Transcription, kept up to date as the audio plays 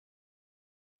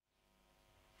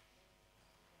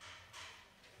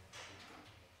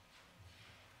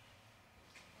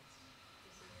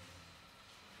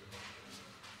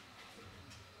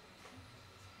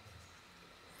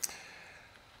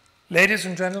Ladies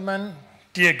and gentlemen,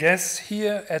 dear guests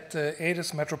here at the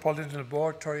AEDES Metropolitan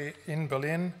Laboratory in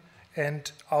Berlin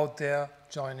and out there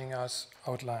joining us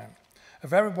outline. A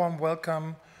very warm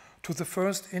welcome to the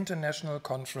first international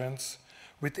conference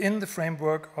within the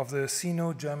framework of the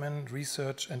Sino-German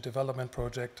Research and Development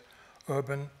Project,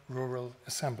 UrbanRural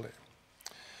Assembly.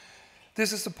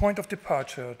 This is the point of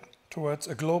departure towards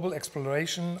a global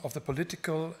exploration of the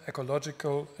political,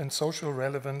 ecological, and social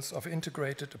relevance of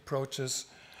integrated approaches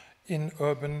in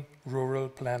urban-rural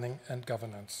planning and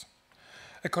governance.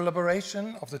 A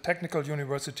collaboration of the Technical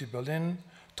University Berlin,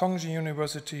 Tongji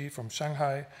University from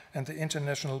Shanghai, and the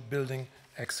International Building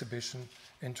Exhibition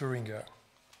in Thuringia.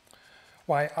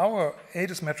 Why our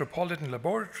AEDES Metropolitan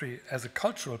Laboratory as a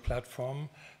cultural platform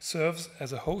serves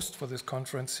as a host for this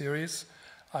conference series,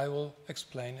 I will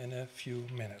explain in a few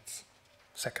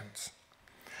seconds.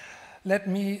 Let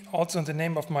me, also in the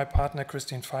name of my partner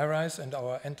Christine Feireis and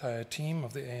our entire team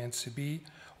of the ANCB,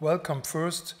 welcome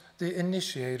first the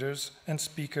initiators and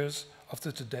speakers of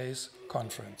today's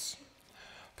conference.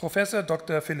 Professor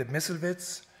Dr. Philipp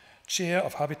Misselwitz, Chair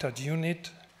of Habitat Unit,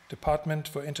 Department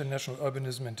for International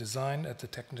Urbanism and Design at the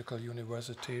Technical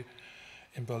University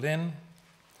in Berlin.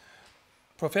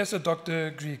 Professor Dr.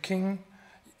 Guiqing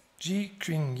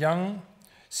Yang,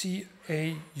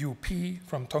 CAUP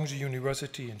from Tongji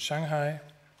University in Shanghai.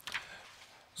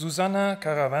 Susanna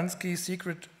Karawansky,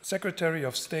 Secretary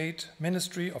of State,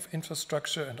 Ministry of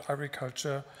Infrastructure and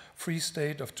Agriculture, Free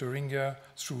State of Thuringia,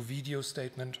 through video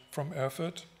statement from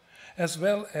Erfurt, as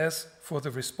well as for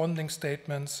the responding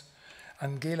statements,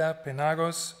 Angela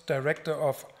Penagos, Director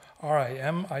of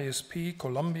RIMISP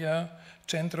Colombia,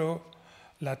 Centro,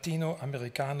 Latino,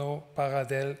 Americano,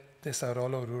 del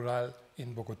Desarrollo Rural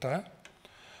in Bogotá.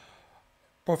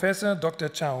 Professor Dr.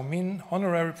 Chao Min,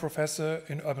 Honorary Professor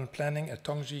in Urban Planning at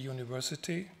Tongji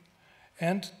University,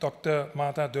 and Dr.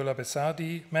 Marta de la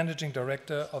Besardi, Managing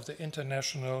Director of the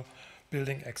International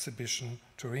Building Exhibition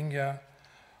Thuringia.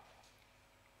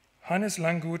 Hannes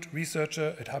Langgut,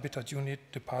 Researcher at Habitat Unit,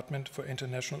 Department for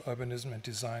International Urbanism and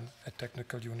Design at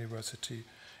Technical University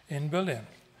in Berlin.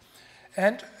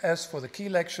 And as for the key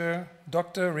lecture,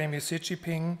 Dr. Remy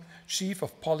Sietchiping, Chief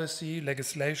of Policy,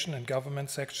 Legislation and Government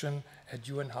Section at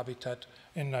UN Habitat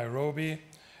in Nairobi.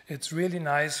 It's really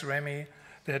nice, Remy,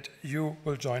 that you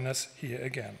will join us here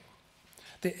again.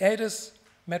 The AEDES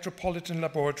Metropolitan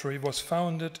Laboratory was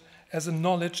founded as a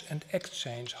knowledge and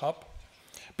exchange hub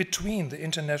between the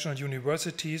international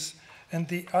universities and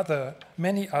the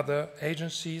many other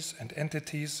agencies and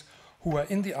entities who are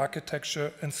in the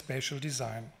architecture and spatial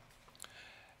design.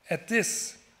 At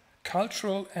this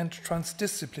cultural and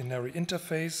transdisciplinary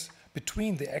interface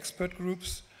between the expert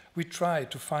groups, we try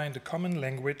to find a common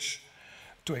language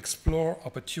to explore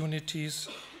opportunities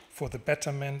for the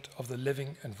betterment of the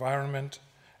living environment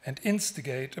and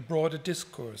instigate a broader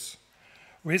discourse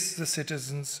with the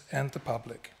citizens and the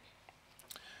public.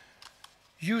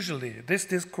 Usually, this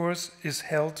discourse is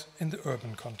held in the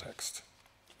urban context.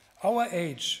 Our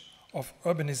age of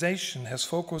urbanization has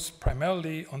focused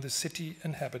primarily on the city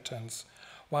inhabitants,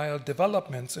 while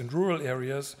developments in rural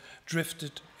areas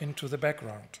drifted into the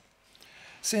background.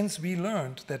 Since we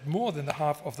learned that more than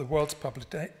half of the world's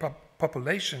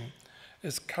population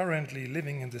is currently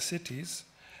living in the cities,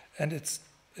 and it's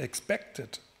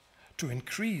expected to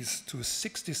increase to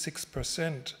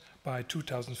 66% by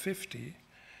 2050,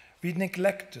 we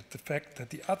neglected the fact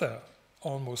that the other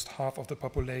almost half of the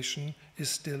population is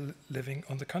still living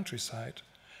on the countryside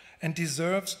and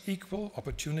deserves equal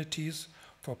opportunities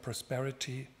for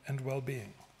prosperity and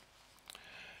well-being.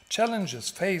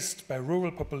 Challenges faced by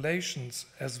rural populations,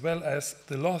 as well as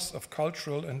the loss of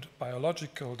cultural and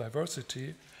biological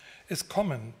diversity, is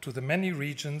common to the many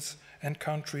regions and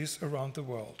countries around the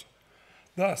world.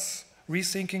 Thus,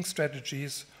 rethinking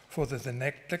strategies for the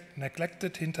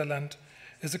neglected hinterland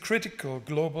is a critical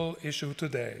global issue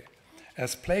today,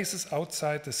 as places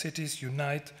outside the cities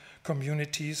unite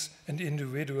communities and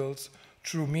individuals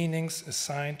through meanings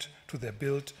assigned to their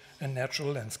built and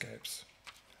natural landscapes.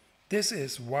 This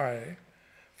is why,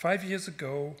 5 years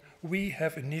ago, we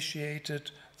have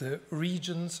initiated the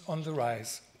Regions on the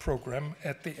Rise program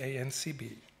at the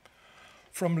ANCB.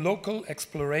 From local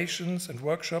explorations and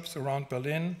workshops around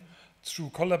Berlin,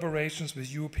 through collaborations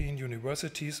with European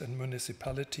universities and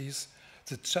municipalities,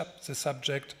 the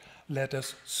subject led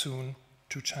us soon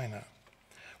to China,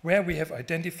 where we have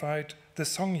identified the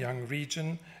Songyang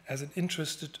region as an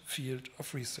interested field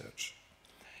of research.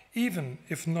 Even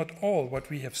if not all what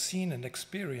we have seen and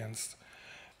experienced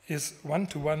is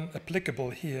one-to-one applicable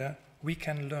here, we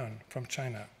can learn from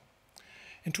China.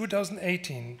 In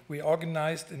 2018, we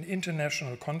organized an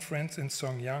international conference in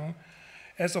Songyang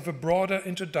as of a broader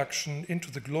introduction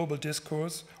into the global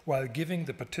discourse, while giving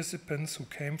the participants who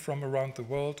came from around the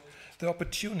world the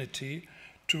opportunity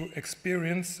to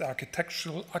experience the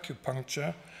architectural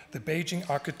acupuncture the Beijing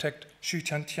architect Xu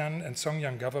Tiantian and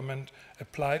Songyang government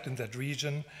applied in that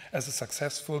region as a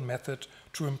successful method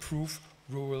to improve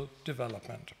rural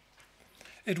development.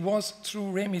 It was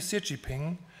through Remy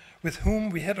Sietchiping, with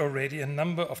whom we had already a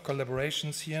number of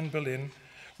collaborations here in Berlin.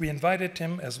 We invited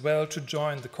him as well to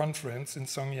join the conference in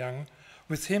Songyang.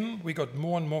 With him, we got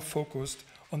more and more focused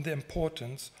on the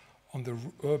importance on the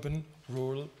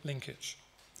urban-rural linkage.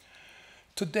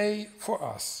 Today, for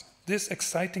us, this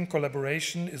exciting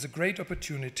collaboration is a great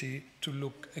opportunity to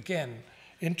look again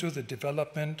into the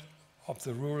development of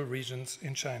the rural regions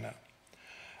in China.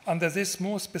 Under this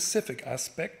more specific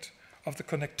aspect of the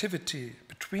connectivity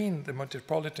between the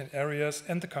metropolitan areas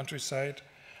and the countryside,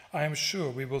 I am sure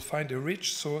we will find a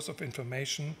rich source of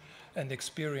information and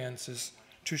experiences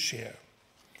to share.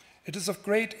 It is of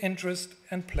great interest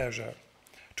and pleasure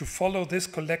to follow this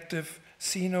collective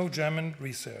Sino-German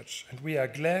research, and we are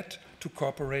glad to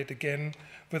cooperate again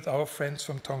with our friends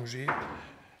from Tongji,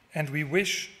 and we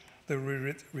wish the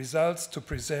results to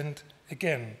present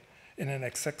again in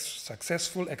a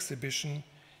successful exhibition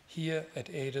here at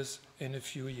AEDES in a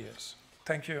few years.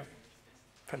 Thank you,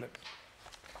 Philipp.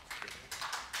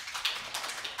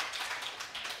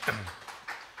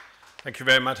 Thank you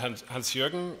very much,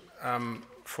 Hans-Jürgen,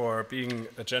 for being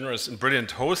a generous and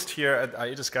brilliant host here at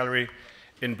AEDES Gallery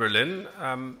in Berlin.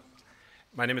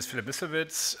 My name is Philipp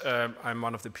Misselwitz. I'm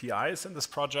one of the PIs in this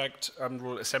project,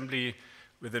 UrbanRural Assembly,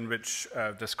 within which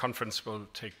this conference will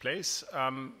take place.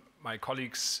 My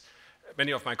colleagues,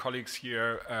 many of my colleagues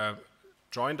here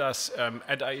joined us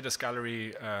at AEDES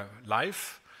Gallery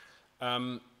live,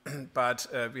 but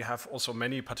we have also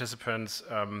many participants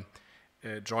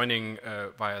joining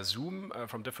via Zoom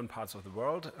from different parts of the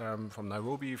world, from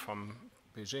Nairobi, from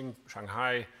Beijing,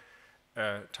 Shanghai,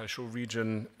 Taishu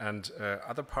region, and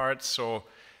other parts. So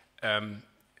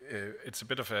it's a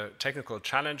bit of a technical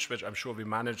challenge, which I'm sure we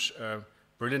manage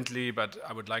brilliantly, but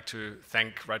I would like to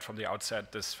thank right from the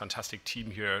outset this fantastic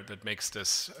team here that makes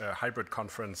this hybrid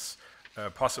conference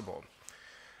possible.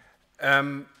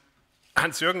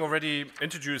 Hans-Jürgen already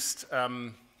introduced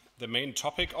the main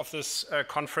topic of this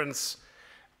conference.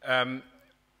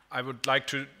 I would like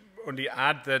to only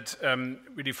add that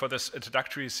really for this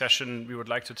introductory session, we would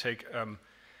like to take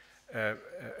a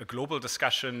global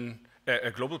discussion, a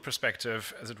global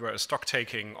perspective, as it were, a stock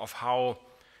taking of how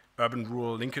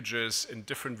urban-rural linkages in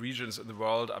different regions in the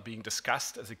world are being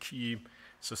discussed as a key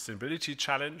sustainability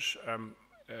challenge.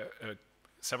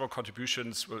 Several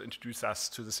contributions will introduce us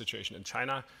to the situation in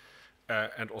China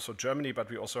and also Germany, but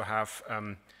we also have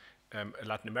a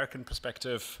Latin American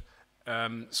perspective.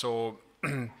 So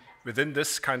within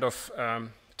this kind of,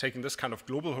 taking this kind of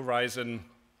global horizon,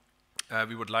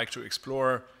 we would like to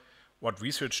explore what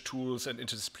research tools and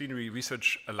interdisciplinary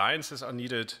research alliances are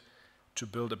needed to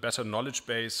build a better knowledge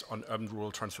base on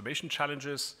urban-rural transformation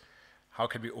challenges. How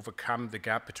can we overcome the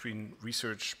gap between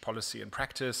research, policy, and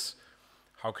practice?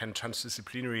 How can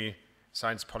transdisciplinary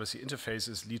science policy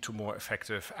interfaces lead to more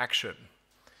effective action?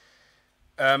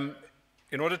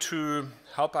 In order to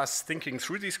help us thinking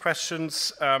through these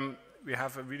questions, we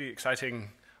have a really exciting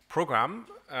program,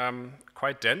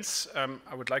 quite dense.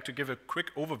 I would like to give a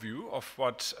quick overview of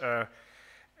what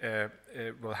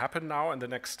will happen now in the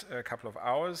next couple of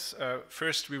hours.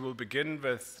 First, we will begin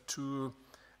with two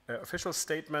official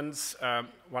statements.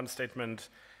 One statement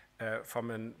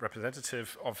from a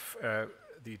representative of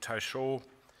the Taishu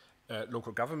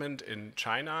local government in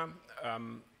China,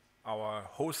 our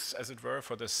hosts, as it were,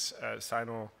 for this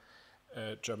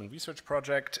Sino-German research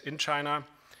project in China,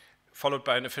 followed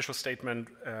by an official statement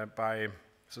by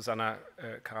Susanna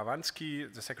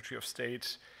Karawansky, the Secretary of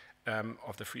State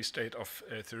of the Free State of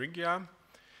Thuringia.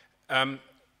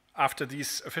 After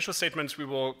these official statements, we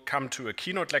will come to a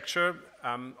keynote lecture,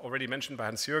 already mentioned by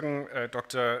Hans-Jürgen.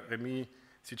 Dr. Remy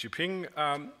Sietchiping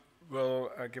will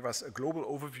give us a global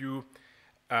overview.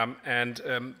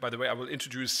 By the way, I will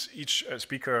introduce each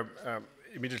speaker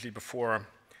immediately before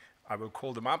I will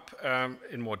call them up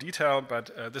in more detail, but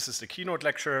this is the keynote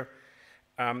lecture,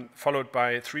 followed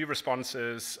by three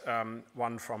responses,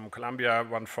 one from Colombia,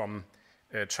 one from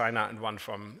China, and one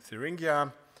from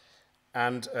Thuringia.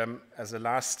 And as a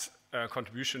last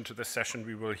contribution to this session,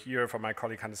 we will hear from my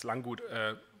colleague Hannes Langgut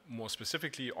more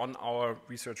specifically on our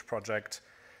research project,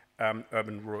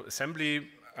 UrbanRural Assembly,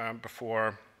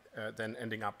 before then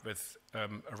ending up with a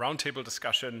roundtable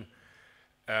discussion.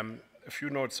 A few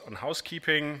notes on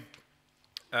housekeeping.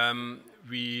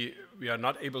 We are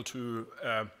not able to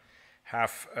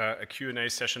have a Q&A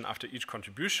session after each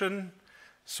contribution.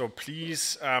 So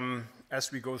please,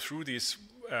 as we go through these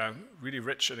really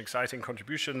rich and exciting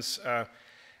contributions,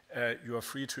 you are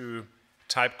free to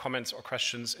type comments or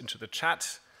questions into the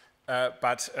chat.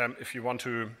 But if you want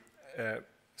to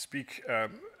speak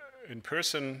in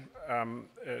person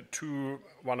to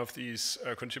one of these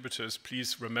contributors,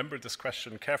 please remember this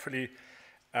question carefully.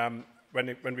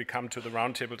 When we come to the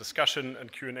roundtable discussion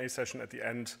and Q&A session at the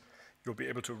end, you'll be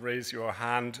able to raise your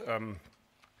hand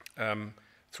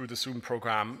through the Zoom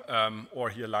program or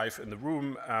here live in the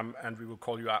room, and we will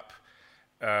call you up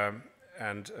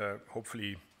and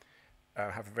hopefully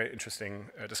have a very interesting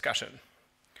discussion.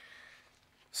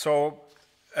 So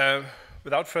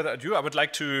without further ado, I would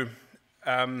like to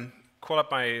call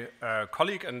up my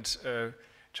colleague and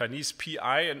Chinese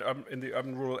PI in the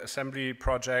Urban Rural Assembly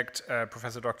project,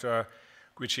 Professor Dr.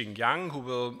 Guiqing Yang, who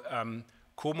will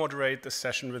co-moderate this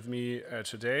session with me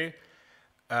today.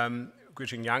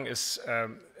 Guiqing Yang is a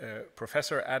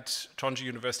professor at Tongji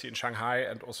University in Shanghai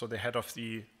and also the head of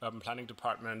the urban planning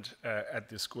department at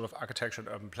the School of Architecture and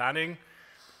Urban Planning.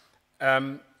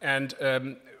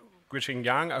 Guiqing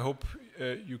Yang, I hope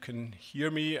you can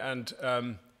hear me and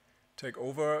take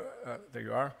over, there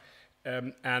you are,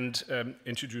 and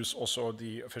introduce also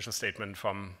the official statement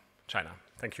from China.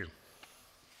 Thank you.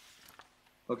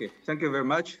 Okay, thank you very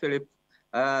much, Philip.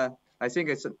 I think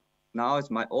now it's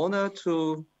my honor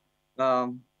to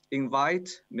invite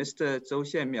Mr. Zhou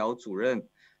Xianmiao Zuren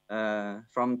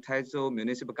from Taizhou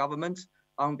Municipal Government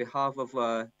on behalf of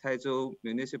Taizhou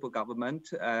Municipal Government,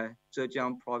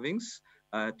 Zhejiang Province,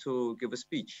 to give a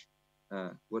speech,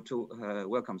 or to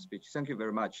welcome speech. Thank you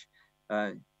very much.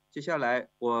 接下来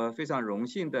我非常荣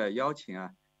幸的邀请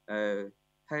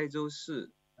台州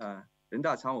市人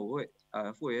大常委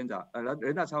会副委员长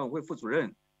人大常委会副主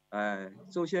任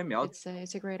周先苗。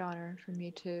It's a great honor for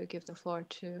me to give the floor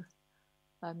to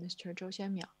Mr. Zhou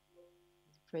Xianmiao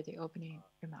for the opening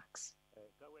remarks.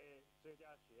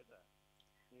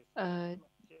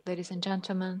 Ladies and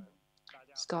gentlemen,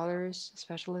 scholars,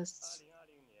 specialists,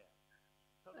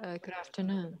 good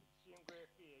afternoon.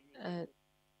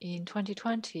 In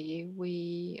 2020,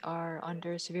 we are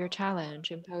under severe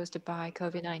challenge imposed by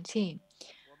COVID-19.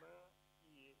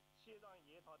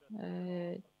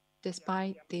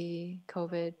 Despite the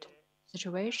COVID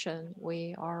situation,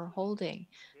 we are holding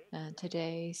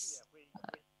today's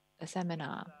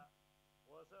seminar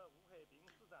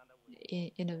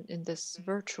in this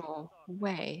virtual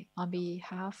way on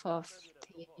behalf of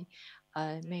the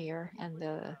mayor and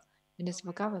the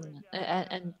municipal government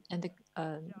and the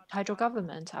Taizhou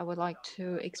government. I would like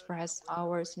to express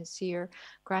our sincere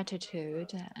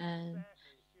gratitude and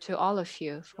to all of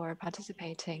you for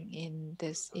participating in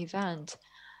this event.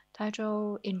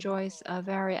 Taizhou enjoys a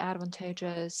very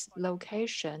advantageous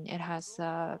location. It has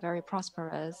a very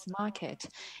prosperous market.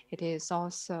 It is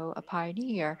also a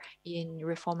pioneer in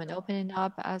reform and opening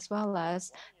up, as well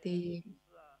as the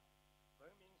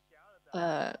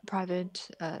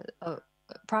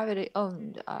privately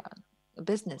owned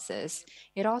businesses.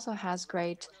 It also has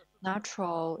great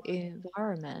natural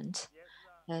environment.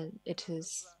 It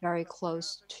is very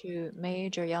close to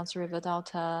major Yangtze River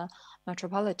Delta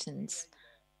metropolitans.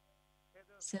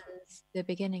 Since the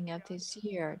beginning of this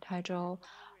year, Taizhou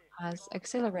has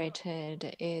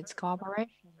accelerated its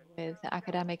cooperation with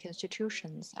academic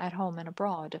institutions at home and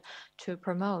abroad to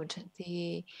promote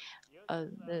the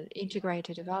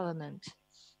integrated development.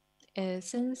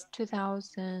 Since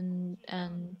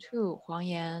 2002,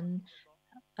 Huangyan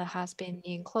has been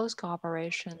in close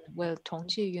cooperation with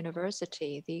Tongji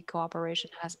University. The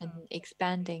cooperation has been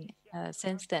expanding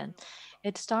since then.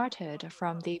 It started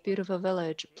from the Beautiful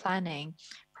Village planning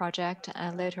project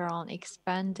and later on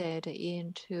expanded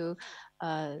into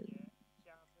a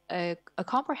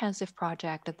comprehensive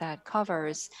project that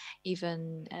covers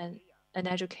even an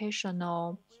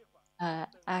educational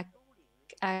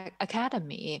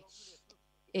academy.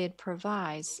 It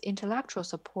provides intellectual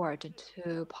support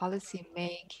to policy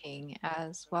making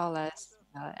as well as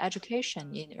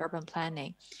education in urban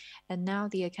planning. And now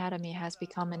the academy has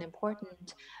become an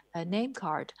important name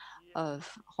card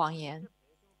of Huangyan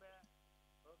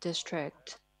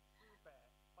district.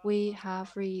 We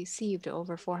have received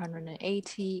over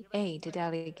 488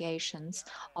 delegations.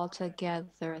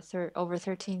 Altogether, over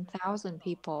 13,000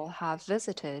 people have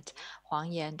visited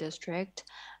Huangyan district,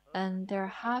 and there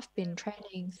have been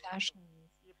training sessions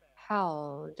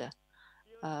held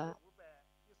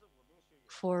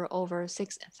for over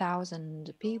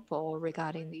 6,000 people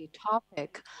regarding the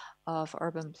topic of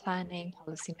urban planning,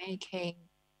 policymaking,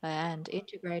 and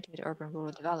integrated urban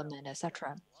rural development,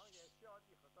 etc.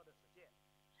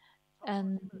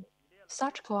 And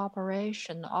Such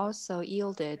cooperation also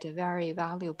yielded very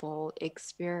valuable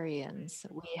experience.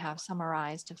 We have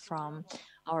summarized from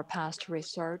our past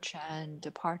research and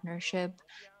partnership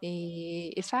the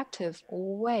effective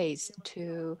ways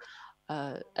to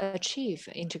achieve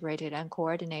integrated and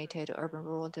coordinated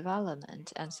urban-rural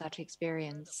development, and such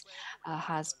experience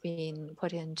has been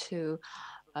put into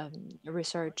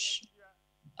research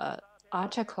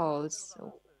articles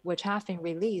which have been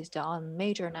released on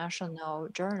major national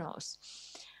journals.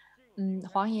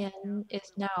 Huangyan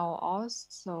is now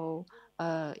also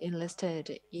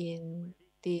enlisted in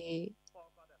the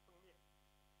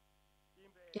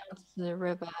Yangtze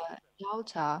River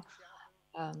Delta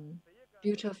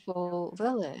beautiful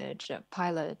village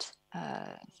pilot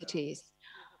cities,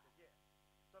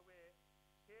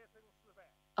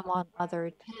 among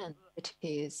other 10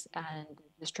 cities and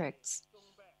districts.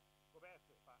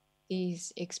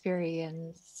 These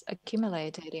experience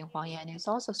accumulated in Huangyan is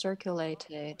also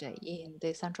circulated in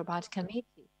the Central Party Committee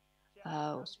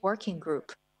working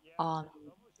group on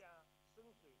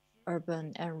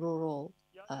urban and rural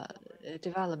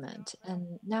development.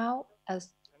 And now,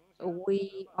 as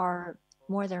we are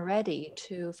more than ready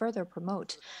to further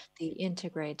promote the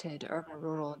integrated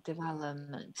urban-rural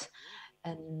development,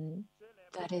 and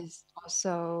that is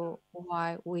also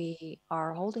why we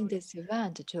are holding this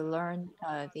event, to learn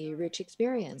the rich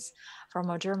experience from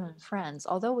our German friends.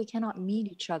 Although we cannot meet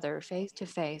each other face to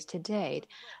face today,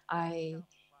 I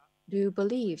do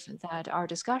believe that our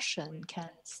discussion can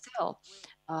still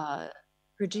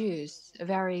produce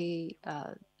very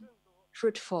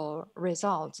fruitful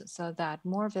results, so that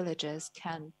more villages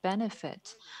can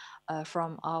benefit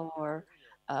from our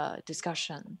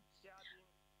discussion.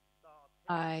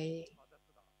 I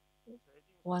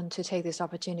want to take this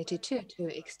opportunity too to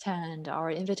extend our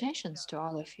invitations to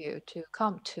all of you to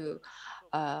come to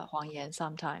Huangyan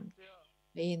sometime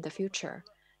in the future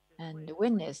and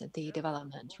witness the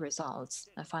development results.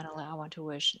 And finally, I want to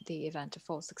wish the event a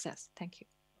full success. Thank you.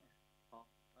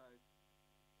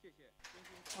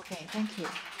 Okay, thank you.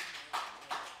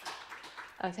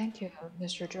 Thank you,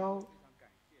 Mr. Zhou,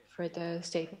 for the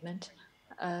statement.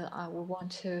 I would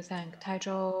want to thank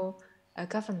Taizhou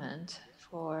government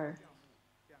for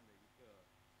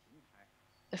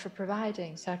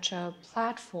providing such a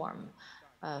platform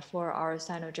for our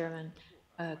Sino-German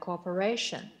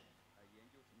cooperation.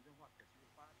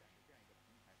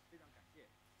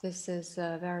 This is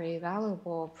a very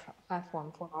valuable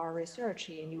platform for our research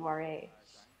in URA.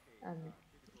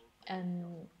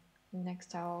 And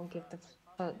next, I'll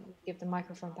give the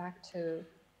microphone back to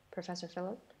Professor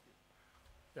Philipp.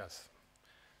 Yes,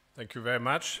 thank you very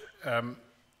much.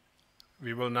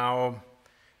 We will now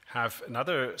have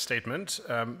another statement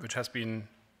which has been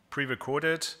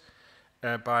pre-recorded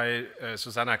by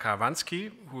Susanna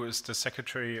Karawanski, who is the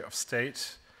Secretary of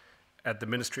State at the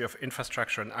Ministry of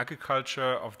Infrastructure and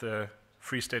Agriculture of the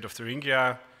Free State of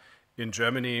Thuringia in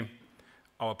Germany,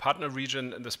 our partner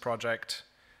region in this project.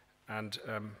 And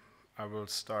I will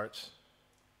start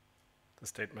the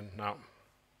statement now.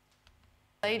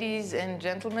 Ladies and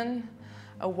gentlemen,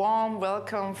 a warm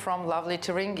welcome from lovely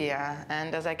Thuringia,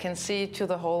 and as I can see, to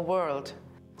the whole world.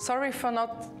 Sorry for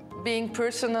not being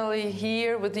personally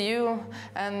here with you,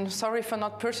 and sorry for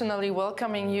not personally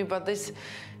welcoming you, but this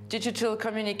digital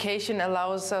communication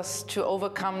allows us to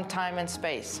overcome time and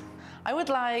space. I would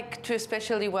like to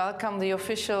especially welcome the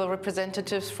official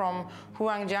representatives from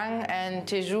Huangjiang and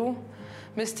Jeju,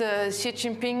 Mr.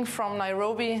 Sietchiping from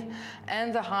Nairobi,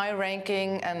 and the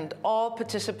high-ranking and all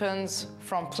participants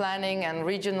from planning and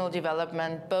regional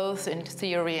development, both in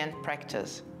theory and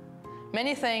practice.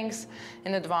 Many thanks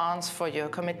in advance for your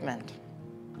commitment.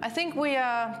 I think we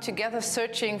are together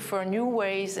searching for new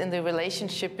ways in the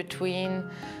relationship between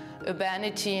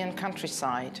urbanity and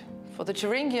countryside. For the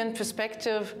Thuringian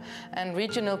perspective and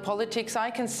regional politics, I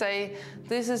can say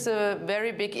this is a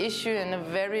very big issue and a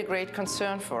very great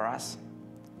concern for us.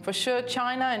 For sure,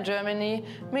 China and Germany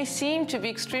may seem to be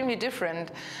extremely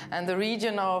different, and the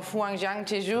region of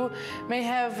Huangjiang-Jeju may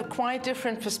have quite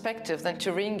different perspective than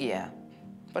Thuringia.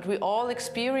 But we all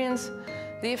experience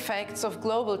the effects of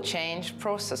global change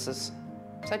processes,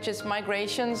 such as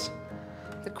migrations,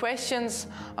 the questions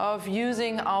of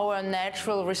using our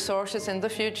natural resources in the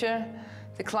future,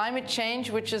 the climate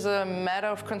change, which is a matter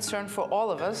of concern for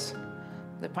all of us,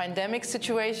 the pandemic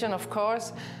situation, of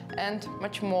course, and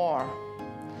much more.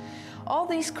 All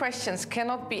these questions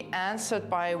cannot be answered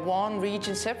by one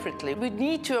region separately. We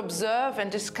need to observe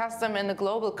and discuss them in a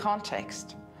global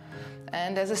context.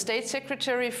 And as a State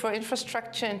Secretary for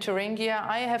Infrastructure in Thuringia,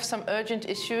 I have some urgent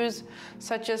issues,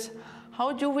 such as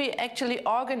How do we actually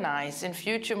organize in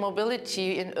future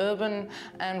mobility in urban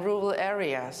and rural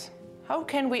areas? How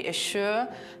can we assure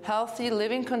healthy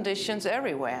living conditions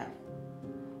everywhere?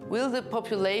 Will the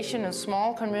population in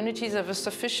small communities have a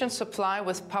sufficient supply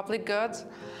with public goods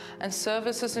and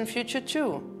services in future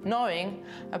too, knowing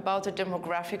about the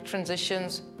demographic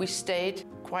transitions we state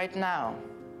quite now?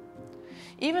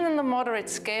 Even in the moderate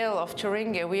scale of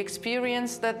Thuringia, we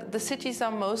experience that the cities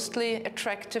are mostly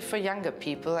attractive for younger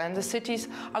people, and the cities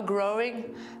are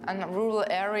growing and rural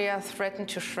areas threaten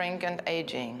to shrink and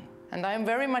aging. And I am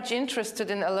very much interested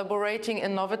in elaborating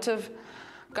innovative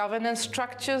governance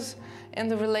structures in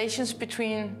the relations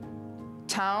between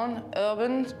town,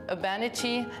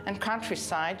 urbanity, and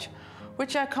countryside,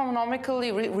 which are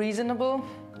economically reasonable,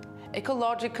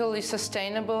 ecologically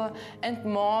sustainable, and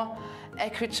more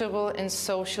equitable in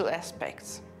social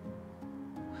aspects.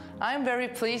 I am very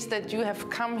pleased that you have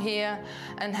come here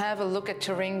and have a look at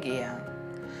Thuringia.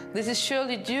 This is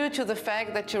surely due to the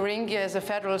fact that Thuringia as a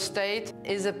federal state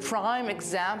is a prime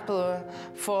example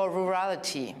for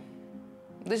rurality.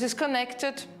 This is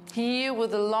connected here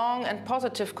with a long and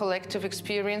positive collective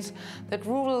experience that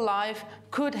rural life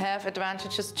could have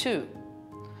advantages too.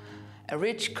 A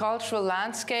rich cultural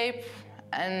landscape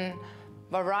and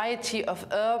variety of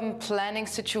urban planning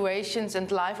situations and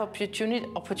life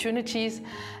opportunities,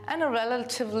 and a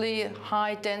relatively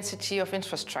high density of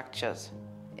infrastructures.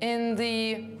 In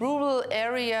the rural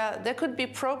area, there could be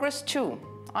progress too.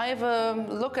 I have a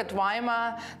look at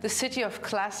Weimar, the city of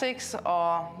classics,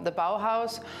 or the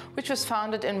Bauhaus, which was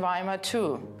founded in Weimar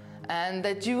too. And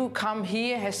that you come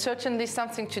here has certainly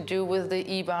something to do with the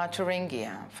IBA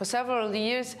Thuringia. For several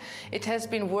years, it has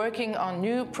been working on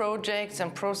new projects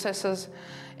and processes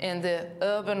in the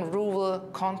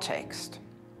urban-rural context.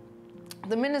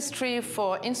 The Ministry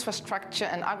for Infrastructure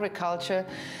and Agriculture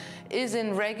is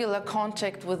in regular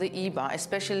contact with the IBA,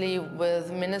 especially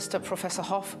with Minister Professor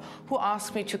Hoff, who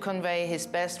asked me to convey his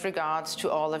best regards to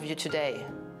all of you today.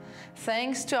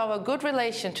 Thanks to our good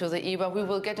relation to the IBA, we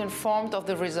will get informed of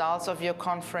the results of your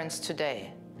conference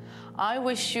today. I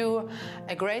wish you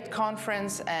a great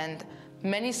conference and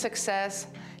many success.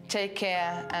 Take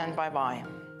care and bye-bye.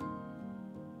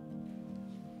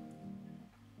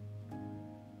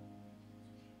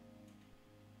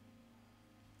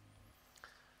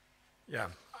 Yeah,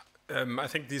 I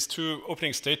think these two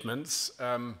opening statements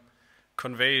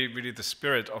convey really the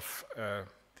spirit of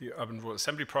the Urban Rural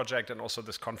Assembly project and also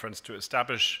this conference to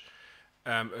establish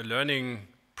a learning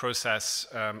process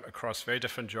across very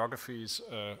different geographies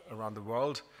around the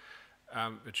world,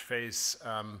 which face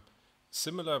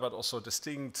similar but also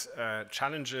distinct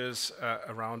challenges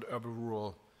around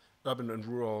urban and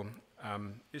rural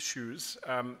issues.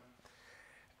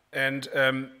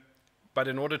 But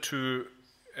in order to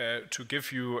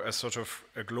give you a sort of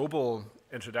a global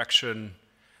introduction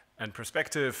and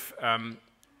perspective,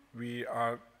 we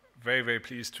are very, very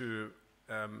pleased to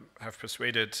have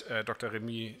persuaded Dr.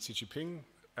 Remy Sietchiping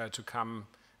to come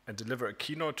and deliver a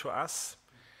keynote to us.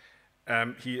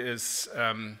 He is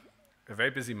a very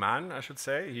busy man, I should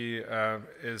say. He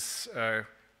is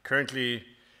currently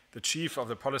the chief of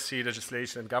the Policy,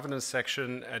 Legislation and Governance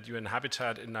section at UN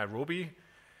Habitat in Nairobi,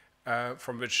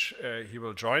 from which he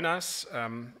will join us.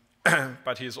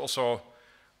 But he is also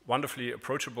wonderfully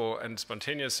approachable and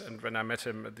spontaneous, and when I met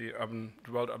him at the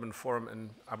World Urban Forum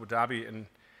in Abu Dhabi in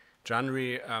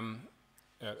January,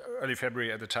 early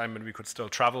February, at the time when we could still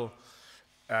travel,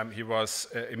 he was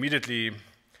immediately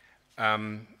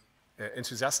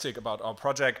enthusiastic about our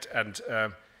project, and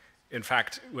in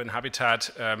fact, UN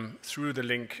Habitat, through the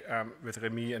link with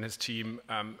Remy and his team,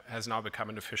 has now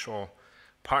become an official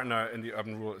partner in the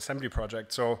Urban Rural Assembly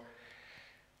project. So,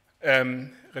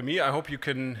 Remy, I hope you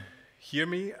can hear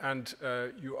me and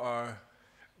you are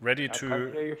ready to... I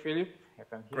can hear you, Philip. I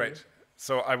can hear Great. you.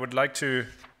 So I would like to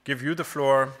give you the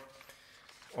floor,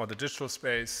 or the digital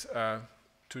space,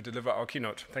 to deliver our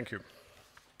keynote. Thank you.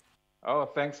 Oh,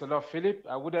 thanks a lot, Philip.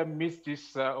 I would have missed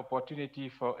this opportunity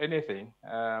for anything,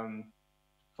 and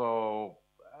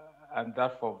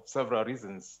that for several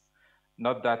reasons.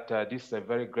 Not that this is a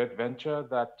very great venture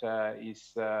that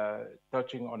is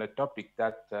touching on a topic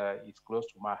that is close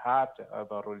to my heart,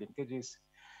 about linkages,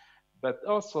 but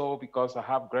also because I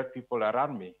have great people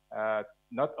around me.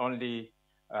 Not only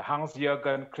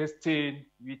Hans-Jürgen, Christine,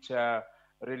 which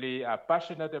really are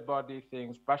passionate about these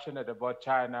things, passionate about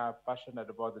China, passionate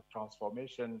about the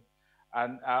transformation,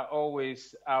 and are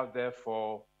always out there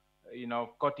for, you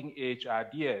know, cutting-edge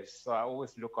ideas. So I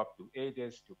always look up to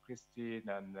AEDES, to Christine,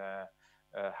 and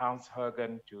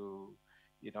Hans-Jürgen to,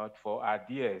 you know, for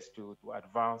ideas to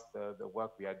advance the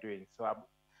work we are doing. So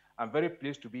I'm very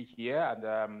pleased to be here,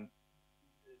 and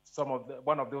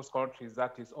one of those countries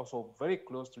that is also very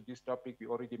close to this topic. We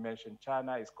already mentioned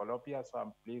China is Colombia, so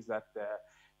I'm pleased that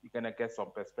you're going to get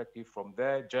some perspective from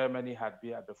there. Germany had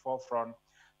been at the forefront.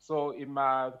 So in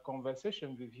my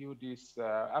conversation with you this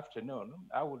afternoon,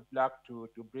 I would like to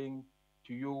bring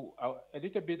to you a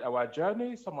little bit our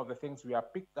journey, some of the things we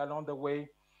have picked along the way.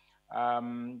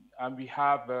 And we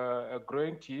have a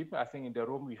growing team. I think in the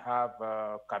room we have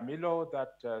Camilo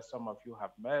that some of you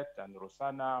have met, and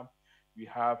Rosanna. We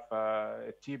have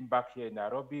a team back here in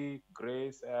Nairobi,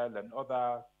 Grace, Elle, and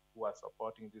others who are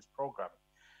supporting this program.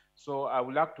 So I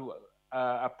would like to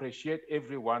appreciate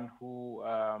everyone who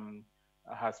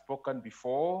has spoken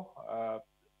before.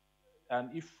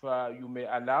 And if you may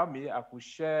allow me, I could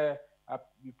share,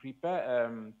 we prepare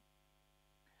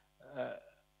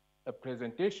a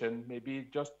presentation, maybe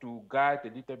just to guide a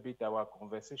little bit our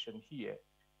conversation here.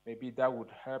 Maybe that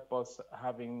would help us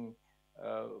having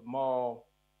more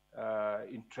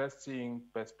interesting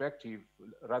perspective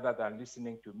rather than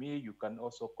listening to me. You can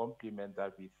also complement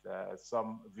that with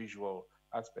some visual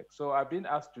aspects. So I've been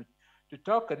asked to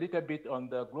talk a little bit on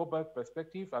the global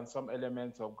perspective and some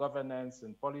elements of governance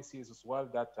and policies as well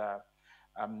that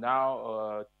I'm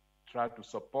now trying to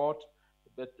support,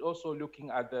 but also looking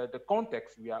at the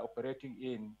context we are operating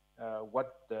in,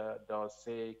 what does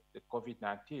say the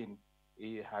COVID-19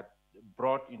 had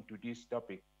brought into this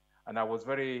topic. And I was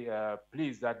very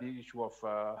pleased that the issue of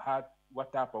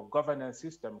what type of governance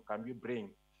system can we bring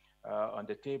on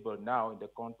the table now in the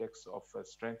context of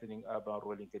strengthening urban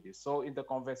rural linkages. So in the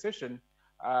conversation,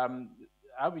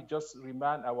 I will just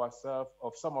remind ourselves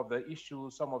of some of the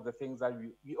issues, some of the things that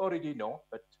we already know,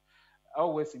 but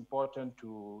always important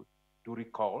to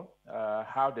recall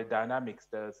how the dynamics,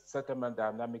 the settlement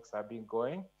dynamics have been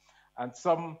going, and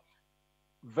some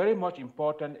very much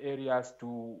important areas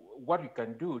to what we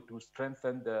can do to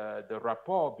strengthen the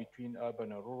rapport between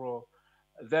urban and rural.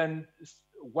 Then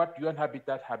what UN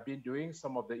Habitat have been doing,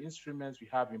 some of the instruments we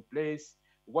have in place,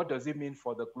 what does it mean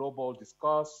for the global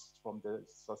discourse from the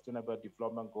Sustainable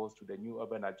Development Goals to the New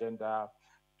Urban Agenda,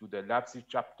 to the Leipzig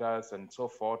chapters and so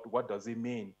forth, what does it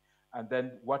mean? And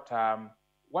then what are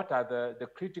the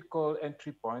critical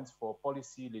entry points for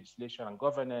policy, legislation, and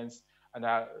governance? And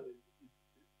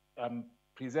I'm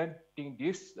presenting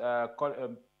this,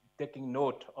 taking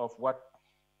note of what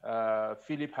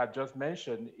Philipp had just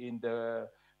mentioned in the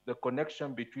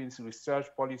connection between research,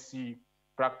 policy,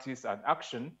 practice, and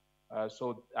action.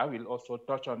 So I will also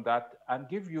touch on that and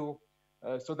give you,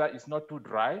 so that it's not too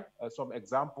dry, some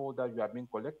example that you have been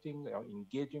collecting or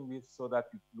engaging with, so that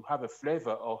you have a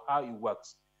flavor of how it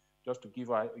works, just to give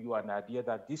you an idea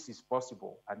that this is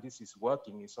possible and this is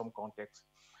working in some context.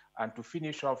 And to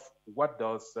finish off, what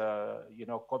does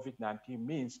COVID-19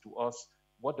 means to us?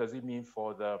 What does it mean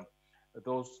for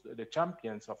the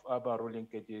champions of urban rural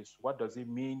linkages? What does it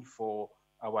mean for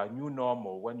our new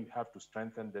normal when you have to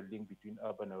strengthen the link between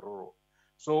urban and rural?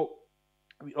 So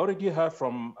we already heard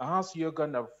from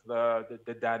Hans-Jürgen of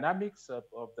the dynamics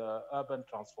of the urban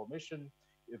transformation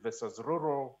versus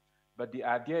rural, but the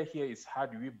idea here is how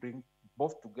do we bring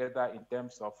both together in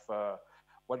terms of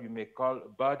what we may call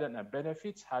burden and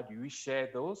benefits? How do we share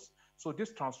those? So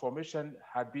this transformation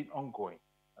had been ongoing.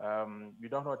 We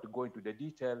don't have to go into the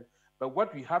detail, but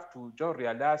what we have to just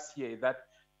realize here is that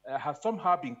has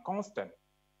somehow been constant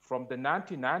from the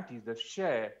 1990s. The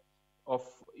share of,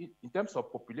 in terms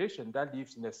of population that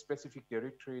lives in a specific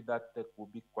territory that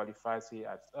would be qualified say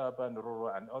as urban,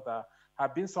 rural, and other,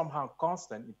 have been somehow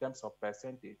constant in terms of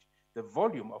percentage. The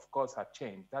volume, of course, has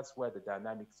changed. That's where the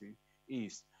dynamics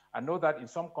is. I know that in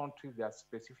some countries there are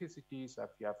specificities, as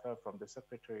you have heard from the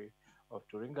Secretary of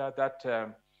Turinga,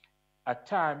 that at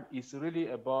times it's really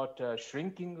about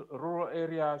shrinking rural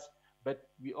areas, but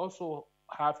we also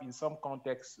have in some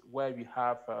contexts where we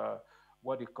have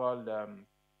what they call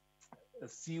a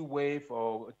sea wave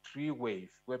or a tree wave,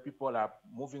 where people are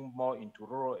moving more into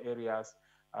rural areas.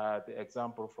 The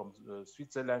example from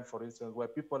Switzerland, for instance, where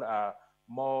people are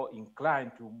more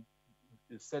inclined to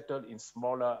settle in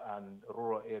smaller and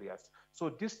rural areas. So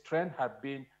this trend has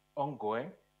been ongoing.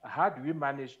 How do we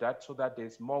manage that so that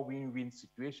there's more win-win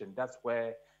situation? That's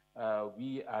where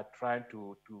we are trying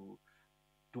to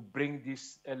bring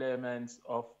these elements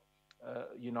of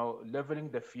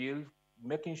leveling the field,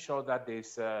 making sure that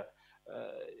there's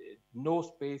no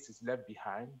space is left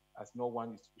behind, as no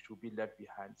one should be left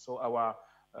behind. So our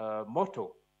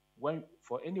motto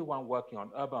for anyone working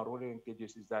on urban rural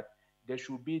linkages is that there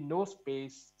should be no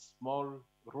space, small,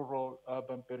 rural,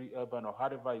 urban, peri-urban, or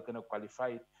however you're going to qualify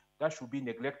it, that should be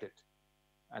neglected.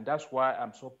 And that's why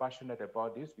I'm so passionate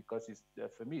about this, because it's,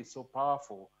 for me, it's so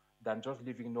powerful than just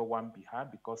leaving no one behind,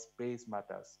 because space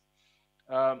matters.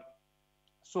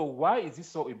 So why is this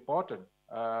so important?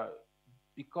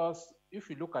 Because if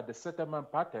you look at the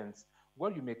settlement patterns,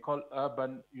 what you may call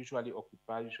urban usually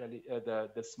occupy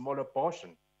the smaller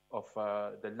portion of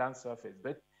the land surface,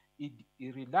 but it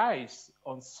relies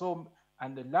on some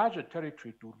and a larger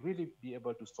territory to really be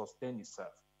able to sustain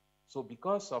itself. So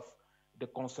because of the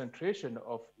concentration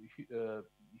of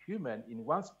human in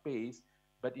one space,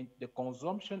 but in the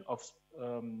consumption of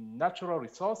natural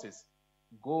resources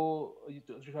it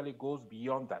usually goes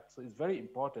beyond that. So it's very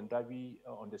important that we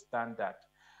understand that.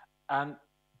 And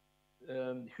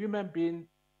human beings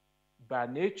by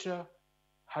nature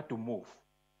had to move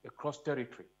across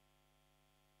territory,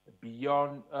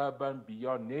 beyond urban,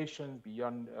 beyond nations,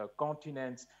 beyond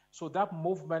continents. So that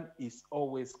movement is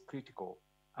always critical,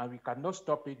 and we cannot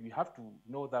stop it. We have to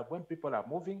know that when people are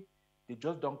moving, they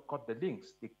just don't cut the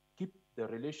links. They keep the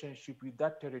relationship with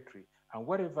that territory, and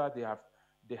wherever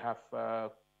they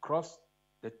have crossed,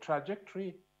 the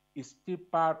trajectory is still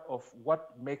part of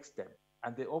what makes them,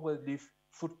 and they always leave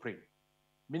footprint,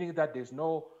 meaning that there's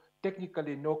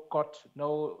technically no cut,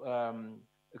 no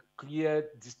clear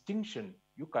distinction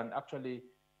you can actually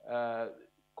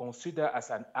consider as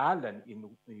an island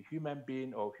in human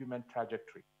being or human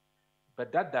trajectory.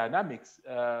 But that dynamics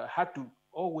had to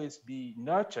always be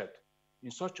nurtured in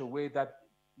such a way that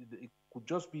it could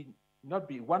just not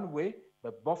be one way,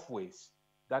 but both ways.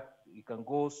 That it can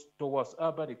go towards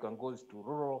urban, it can go to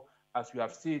rural. As we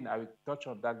have seen, I will touch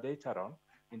on that later on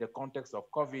in the context of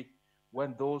COVID,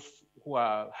 when those who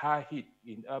are high hit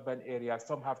in urban areas,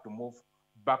 some have to move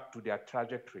back to their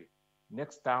trajectory,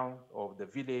 next town or the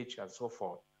village and so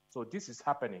forth. So this is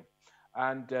happening.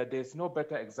 And there's no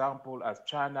better example as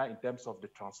China in terms of the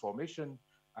transformation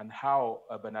and how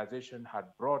urbanization had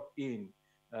brought in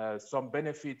some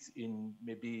benefits in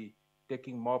maybe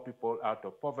taking more people out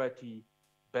of poverty,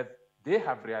 but they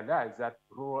have realized that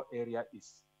rural area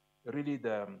is really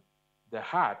the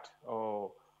heart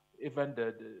or even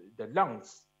the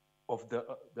lungs of the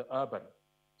urban.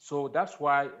 So that's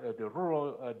why the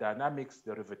rural dynamics,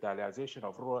 the revitalization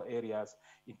of rural areas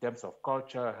in terms of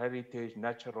culture, heritage,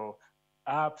 natural,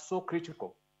 are so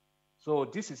critical. So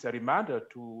this is a reminder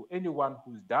to anyone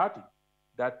who's doubting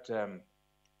that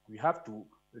we have to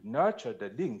nurture the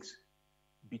links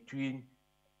between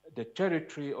the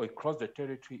territory or across the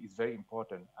territory is very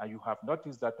important. And you have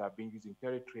noticed that I've been using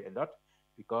territory a lot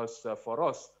because for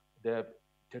us, the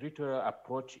territorial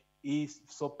approach is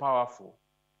so powerful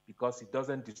because it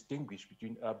doesn't distinguish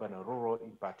between urban and rural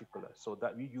in particular. So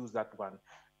that we use that one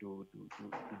to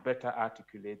better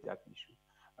articulate that issue.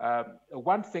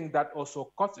 One thing that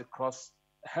also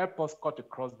help us cut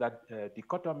across that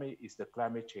dichotomy is the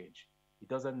climate change. It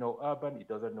doesn't know urban, it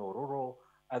doesn't know rural,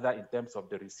 either in terms of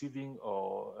the receiving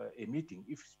or emitting,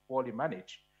 if it's poorly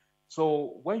managed.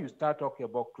 So when you start talking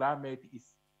about climate,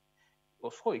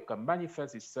 also it can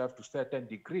manifest itself to a certain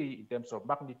degree in terms of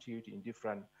magnitude in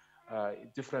different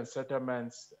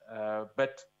settlements.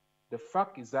 But the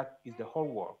fact is that it's the whole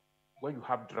world. When you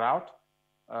have drought,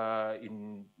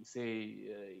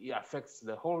 it affects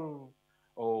the whole,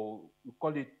 or you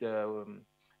call it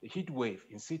heat wave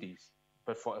in cities.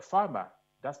 But for a farmer,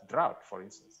 that's drought, for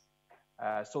instance.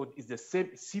 So it's the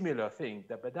similar thing,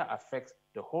 but that affects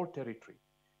the whole territory.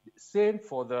 Same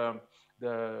for the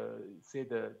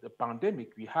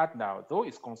pandemic we had now, though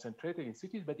it's concentrated in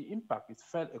cities, but the impact is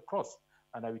felt across,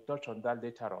 and I will touch on that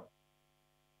later on.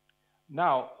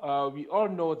 Now, we all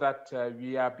know that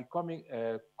we are becoming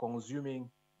a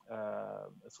consuming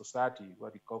society,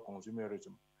 what we call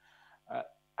consumerism.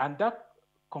 And that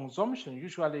consumption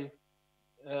usually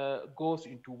goes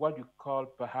into what you call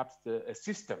perhaps a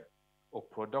system of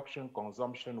production,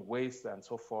 consumption, waste, and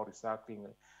so forth,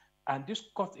 recycling. And this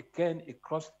cuts again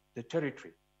across the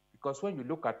territory, because when you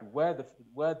look at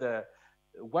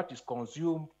what is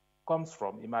consumed comes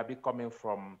from, it might be coming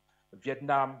from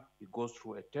Vietnam, it goes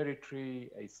through a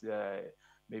territory, it's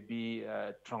maybe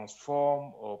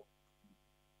transformed or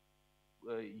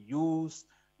used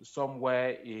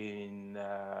somewhere in,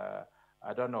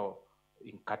 I don't know,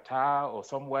 in Qatar or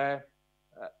somewhere,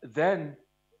 then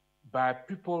by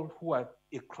people who are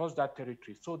across that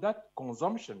territory. So that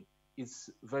consumption is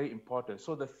very important.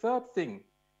 So the third thing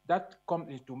that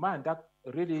comes into mind that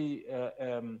really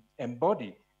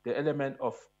embody the element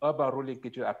of urban rural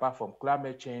linkages apart from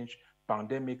climate change,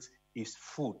 pandemics, is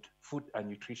food and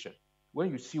nutrition.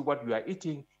 When you see what you are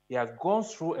eating, it has gone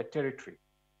through a territory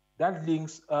that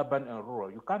links urban and rural.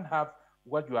 You can't have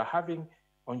what you are having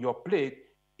on your plate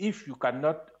if you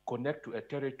cannot connect to a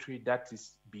territory that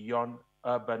is beyond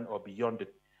urban or beyond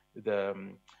the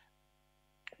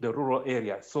rural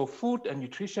area. So food and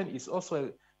nutrition is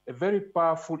also a very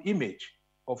powerful image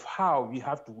of how we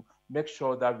have to make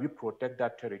sure that we protect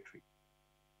that territory.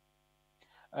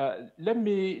 Let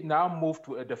me now move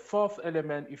to the fourth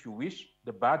element, if you wish,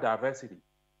 the biodiversity.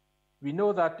 We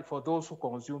know that for those who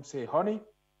consume, say, honey,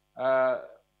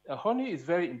 honey is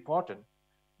very important,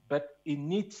 but it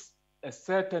needs a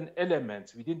certain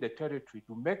element within the territory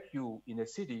to make you in a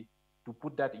city to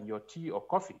put that in your tea or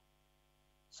coffee.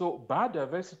 So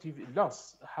biodiversity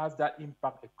loss has that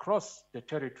impact across the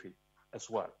territory as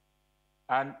well.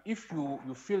 And if you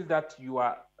feel that you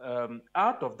are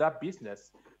out of that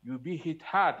business, you'll be hit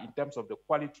hard in terms of the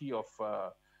quality of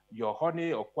your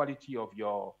honey or quality of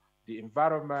the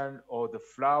environment or the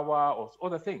flower or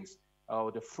other things,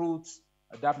 or the fruits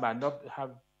that might not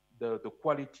have the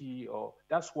quality. Or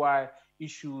that's why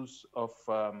issues of,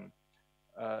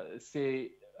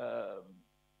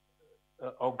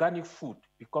 organic food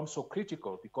become so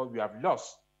critical, because we have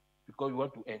lost, because we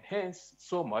want to enhance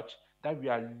so much that we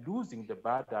are losing the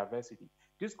biodiversity.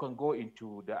 This can go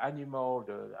into the animal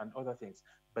and other things,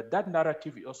 but that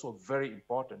narrative is also very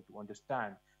important to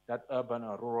understand that urban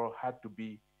and rural had to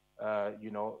be,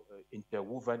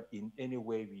 interwoven in any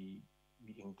way we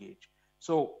engage.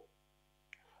 So,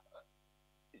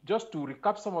 just to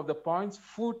recap some of the points,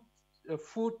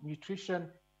 food nutrition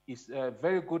is a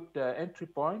very good entry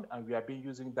point, and we have been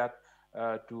using that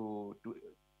to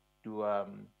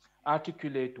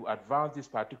articulate, to advance this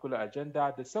particular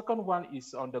agenda. The second one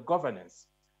is on the governance,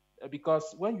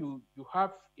 because when you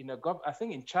have I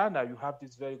think in China, you have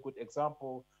this very good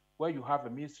example where you have a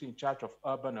ministry in charge of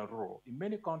urban and rural. In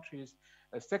many countries,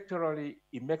 sectorally,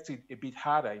 it makes it a bit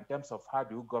harder in terms of how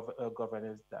do you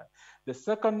governance that. The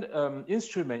second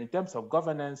instrument in terms of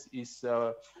governance is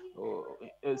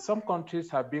some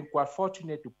countries have been quite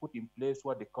fortunate to put in place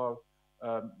what they call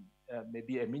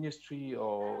maybe a ministry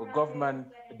or a government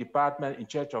department in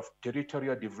charge of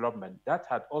territorial development. That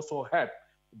had also helped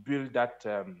build that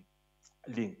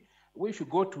link. If you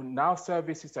go to now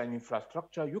services and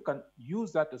infrastructure, you can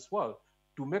use that as well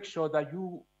to make sure that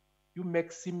you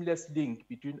make seamless link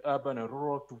between urban and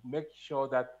rural, to make sure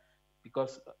that,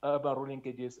 because urban rural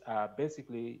linkages are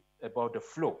basically about the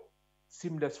flow,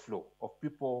 seamless flow of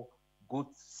people,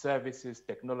 goods, services,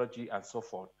 technology, and so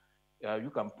forth. You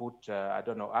can put,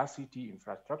 RCT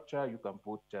infrastructure, you can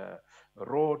put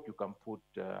road, you can put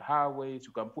highways,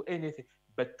 you can put anything,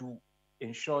 but to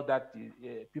ensure that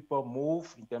people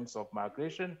move in terms of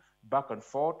migration back and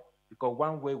forth, because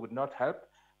one way would not help,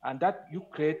 and that you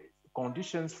create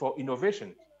conditions for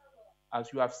innovation.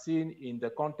 As you have seen in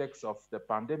the context of the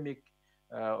pandemic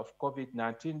of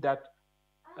COVID-19, that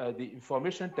the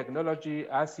information technology,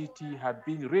 RCT, have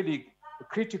been really a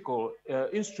critical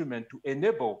instrument to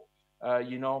enable,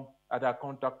 other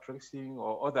contact tracing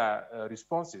or other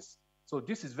responses. So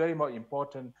this is very much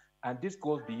important, and this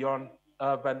goes beyond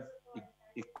urban.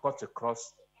 It cuts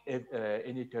across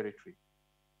any territory.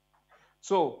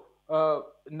 So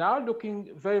now looking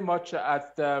very much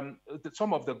at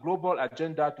some of the global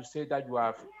agenda, to say that you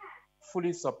are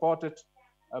fully supported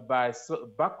back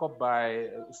up by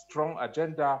a strong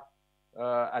agenda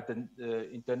at the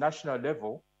international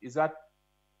level, is that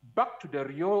back to the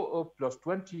Rio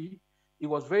 +20, it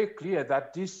was very clear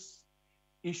that this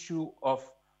issue of,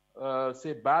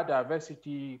 say,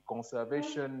 biodiversity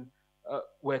conservation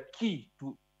were key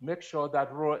to make sure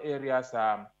that rural areas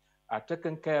are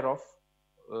taken care of,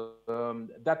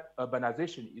 that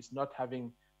urbanization is not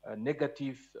having a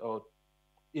negative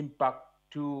impact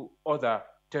to other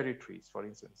territories, for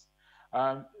instance.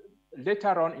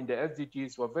 Later on in the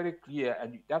SDGs were very clear,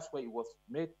 and that's why it was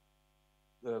made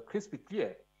crispy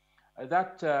clear,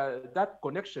 that that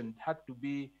connection had to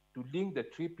be to link the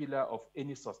three pillars of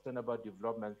any sustainable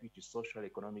development, which is social,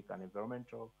 economic, and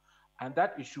environmental, and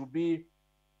that it should be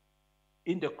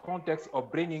in the context of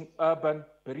bringing urban,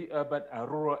 peri-urban, and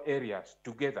rural areas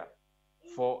together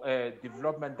for a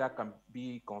development that can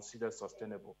be considered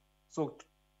sustainable. So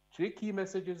three key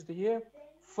messages here.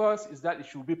 First is that it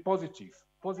should be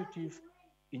positive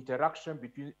interaction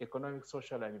between economic,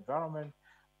 social, and environment.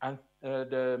 And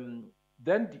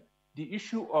then the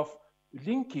issue of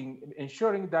linking,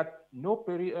 ensuring that no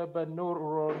peri-urban, no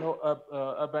rural, no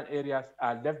urban areas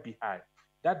are left behind,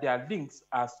 that their links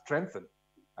are strengthened,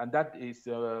 and that is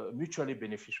mutually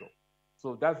beneficial.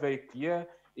 So that's very clear.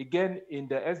 Again, in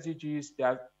the SDGs,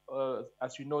 that,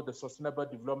 as you know, the Sustainable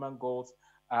Development Goals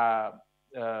are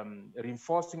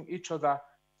reinforcing each other.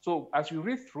 So as you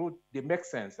read through, they make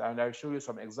sense. And I'll show you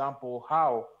some example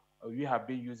how we have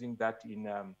been using that in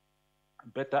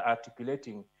better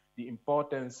articulating the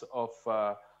importance of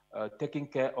taking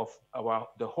care of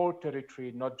the whole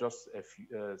territory, not just a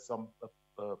few, some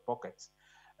pockets.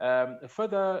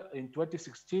 Further, in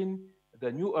 2016,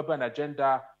 the new urban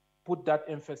agenda put that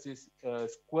emphasis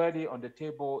squarely on the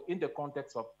table in the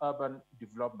context of urban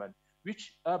development,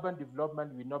 which urban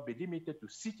development will not be limited to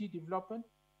city development,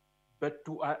 but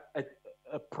to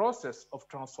a process of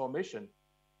transformation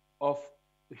of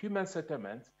human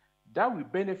settlements that will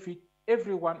benefit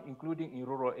everyone, including in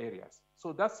rural areas.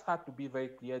 So that's had to be very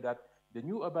clear that the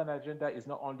new urban agenda is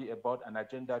not only about an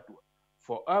agenda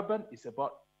for urban, it's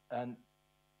about an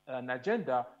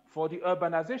agenda for the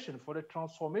urbanization, for the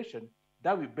transformation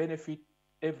that will benefit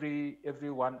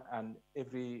everyone and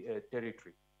every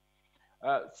territory.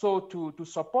 So to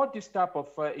support this type of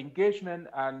engagement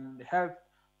and help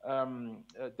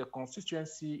the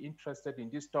constituency interested in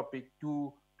this topic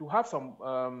to have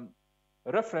some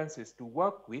references to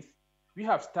work with, we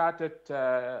have started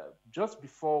just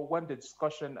before when the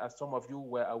discussion, as some of you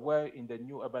were aware, in the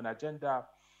new urban agenda,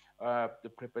 the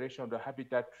preparation of the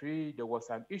habitat tree, there was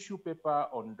an issue paper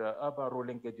on the UrbanRural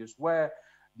linkages where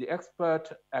the expert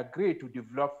agreed to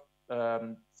develop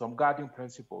some guiding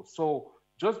principles. So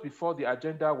just before the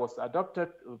agenda was adopted,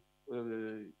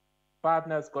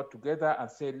 partners got together and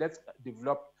said, let's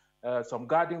develop some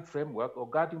guiding framework or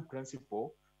guiding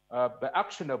principle, but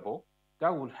actionable,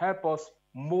 that will help us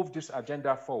move this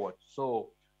agenda forward. So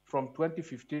from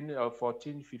 2015 or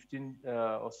 14, 15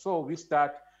 or so, we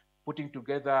start putting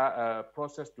together a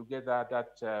process together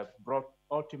that brought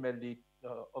ultimately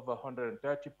over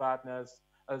 130 partners,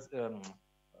 as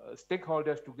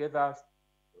stakeholders together,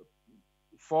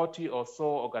 40 or so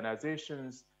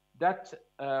organizations that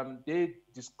they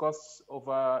discuss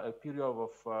over a period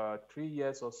of 3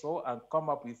 years or so and come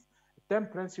up with 10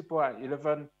 principles and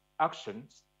 11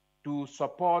 actions to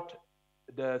support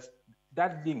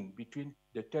that link between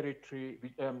the territory,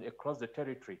 across the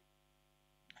territory.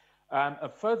 And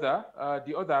further,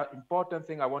 the other important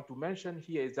thing I want to mention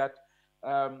here is that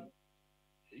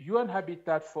UN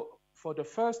Habitat for the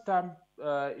first time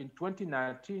in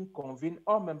 2019 convened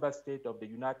all member states of the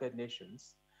United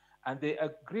Nations, and they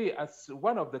agree as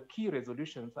one of the key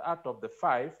resolutions out of the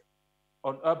 5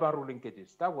 on UrbanRural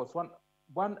linkages. That was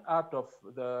one out of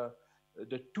the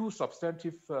 2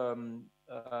 substantive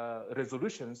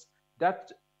resolutions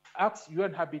that asks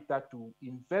UN Habitat to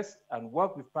invest and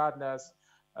work with partners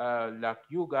like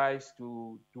you guys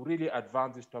to really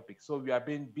advance this topic. So we have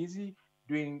been busy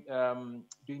doing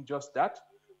just that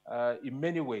in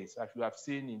many ways, as you have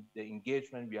seen in the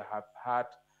engagement we have had,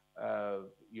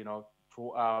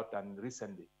 throughout and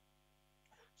recently.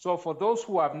 So for those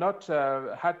who have not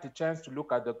had the chance to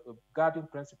look at the guiding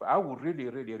principle, I would really,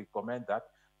 really recommend that.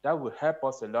 That will help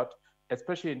us a lot,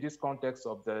 especially in this context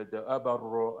of the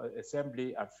UrbanRural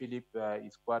Assembly, and Philipp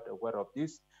is quite aware of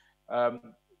this.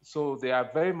 So they are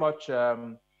very much,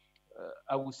 I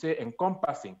would say,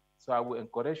 encompassing. So I will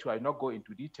encourage you, I will not go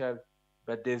into detail,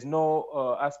 but there's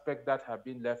no aspect that have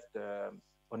been left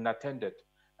unattended.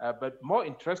 But more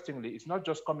interestingly, it's not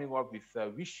just coming up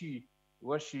with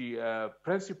wishy-washy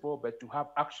principle, but to have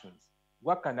actions.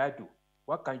 What can I do?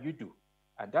 What can you do?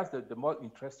 And that's the more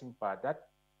interesting part. That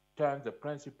turns the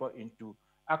principle into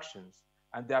actions.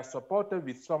 And they are supported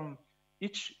with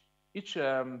each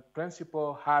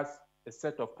principle has a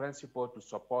set of principles to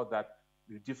support that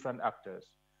with different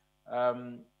actors.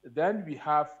 Then we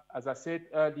have, as I said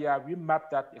earlier, we map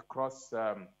that across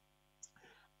the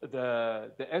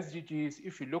SDGs.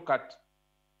 If you look at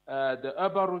the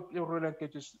urban rural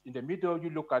linkages in the middle, you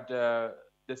look at the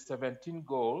 17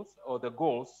 goals, or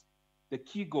the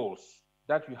key goals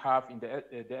that we have in the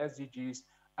SDGs,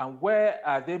 and where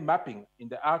are they mapping in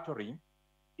the outer ring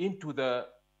into the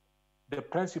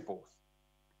principles.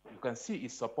 You can see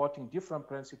it's supporting different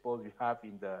principles we have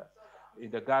in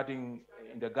the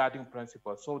guiding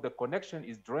principle. So the connection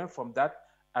is drawn from that,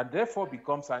 and therefore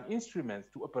becomes an instrument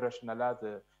to operationalize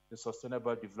the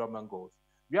sustainable development goals.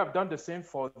 We have done the same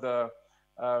for the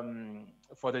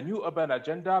new urban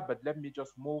agenda, but let me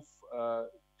just move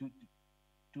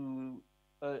to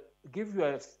give you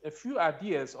a few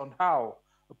ideas on how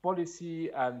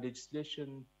policy and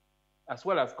legislation, as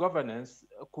well as governance,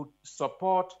 could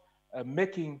support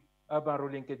making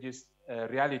UrbanRural linkages a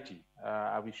reality.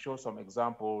 I will show some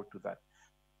example to that.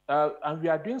 And we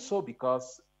are doing so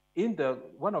because in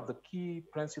one of the key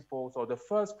principles, or the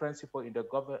first principle in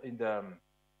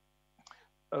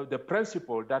the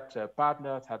principle that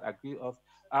partners had agreed of,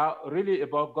 are really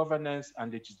about governance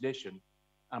and legislation,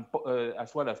 and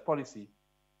as well as policy.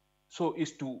 So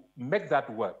is to make that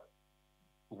work.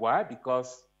 Why?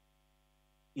 Because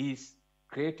it's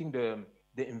creating the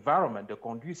environment, the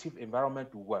conducive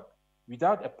environment to work.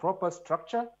 Without a proper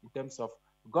structure in terms of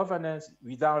governance,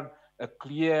 without a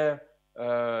clear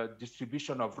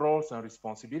distribution of roles and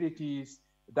responsibilities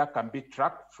that can be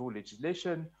tracked through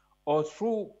legislation or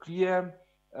through clear,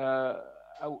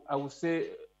 I would say,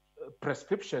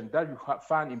 prescription that you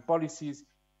find in policies.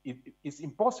 It's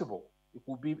impossible. It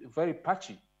would be very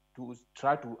patchy to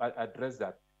try to address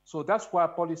that. So that's why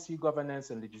policy governance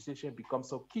and legislation becomes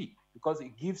so key, because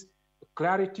it gives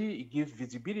clarity, it gives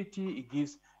visibility, it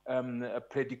gives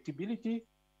predictability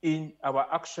in our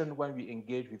action when we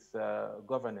engage with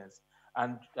governance.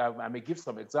 And I may give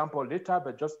some example later,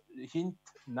 but just hint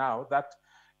now that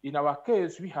in our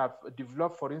case, we have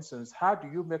developed, for instance, how do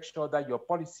you make sure that your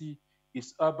policy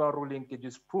is urban-rural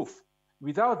linkages proof?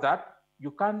 Without that,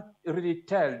 you can't really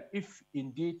tell if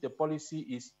indeed the policy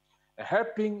is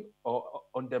helping or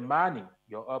undermining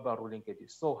your urban-rural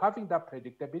linkages. So having that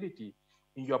predictability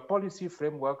in your policy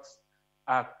frameworks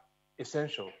are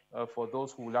essential for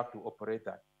those who would like to operate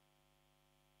that.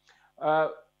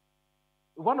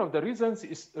 One of the reasons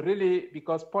is really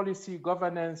because policy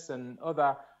governance and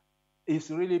other is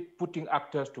really putting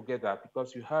actors together,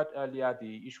 because you heard earlier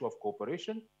the issue of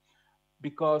cooperation,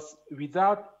 because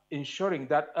without ensuring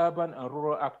that urban and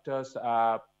rural actors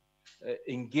are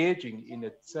engaging in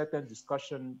a certain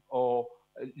discussion or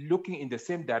looking in the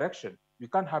same direction, you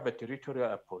can't have a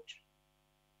territorial approach,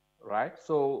 right?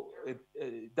 So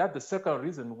that's the second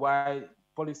reason why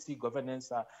policy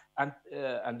governance and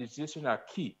legislation are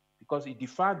key, because it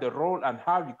defines the role and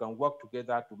how you can work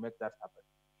together to make that happen.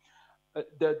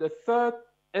 The third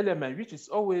element, which is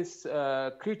always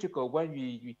critical when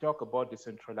we talk about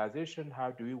decentralization,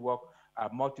 how do we work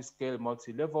at multi-scale,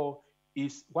 multi-level,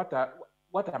 is what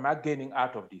am I gaining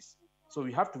out of this? So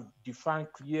we have to define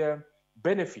clear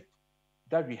benefit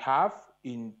that we have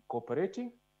in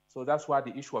cooperating. So that's why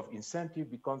the issue of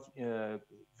incentive becomes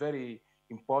very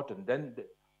important. Then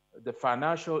the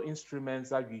financial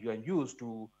instruments that we can use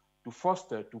to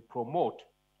foster, to promote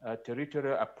a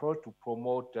territorial approach, to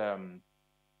promote,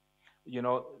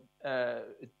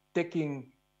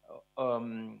 taking,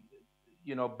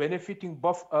 benefiting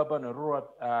both urban and rural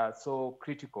are so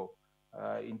critical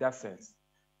in that sense.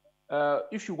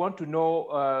 If you want to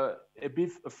know a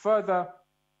bit further,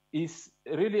 is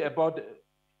really about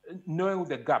knowing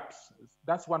the gaps.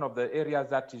 That's one of the areas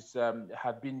that is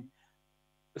have been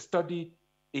studied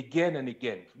again and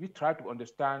again. We try to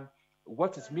understand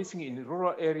what is missing in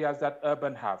rural areas that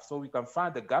urban have, so we can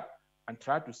find the gap and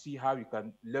try to see how you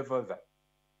can level that.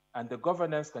 And the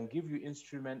governance can give you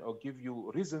instrument or give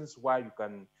you reasons why you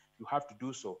have to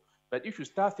do so. But if you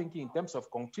start thinking in terms of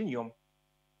continuum,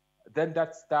 then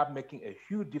that start making a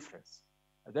huge difference.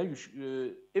 And then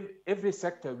if every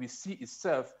sector we see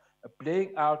itself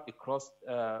playing out across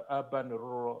urban,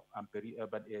 rural, and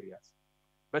peri-urban areas.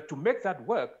 But to make that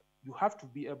work, you have to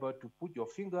be able to put your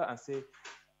finger and say,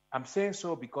 I'm saying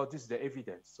so because this is the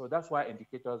evidence. So that's why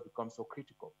indicators become so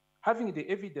critical. Having the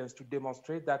evidence to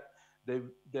demonstrate that the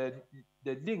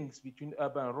links between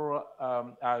urban and rural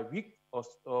are weak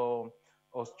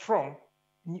or strong,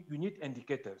 you need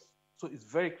indicators. So it's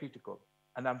very critical.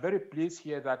 And I'm very pleased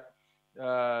here that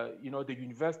the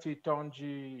University,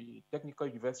 Tongji, Technical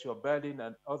University of Berlin,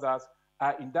 and others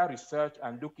are in that research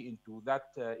and looking into that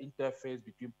interface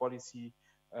between policy,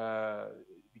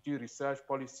 between research,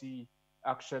 policy,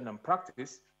 action, and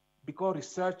practice, because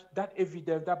research, that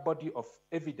evidence, that body of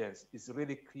evidence is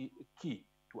really key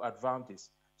to advance this.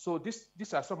 So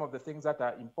these are some of the things that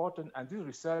are important, and this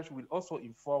research will also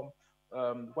inform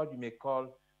what we may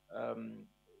call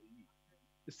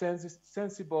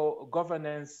sensible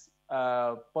governance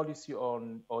policy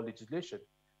or legislation,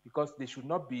 because they should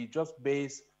not be just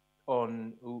based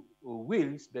on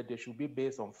wills, but they should be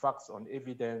based on facts, on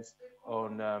evidence,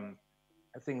 on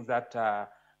things that are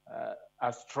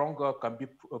stronger, can be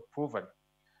proven.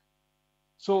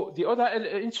 So the other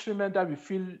instrument that we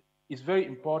feel is very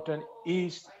important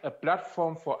is a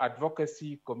platform for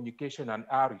advocacy, communication, and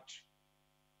outreach.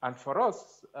 And for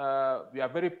us, we are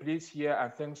very pleased here,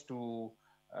 and thanks to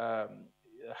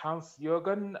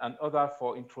Hans-Jürgen and others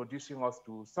for introducing us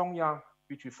to Songyang,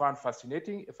 which we found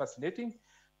fascinating.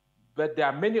 But there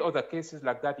are many other cases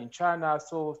like that in China.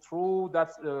 So through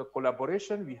that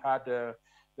collaboration, we had the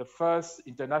first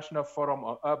international forum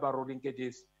on urban-rural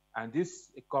linkages, and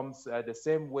this comes the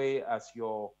same way as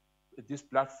this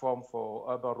platform for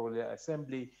urban-rural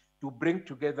assembly, to bring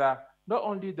together not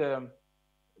only the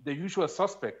usual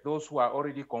suspect, those who are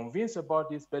already convinced about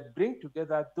this, but bring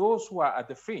together those who are at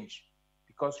the fringe,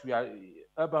 because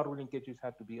urban-rural linkages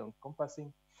have to be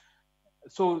encompassing.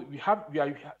 So we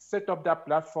set up that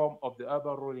platform of the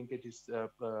urban-rural linkages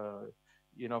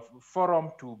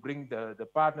forum to bring the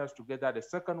partners together. The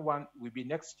second one will be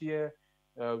next year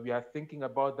We are thinking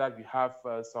about that. We have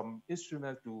some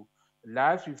instruments to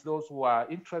live with those who are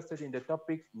interested in the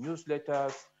topic,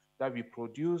 newsletters that we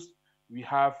produce. We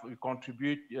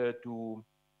contribute to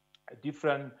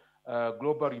different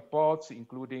global reports,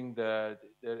 including the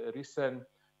recent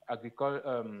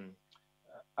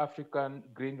African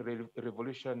Green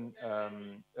Revolution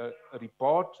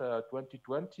report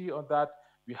 2020 on that.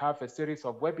 We have a series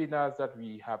of webinars that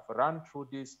we have run through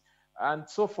this and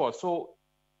so forth. So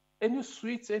any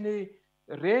suites, any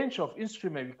range of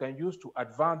instruments we can use to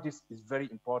advance this is very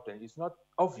important. It's not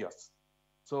obvious.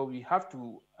 So we have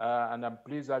to, and I'm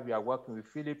pleased that we are working with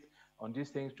Philipp on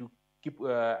these things to keep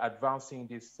advancing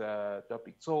this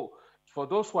topic. So for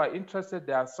those who are interested,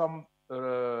 there are some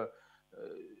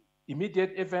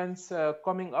immediate events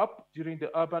coming up during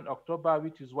the Urban October,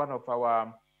 which is one of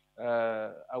our,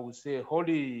 I would say,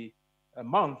 holy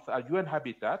month at UN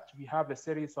Habitat. We have a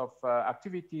series of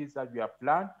activities that we have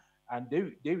planned, and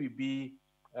they will be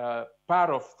part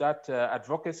of that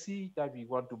advocacy that we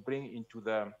want to bring into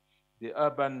the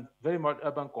urban, very much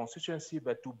urban constituency,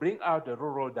 but to bring out the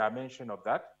rural dimension of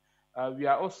that. We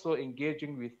are also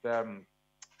engaging with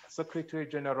Secretary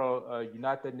General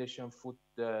United Nations Food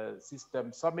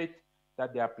System Summit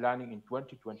that they are planning in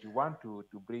 2021 to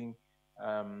bring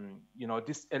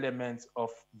these elements of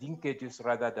linkages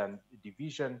rather than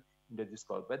division in the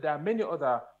discourse. But there are many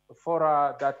other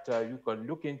fora that you can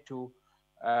look into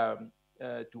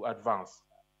to advance.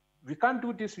 We can't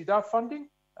do this without funding.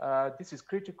 This is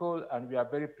critical, and we are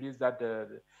very pleased that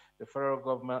the federal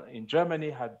government in Germany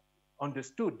had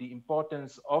understood the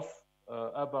importance of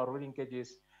urban rural linkages.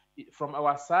 From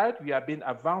our side, we have been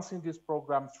advancing this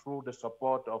program through the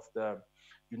support of the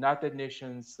United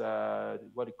Nations,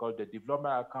 what we call the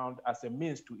development account, as a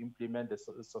means to implement the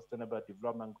sustainable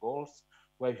development goals,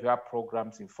 where we have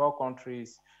programs in 4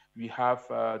 countries. We have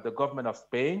the government of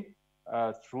Spain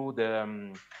through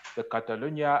the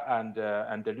Catalonia and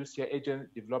Andalusia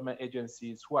development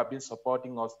agencies who have been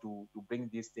supporting us to bring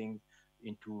these things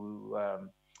into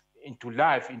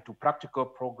life, into practical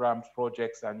programs,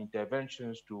 projects, and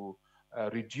interventions to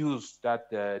reduce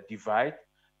that divide.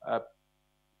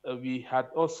 We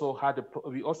also had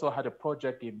a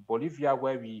project in Bolivia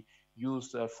where we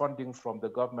used funding from the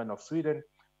government of Sweden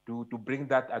to bring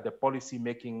that at the policy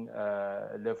making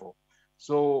level.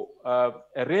 So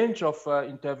a range of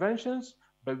interventions,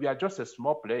 but we are just a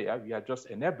small player. We are just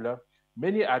enabler.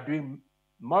 Many are doing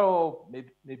more,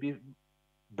 maybe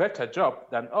better job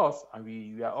than us, and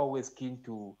we are always keen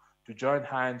to join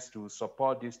hands to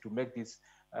support this, to make this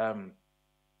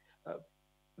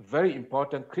very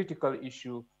important, critical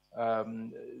issue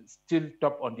still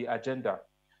top on the agenda.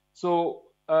 So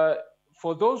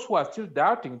for those who are still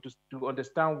doubting to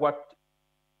understand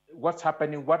what's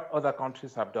happening, what other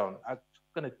countries have done, I'm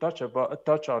going to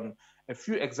touch on a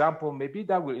few examples. Maybe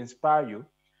that will inspire you.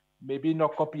 Maybe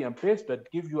not copy and paste,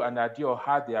 but give you an idea of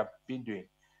how they have been doing.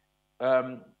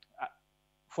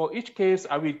 For each case,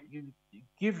 I will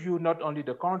give you not only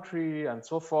the country and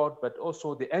so forth, but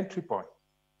also the entry point,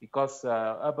 because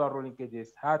urban rural linkages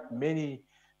had many.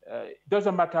 It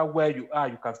doesn't matter where you are,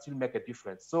 you can still make a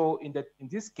difference. So in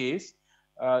this case,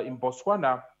 in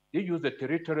Botswana, they use the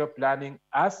territorial planning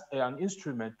as an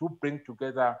instrument to bring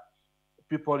together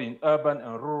people in urban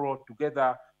and rural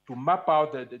together to map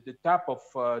out the type of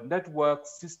network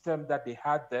system that they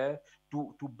had there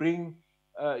to bring,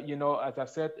 as I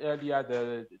said earlier,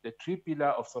 the 3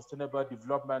 pillars of sustainable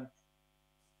development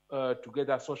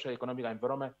together, social, economic, and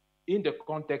environment, in the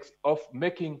context of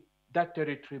making that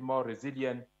territory more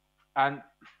resilient and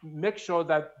make sure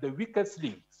that the weakest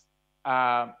links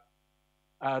are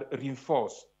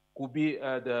reinforced. Could be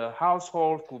the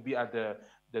household, could be at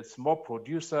the small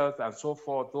producers and so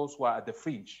forth, those who are at the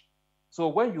fringe. So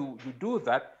when you do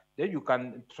that, then you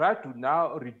can try to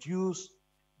now reduce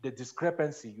the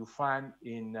discrepancy you find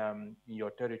in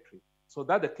your territory. So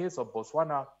that's the case of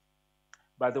Botswana.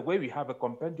 By the way, we have a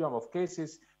compendium of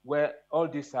cases where all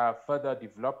these are further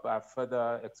developed, are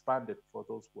further expanded for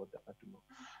those who want to know.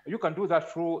 You can do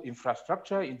that through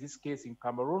infrastructure, in this case in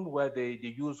Cameroon, where they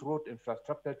use road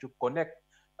infrastructure to connect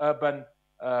urban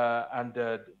and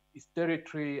its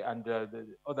territory and the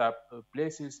other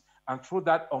places, and through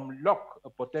that unlock a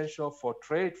potential for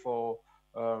trade, for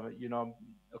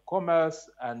commerce,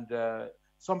 and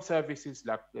some services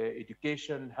like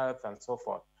education, health, and so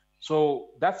forth. So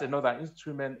that's another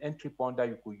instrument, entry point that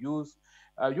you could use.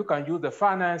 You can use the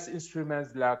finance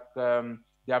instruments like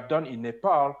they have done in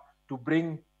Nepal to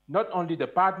bring not only the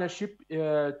partnership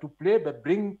to play, but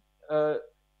bring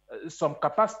some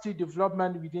capacity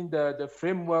development within the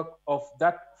framework of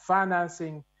that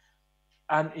financing,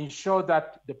 and ensure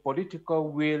that the political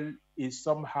will is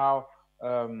somehow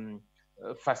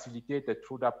facilitated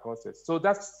through that process. So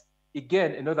that's,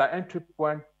 again, another entry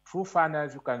point. Through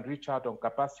finance, you can reach out on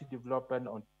capacity development,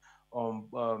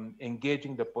 on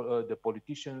engaging the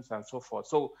politicians and so forth.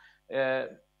 So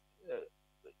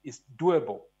it's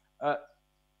doable.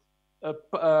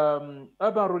 Urban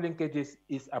rural linkages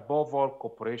is above all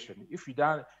cooperation. If you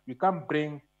can't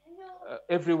bring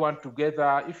everyone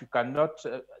together, if you cannot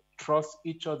trust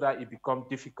each other, it becomes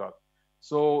difficult.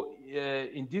 So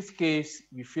in this case,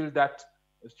 we feel that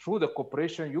through the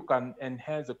cooperation, you can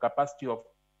enhance the capacity of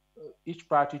each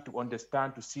party to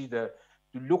understand, to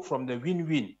look from the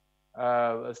win-win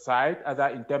side, either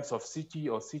in terms of city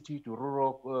or city to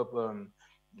rural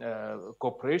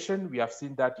cooperation. We have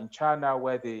seen that in China,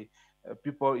 where the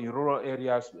people in rural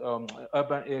areas,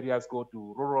 urban areas go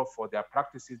to rural for their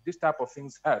practices. This type of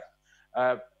things help.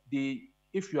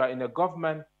 If you are in a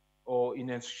government or in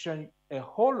an institution, a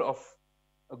whole of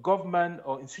a government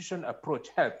or institution approach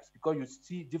helps, because you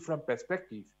see different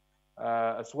perspectives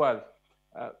as well.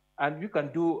 And you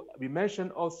can do, we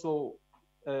mentioned also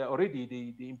already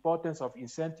the importance of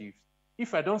incentives.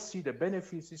 If I don't see the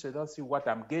benefits, if I don't see what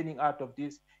I'm gaining out of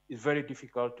this, it's very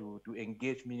difficult to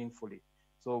engage meaningfully.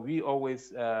 So we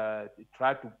always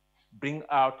try to bring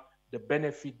out the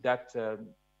benefit that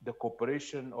the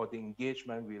cooperation or the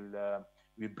engagement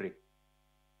will bring.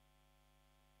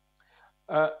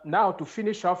 Now, to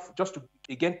finish off, just to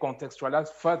again contextualize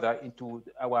further into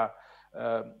our,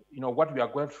 what we are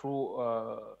going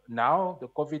through now, the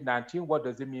COVID-19, what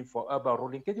does it mean for urban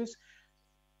rural linkages?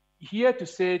 Here to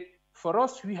say, for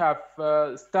us, we have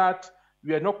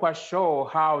we are not quite sure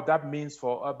how that means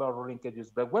for urban rural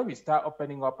linkages, but when we start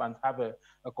opening up and have a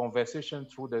conversation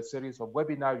through the series of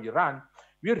webinars we ran,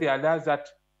 we realized that,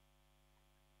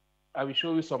 I will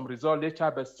show you some results later,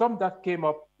 but some that came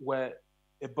up were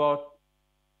about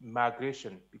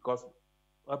migration, because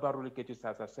urban rural linkages,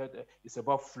 as I said, is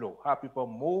about flow, how people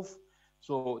move.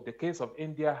 So the case of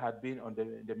India had been on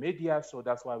the media, so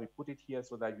that's why we put it here,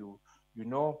 so that you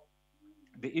know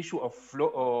the issue of flow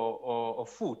or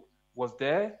food was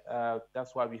there.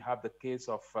 That's why we have the case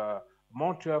of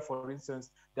Montreal, for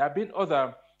instance. There have been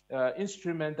other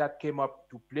instruments that came up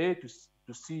to play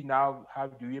to see now how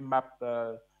do we map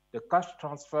the cash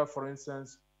transfer, for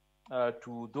instance,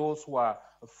 to those who are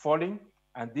falling,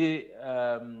 and they,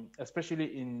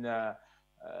 especially in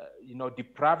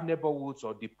deprived neighborhoods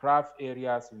or deprived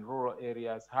areas in rural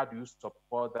areas, how do you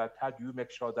support that? How do you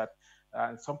make sure that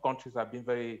some countries have been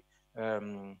very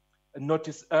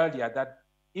noticed earlier that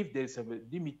if there's a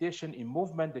limitation in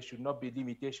movement, there should not be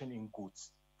limitation in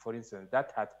goods, for instance.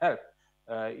 That had helped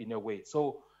in a way.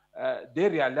 So they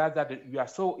realized that we are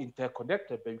so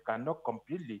interconnected, but we cannot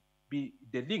completely be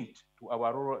linked to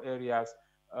our rural areas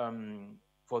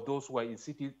for those who are in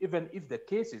cities, even if the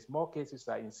cases, more cases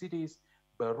are in cities,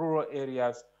 but rural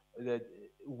areas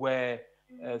were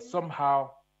somehow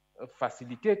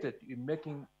facilitated in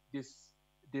making these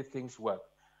things work.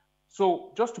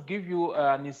 So just to give you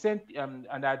an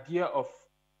idea of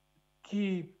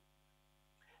key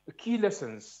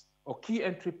lessons or key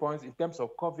entry points in terms of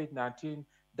COVID-19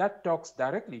 that talks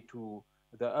directly to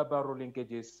the urban rural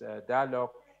linkages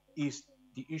dialogue is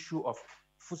the issue of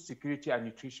food security and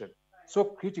nutrition. So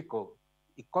critical,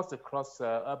 it cuts across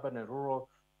urban and rural,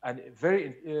 and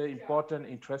very important,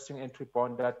 interesting entry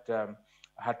point that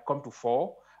had come to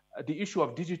fore. The issue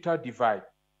of digital divide.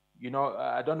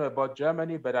 I don't know about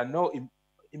Germany, but I know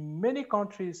in many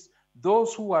countries,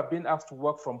 those who have been asked to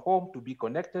work from home, to be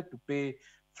connected, to pay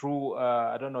through,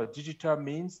 digital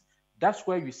means, that's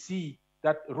where you see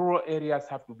that rural areas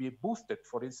have to be boosted,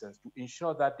 for instance, to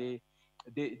ensure that they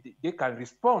can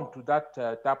respond to that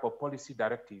type of policy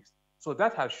directives. So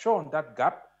that has shown that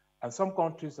gap, and some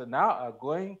countries now are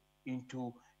going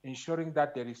into ensuring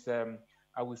that there is,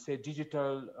 I would say,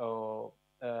 digital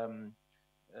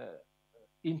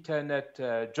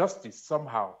internet justice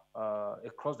somehow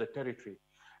across the territory.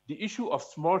 The issue of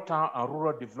small town and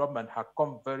rural development has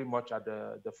come very much at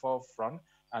the forefront.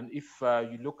 And if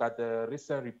you look at the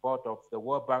recent report of the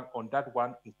World Bank on that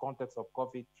one in context of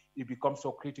COVID, it becomes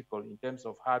so critical in terms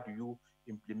of how do you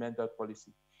implement that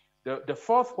policy. The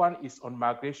fourth one is on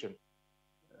migration.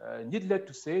 Needless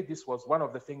to say, this was one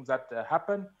of the things that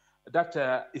happened, that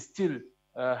is still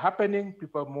happening,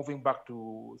 people moving back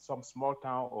to some small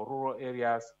town or rural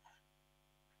areas,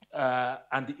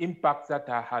 and the impact that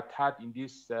I had in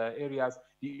these areas.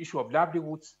 The issue of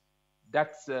livelihoods,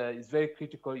 that is very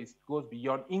critical. It goes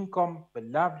beyond income, but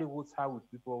livelihoods, how would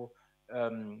people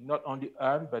not only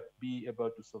earn, but be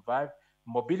able to survive.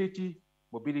 Mobility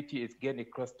is again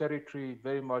across territory,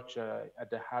 very much at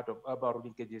the heart of urban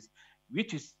linkages,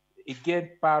 which is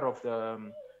again, part of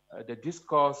the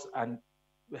discourse and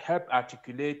help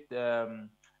articulate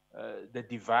the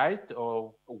divide,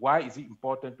 or why is it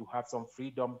important to have some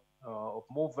freedom of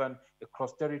movement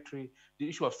across territory. The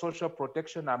issue of social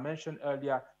protection I mentioned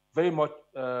earlier, very much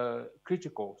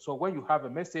critical. So when you have a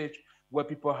message where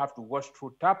people have to wash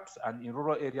through taps, and in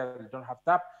rural areas they don't have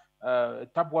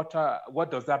tap water,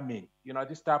 what does that mean? You know,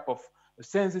 this type of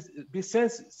be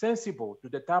sensible to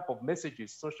the type of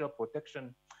messages, social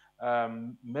protection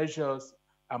measures,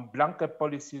 and blanket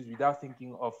policies without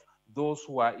thinking of those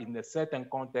who are in a certain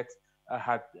context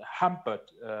had hampered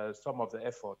some of the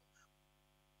effort.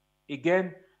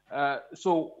 Again,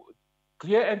 so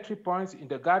clear entry points in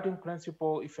the guiding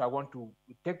principle, if I want to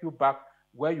take you back,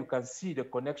 where you can see the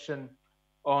connection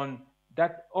on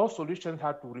that all solutions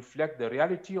have to reflect the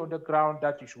reality on the ground,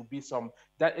 that it should be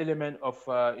that element of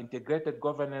integrated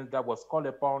governance that was called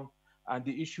upon, and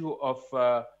the issue of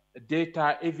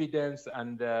data, evidence,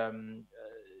 and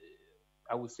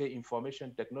I would say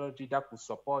information technology that could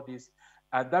support this,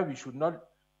 and that we should not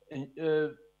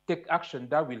take action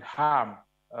that will harm,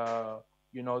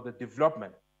 you know, the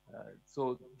development.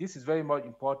 So this is very much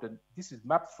important. This is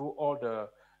mapped through all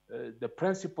the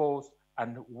principles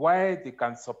and why they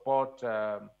can support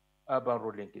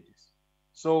urban-rural linkages.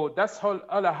 So that's all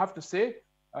I have to say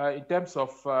in terms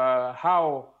of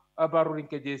how urban-rural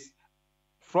linkages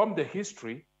from the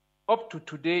history up to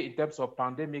today in terms of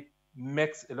pandemic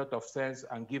makes a lot of sense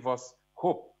and give us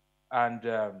hope and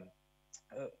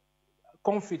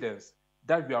confidence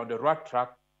that we are on the right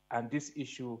track, and this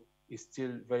issue is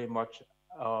still very much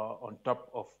on top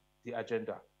of the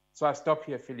agenda. So I stop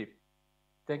here, Philip.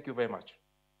 Thank you very much.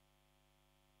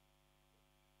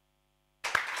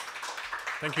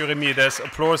 Thank you, Remy. There's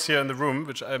applause here in the room,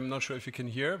 which I'm not sure if you can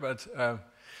hear, but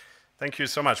thank you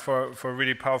so much for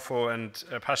really powerful and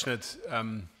passionate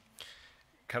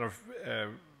kind of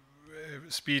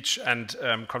speech and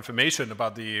confirmation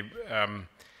about the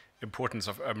importance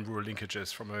of urban-rural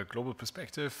linkages from a global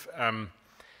perspective.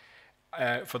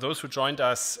 For those who joined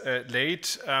us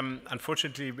late,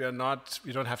 unfortunately, we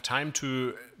don't have time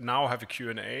to now have a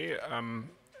Q&A.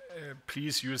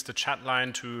 Please use the chat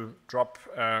line to drop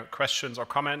questions or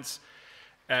comments.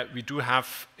 We do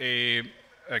have a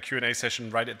Q&A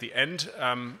session right at the end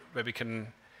where we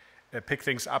can pick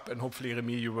things up, and hopefully,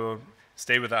 Remy, you will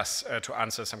stay with us to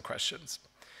answer some questions.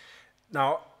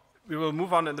 Now, we will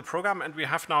move on in the program, and we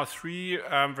have now 3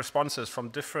 responses from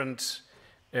different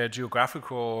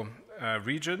geographical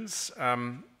regions.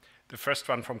 The first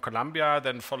one from Colombia,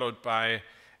 then followed by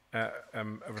a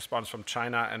response from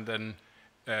China, and then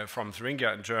from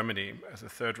Thuringia in Germany as a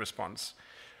third response.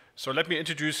 So let me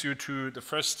introduce you to the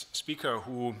first speaker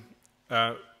who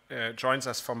joins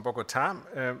us from Bogota,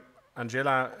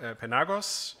 Angela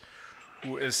Penagos,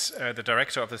 who is the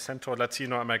director of the Centro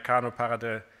Latino Americano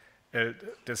para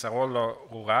Desarrollo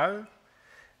Rural.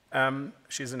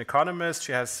 She's an economist.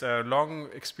 She has long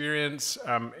experience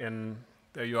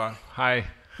there you are. Hi.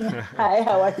 Hi,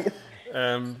 how are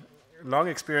you? Long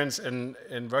experience in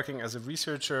working as a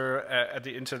researcher at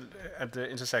the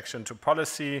intersection to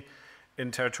policy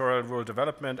in territorial rural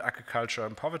development, agriculture,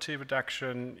 and poverty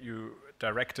reduction. You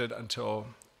directed until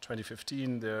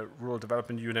 2015 the Rural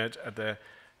Development Unit at the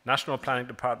National Planning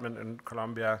Department in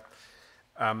Colombia.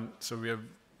 So we are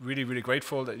really, really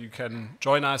grateful that you can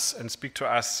join us and speak to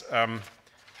us. The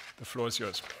floor is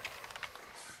yours.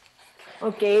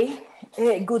 Okay,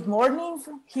 good morning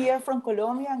here from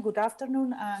Colombia, and good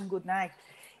afternoon and good night.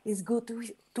 It's good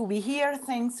to be here.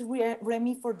 Thanks,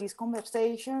 Remy, for this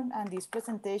conversation and this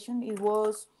presentation. It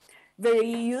was very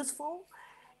useful.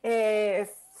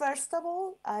 First of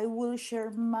all, I will share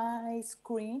my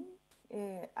screen.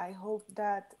 I hope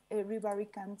that everybody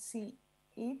can see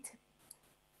it.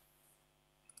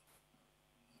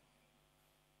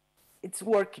 It's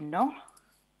working, no?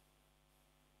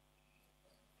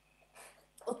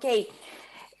 Okay,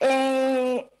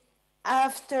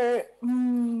 after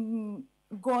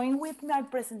going with my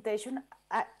presentation,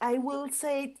 I will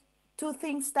say 2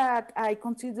 things that I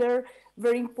consider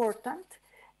very important,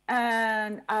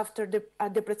 and after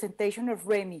the presentation of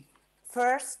Remy.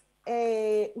 First,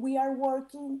 we are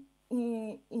working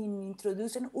in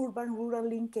introducing urban-rural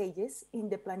linkages in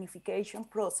the planification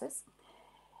process,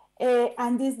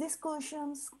 and these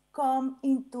discussions come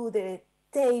into the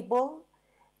table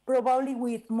probably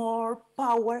with more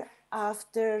power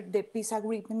after the peace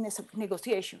agreement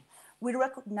negotiation. We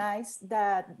recognize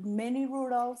that many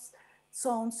rural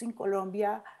zones in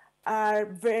Colombia are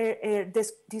very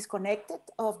disconnected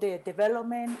of the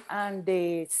development and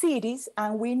the cities,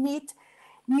 and we need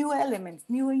new elements,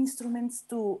 new instruments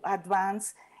to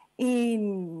advance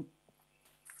in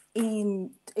we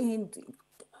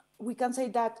can say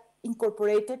that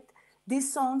incorporated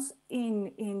these zones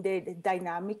in the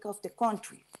dynamic of the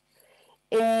country.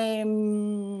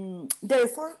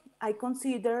 Therefore, I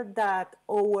consider that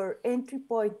our entry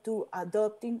point to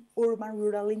adopting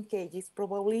urban-rural linkages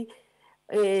probably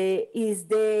is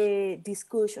the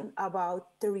discussion about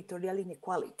territorial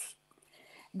inequality.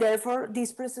 Therefore,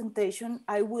 this presentation,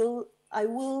 I will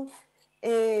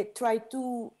try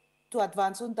to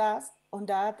advance on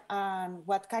that and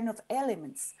what kind of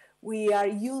elements we are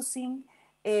using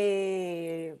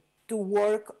to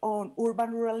work on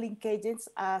urban-rural linkages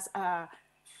as a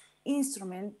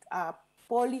instrument,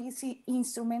 policy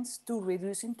instruments to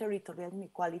reducing territorial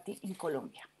inequality in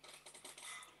Colombia.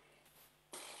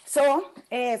 So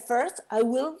first, I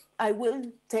will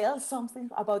tell something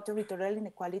about territorial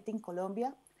inequality in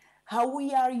Colombia, how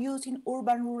we are using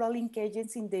urban-rural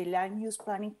linkages in the land use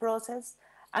planning process,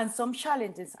 and some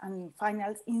challenges and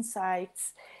final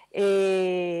insights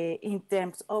in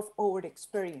terms of our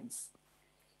experience.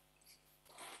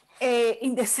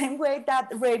 In the same way that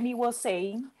Remy was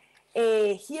saying,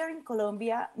 here in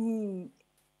Colombia,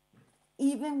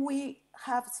 even we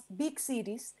have big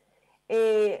cities,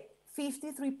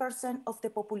 53% of the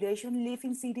population live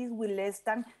in cities with less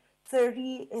than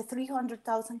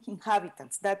 300,000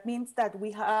 inhabitants. That means that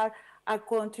we are a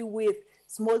country with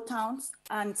small towns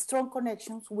and strong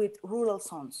connections with rural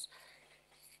zones.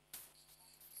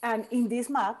 And in this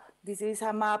map, this is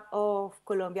a map of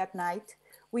Colombia at night,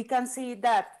 we can see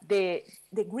that the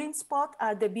green spot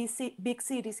are the big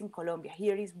cities in Colombia.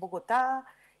 Here is Bogota,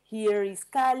 here is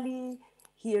Cali,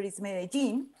 here is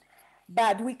Medellin.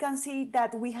 But we can see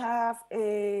that we have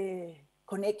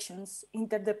connections,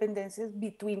 interdependencies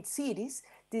between cities.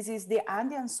 This is the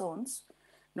Andean zones,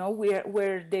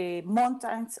 where the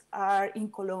mountains are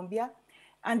in Colombia.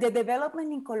 And the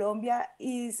development in Colombia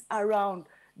is around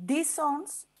these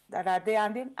zones that are the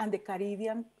Andean and the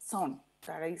Caribbean zone.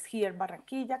 That is here,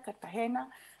 Barranquilla, Cartagena,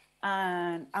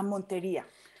 and Monteria.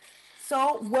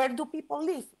 So where do people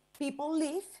live? People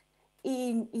live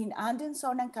in Andean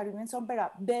zone and Caribbean zone, but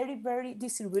are very, very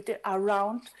distributed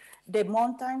around the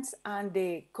mountains and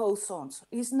the coast zones.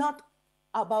 It's not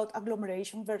about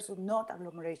agglomeration versus not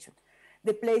agglomeration.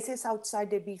 The places outside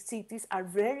the big cities are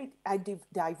very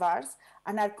diverse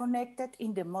and are connected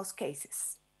in the most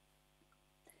cases.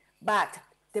 But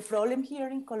the problem here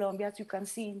in Colombia, as you can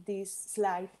see in this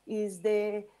slide, is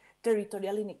the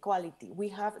territorial inequality. We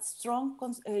have strong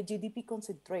GDP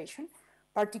concentration,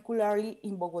 particularly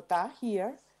in Bogota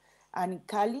here, and in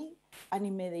Cali, and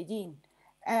in Medellin.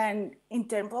 And in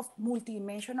terms of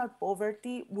multidimensional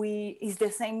poverty, it's the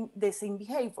same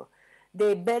behavior.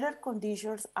 The better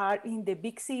conditions are in the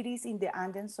big cities, in the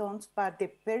Andean zones, but the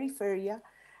periphery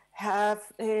have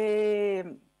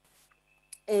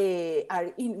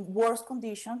are in worse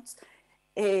conditions,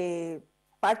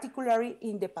 particularly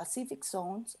in the Pacific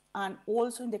zones and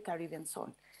also in the Caribbean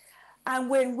zone. And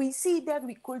when we see the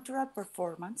agricultural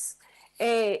performance,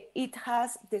 it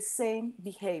has the same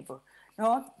behavior.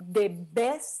 The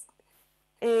best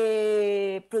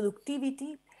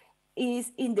productivity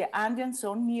is in the Andean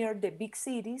zone near the big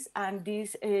cities, and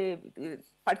this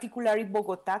particularly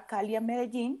Bogota, Cali, and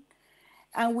Medellin.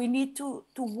 And we need to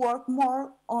work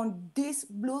more on these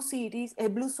blue cities,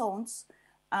 blue zones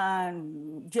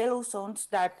and yellow zones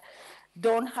that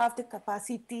don't have the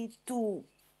capacity to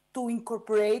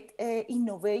incorporate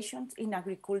innovations in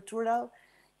agricultural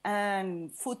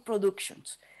and food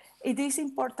productions. It is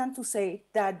important to say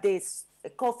that these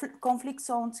conflict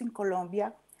zones in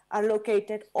Colombia are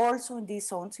located also in these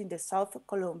zones in the south of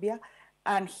Colombia,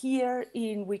 and here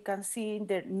we can see in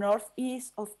the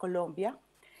northeast of Colombia.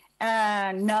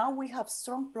 And now we have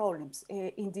strong problems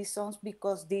in these zones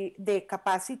because the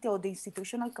capacity or the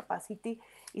institutional capacity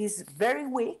is very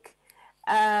weak.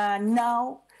 And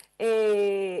now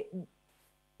these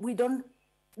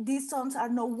zones are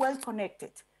not well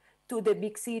connected to the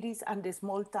big cities and the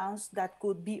small towns that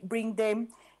could bring them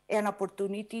an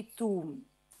opportunity to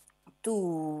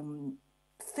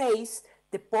face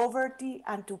the poverty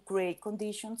and to create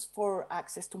conditions for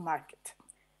access to market.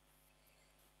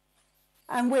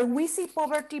 And when we see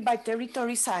poverty by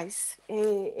territory size,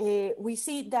 we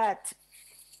see that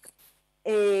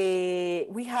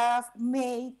we have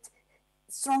made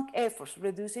strong efforts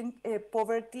reducing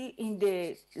poverty in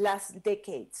the last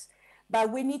decades.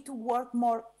 But we need to work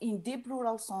more in deep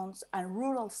rural zones and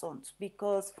rural zones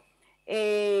because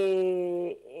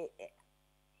the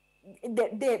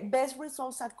best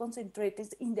results are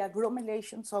concentrated in the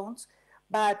agglomeration zones,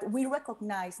 but we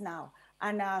recognize now,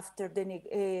 and after the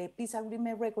peace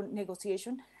agreement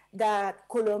negotiation, that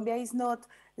Colombia is not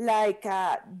like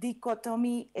a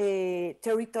dichotomy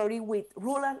territory with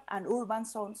rural and urban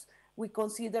zones. We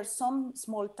consider some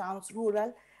small towns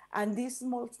rural, and these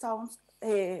small towns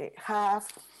have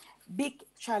big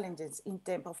challenges in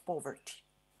terms of poverty.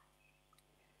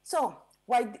 So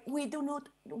why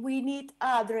we need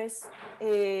address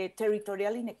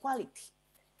territorial inequality.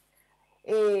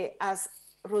 As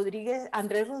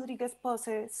Andrés Rodriguez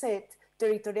Pose said,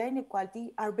 territorial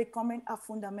inequality are becoming a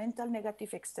fundamental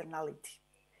negative externality.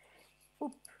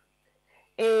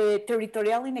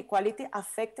 Territorial inequality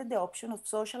affected the option of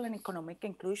social and economic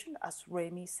inclusion, as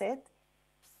Remy said.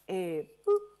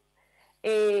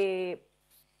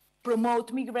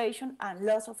 Promote migration and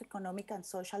loss of economic and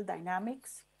social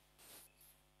dynamics.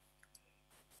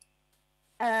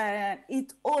 And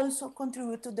it also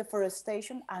contributes to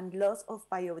deforestation and loss of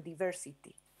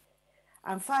biodiversity.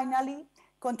 And finally,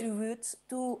 contributes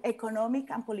to economic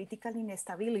and political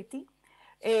instability.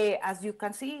 As you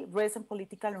can see, recent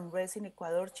political unrest in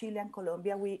Ecuador, Chile, and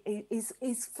Colombia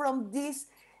is from this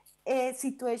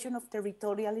situation of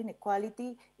territorial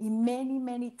inequality in many,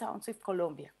 many towns of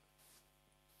Colombia.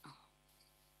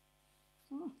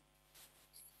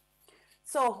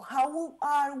 So how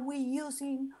are we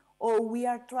using or we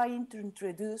are trying to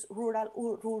introduce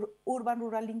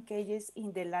urban-rural linkages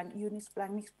in the land use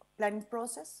planning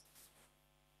process?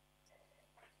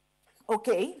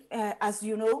 Okay, as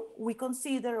you know, we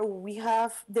consider we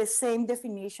have the same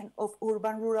definition of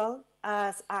urban-rural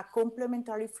as a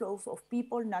complementary flow of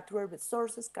people, natural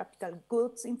resources, capital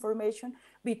goods, information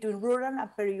between rural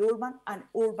and peri-urban and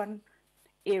urban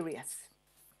areas.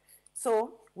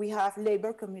 So we have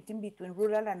labor commuting between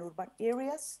rural and urban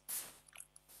areas.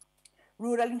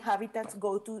 Rural inhabitants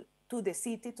go to the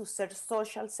city to search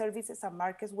social services and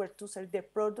markets where to sell their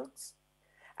products.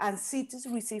 And cities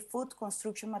receive food,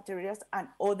 construction materials, and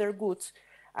other goods.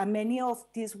 And many of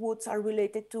these goods are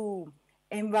related to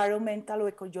environmental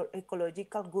or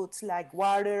ecological goods like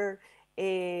water,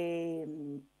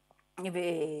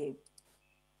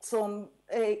 some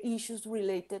issues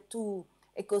related to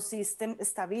ecosystem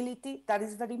stability. That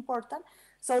is very important.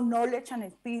 So knowledge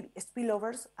and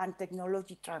spillovers and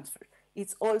technology transfer.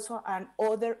 It's also an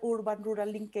other urban-rural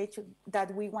linkage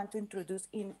that we want to introduce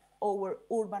in our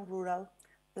urban-rural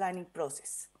planning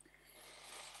process.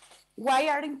 Why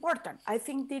are important? I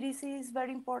think this is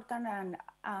very important,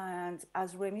 and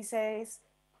as Remy said,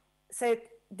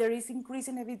 there is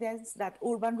increasing evidence that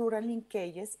urban-rural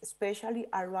linkages, especially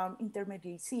around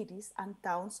intermediate cities and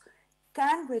towns,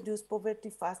 can reduce poverty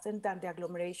faster than the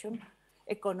agglomeration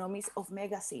economies of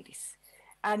megacities.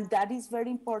 And that is very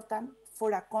important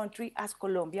for a country as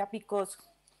Colombia, because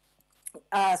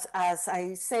as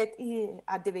I said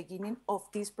at the beginning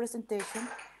of this presentation,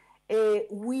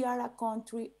 we are a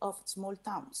country of small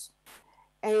towns.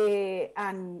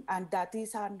 And that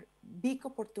is a big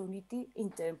opportunity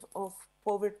in terms of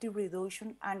poverty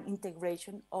reduction and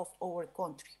integration of our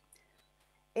country.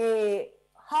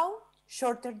 How?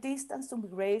 Shorter distance to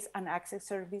migrate and access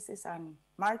services and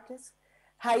markets,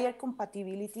 higher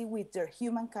compatibility with their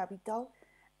human capital,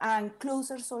 and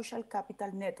closer social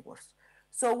capital networks.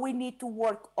 So we need to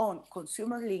work on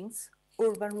consumer links,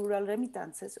 urban-rural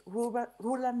remittances,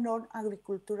 rural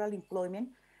non-agricultural employment,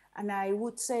 and I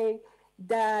would say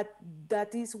that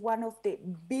that is one of the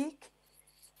big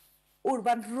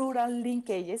urban-rural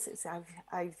linkages,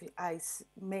 I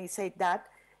may say that,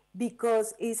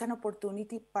 because it's an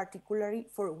opportunity particularly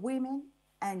for women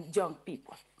and young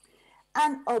people.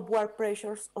 And upward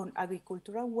pressures on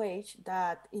agricultural wage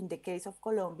that in the case of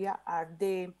Colombia are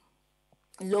the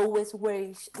lowest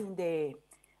wage in the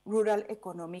rural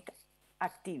economic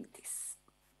activities.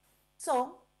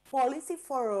 So policy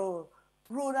for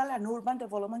rural and urban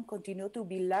development continue to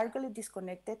be largely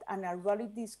disconnected and are rarely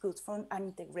discussed from an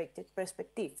integrated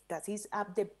perspective. That is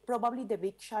probably the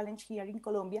big challenge here in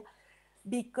Colombia,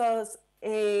 because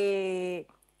we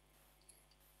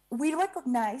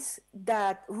recognize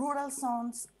that rural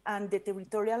zones and the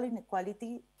territorial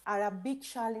inequality are a big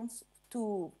challenge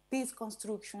to peace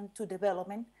construction, to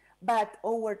development, but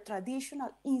our traditional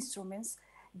instruments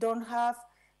don't have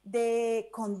the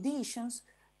conditions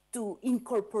to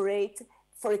incorporate,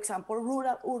 for example,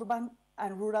 rural, urban,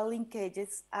 and rural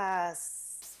linkages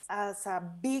as a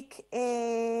big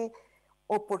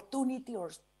opportunity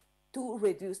or to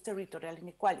reduce territorial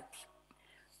inequality.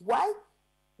 Why?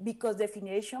 Because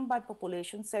definition by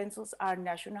population census or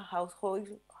national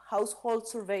household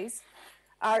surveys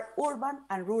are urban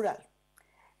and rural.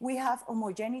 We have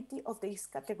homogeneity of these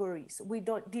categories. We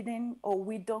don't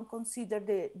consider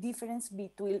the difference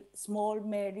between small,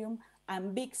 medium,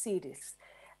 and big cities.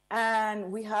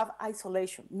 And we have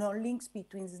isolation, no links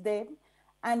between them,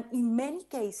 And in many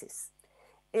cases,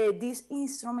 these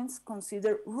instruments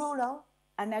consider rural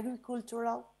and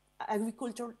agriculture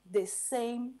the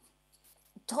same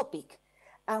topic.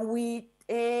 And we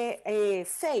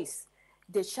face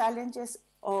the challenges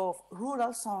of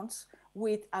rural zones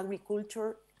with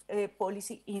agriculture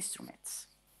policy instruments.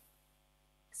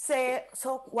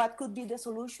 So what could be the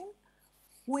solution?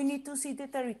 We need to see the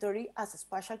territory as a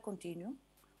spatial continuum.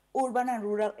 Urban and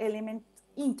rural element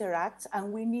interact,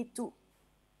 and we need to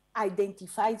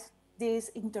identify these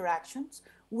interactions.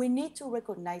 We need to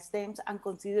recognize them and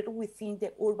consider within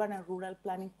the urban and rural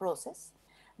planning process.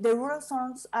 The rural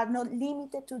zones are not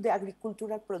limited to the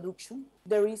agricultural production.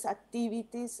 There is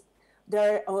activities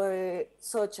there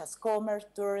such as commerce,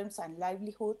 tourism, and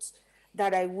livelihoods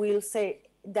that I will say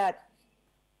that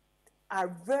are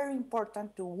very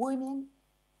important to women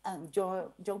and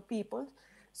young people.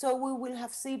 So we will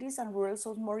have cities and rural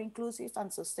zones more inclusive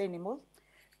and sustainable.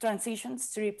 Transition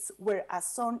strips where a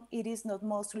zone it is not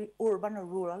mostly urban or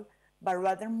rural, but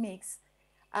rather mixed,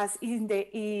 as is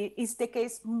the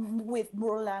case with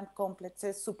more land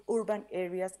complexes, suburban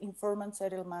areas, informal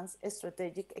settlements,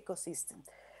 strategic ecosystems.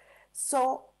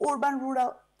 So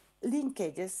urban-rural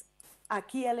linkages are a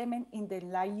key element in the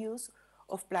land use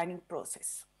of planning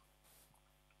process.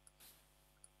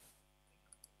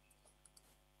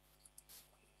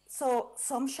 So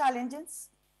some challenges,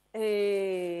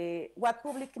 what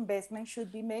public investment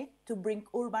should be made to bring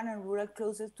urban and rural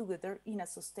closer together in a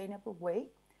sustainable way.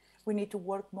 We need to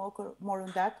work more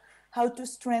on that. How to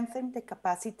strengthen the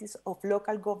capacities of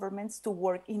local governments to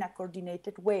work in a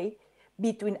coordinated way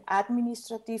between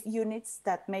administrative units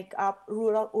that make up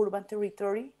rural-urban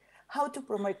territory. How to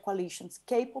promote coalitions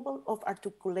capable of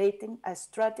articulating a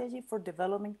strategy for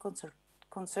developing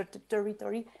concerted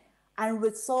territory and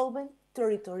resolving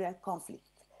territorial conflict.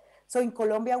 So in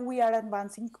Colombia, we are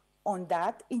advancing on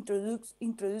that,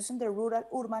 introducing the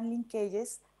rural-urban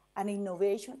linkages and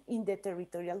innovation in the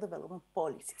territorial development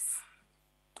policies.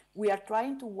 We are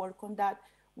trying to work on that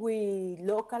with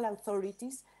local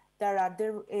authorities that are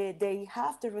they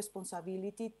have the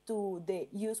responsibility to the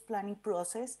use planning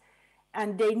process,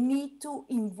 and they need to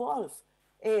involve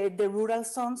the rural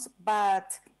zones,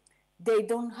 but they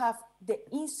don't have the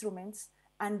instruments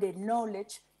and the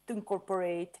knowledge to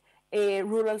incorporate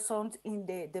rural zones in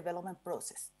the development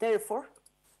process. Therefore,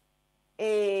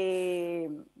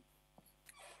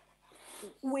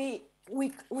 we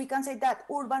can say that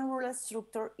urban-rural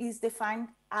structure is defined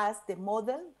as the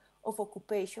model of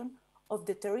occupation of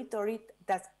the territory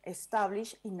that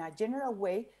establishes in a general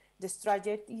way the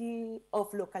strategy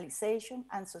of localization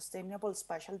and sustainable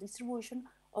spatial distribution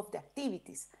of the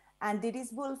activities. And it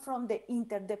is built from the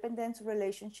interdependence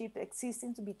relationship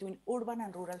existing between urban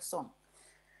and rural zones.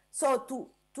 So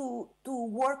to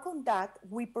work on that,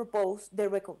 we propose the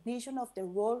recognition of the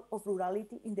role of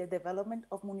rurality in the development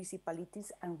of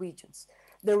municipalities and regions,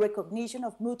 the recognition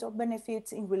of mutual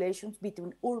benefits in relations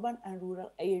between urban and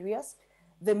rural areas,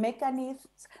 the mechanisms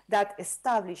that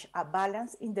establish a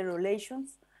balance in the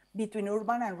relations between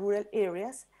urban and rural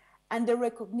areas, and the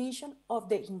recognition of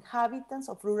the inhabitants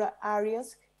of rural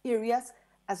areas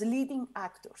as leading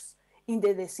actors in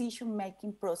the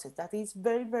decision-making process. That is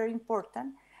very, very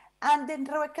important. And then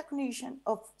the recognition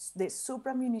of the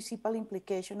supra-municipal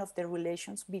implication of the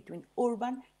relations between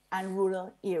urban and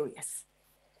rural areas.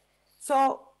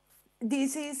 So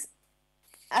this is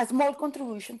a small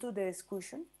contribution to the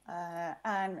discussion,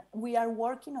 and we are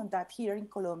working on that here in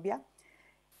Colombia.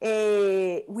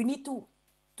 We need to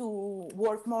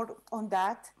work more on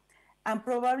that, and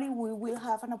probably we will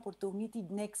have an opportunity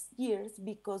next year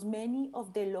because many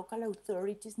of the local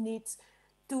authorities need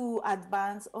to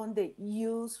advance on the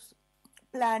use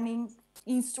planning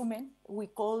instrument. We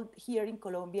call here in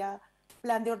Colombia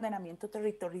Plan de Ordenamiento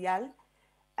Territorial.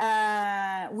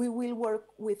 We will work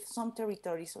with some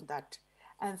territories on that.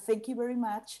 And thank you very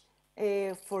much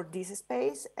for this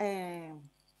space.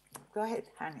 Go ahead,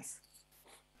 Hannes.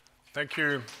 Thank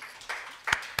you.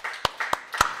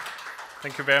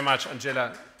 Thank you very much,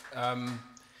 Angela.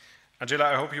 Angela,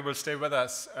 I hope you will stay with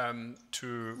us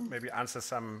to maybe answer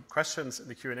some questions in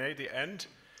the Q&A at the end.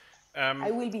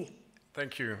 I will be.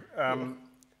 Thank you.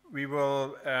 We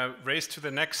will race to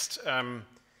the next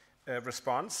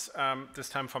response, this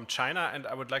time from China, and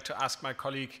I would like to ask my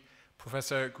colleague,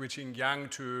 Professor Guiqing Yang,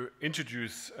 to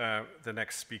introduce the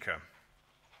next speaker.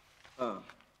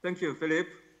 Thank you, Philip,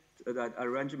 for that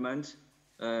arrangement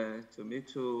to me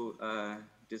to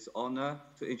this honor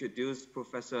to introduce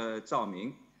Professor Zhao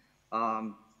Ming.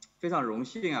 非常荣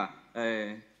幸啊，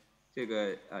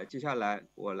接下来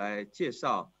我来介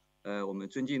绍我们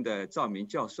尊敬的赵明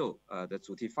教授的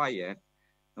主题发言。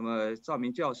那么赵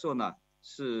明教授呢，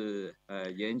是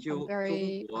研究 I'm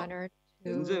very 中国 honored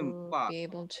城镇 to 化 be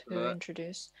able to 和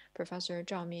introduce Professor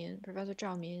Zhao Min. Professor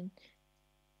Zhao Min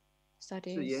是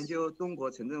研 studies 究中国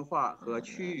城镇化和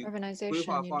区域规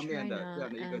划 urbanization in 方面的这 China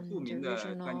样的一个著 and 名的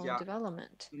专 regional 家。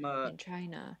 development 那么 in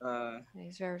China.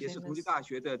 He's very 也是同济 famous 大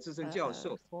学的资深教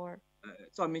授。 for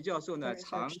赵明教授呢，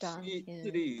 research 长 done 期 in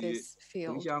致力于 this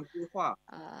城 field. 乡规划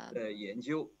的研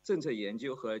究、政策研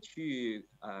究和区域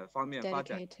方面发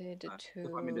展 dedicated 这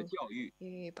方面的 to 教育，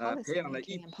 policy 培养了一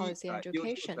making and 批 policy 优秀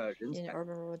education 的人 in 才。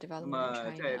 urban rural 那 development in 么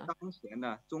在 China. 当前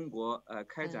呢，中国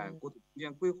开展 And 国土空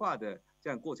间规划的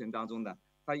这样过程当中呢，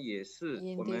他也是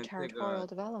in 我 the 们这 territorial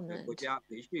个 development 国家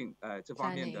培训这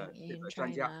方面的 planning 这 in 个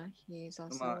专家。 China, he's 那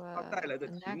also 么他带来的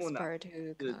an 题目呢， expert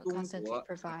who 是中 constantly 国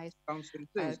provides 乡村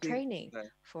振兴 training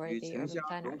for 与 the 城 urban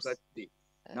乡融 planners 合治理。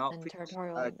Now, and please,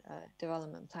 territorial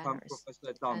development from planners.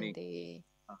 Professor Zhao And Min. the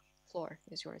floor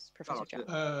is yours, Professor 赵老师。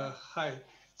 Zhao. Hi,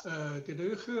 did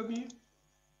you hear me?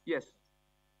 Yes.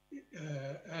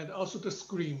 And also the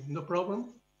screen, no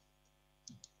problem?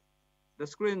 The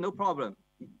screen, no problem.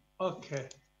 Okay.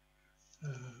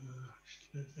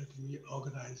 Let me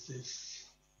organize this.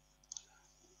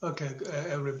 Okay,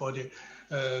 everybody.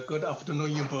 Good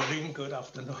afternoon in Berlin. Good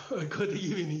afternoon. Good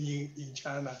evening in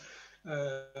China.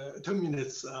 2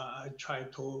 minutes. I try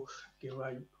to give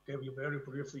you a very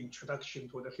brief introduction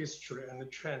to the history and the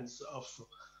trends of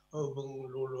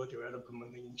urban-rural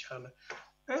development in China.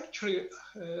 Actually,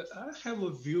 I have a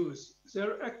views.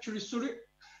 There are actually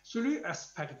three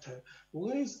aspects.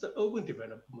 One is the urban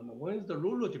development, one is the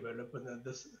rural development, and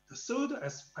the third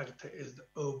aspect is the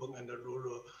urban and the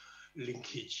rural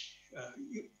linkage.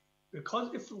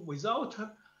 Because if without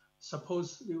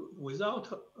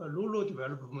rural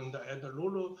development and the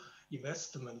rural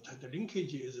investment, the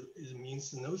linkage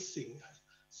means nothing.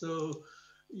 So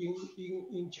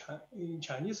in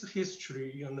Chinese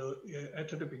history, you know, at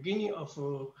the beginning of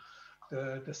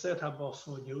the setup of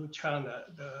New China,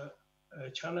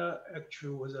 China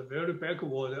actually was a very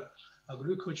backward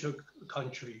agricultural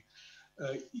country.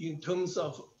 In terms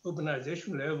of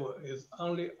urbanization level, is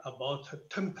only about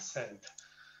 10%.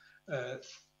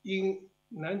 In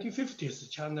 1950s,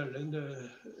 China learned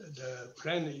the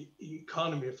planned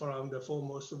economy from the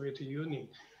former Soviet Union.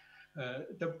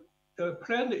 The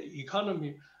planned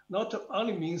economy not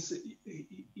only means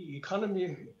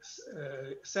economy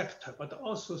sector, but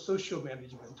also social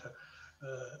management,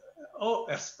 all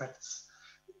aspects,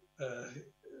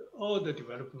 all the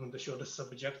development should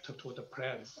subject to the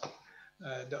plan.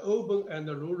 The urban and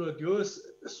the rural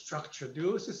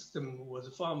dual system was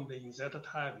formed in that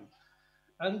time.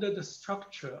 Under the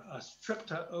structure, a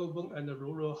stricter urban and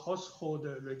rural household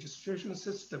registration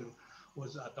system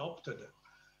was adopted.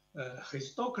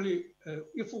 Historically,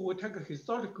 if we take a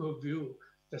historical view,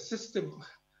 the system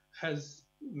has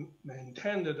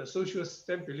maintained the social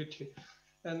stability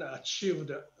and achieved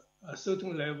a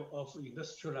certain level of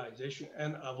industrialization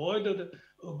and avoided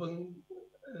urban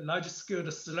large-scale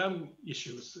slum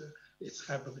issues. It's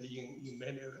happened in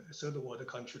many third world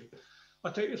countries.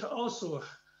 But it also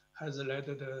has led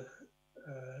to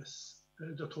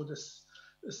the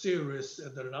serious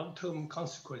and long-term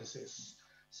consequences,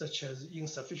 such as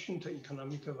insufficient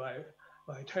economic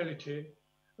vitality,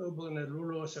 urban and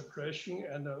rural separation,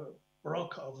 and a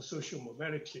block of social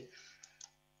mobility.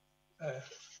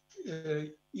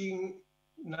 In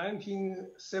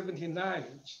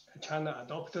 1979, China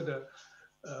adopted a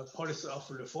policy of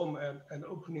reform and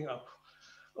opening up.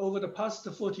 Over the past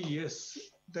 40 years,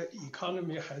 the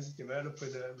economy has developed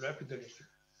rapidly.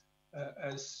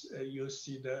 As you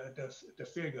see the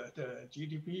figure, the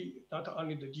GDP, not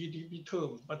only the GDP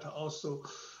term, but also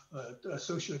the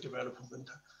social development.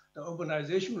 The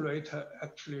urbanization rate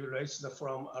actually raised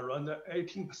from around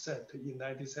 18% in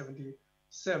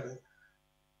 1977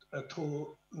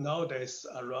 to nowadays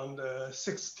around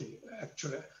 60,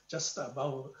 actually just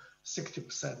above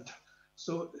 60%.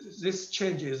 So this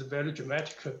change is very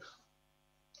dramatic.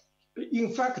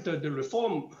 In fact, the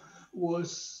reform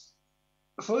was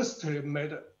firstly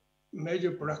made a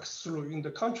major breakthrough in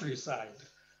the countryside.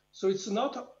 So it's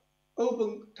not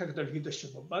urban tech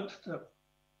leadership, but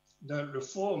the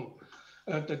reform,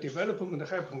 the development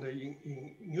happened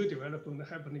new development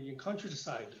happened in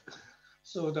countryside.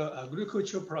 So the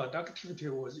agricultural productivity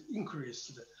was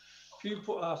increased.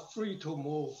 People are free to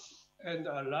move, and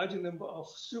a large number of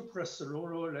surplus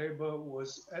rural labor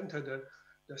was entered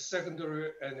the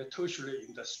secondary and tertiary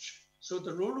industry. So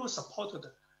the rural supported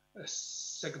the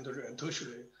secondary and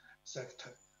tertiary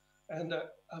sector, and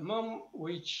among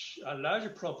which a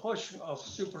large proportion of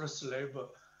surplus labor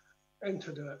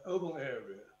entered the urban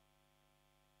area.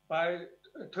 By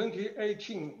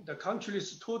 2018, the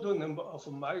country's total number of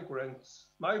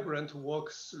migrant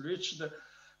workers reached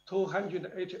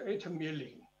 288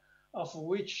 million, of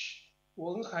which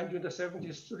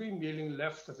 173 million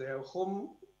left their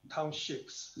home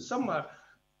townships. Some are,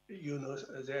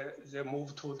 they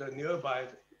moved to the nearby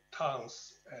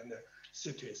towns and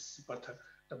cities, but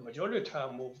the majority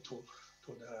are moved to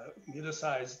the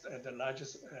middle-sized and the large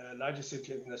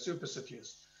cities and the super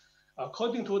cities.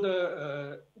 According to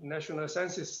the national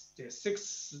census, the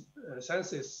sixth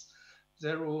census,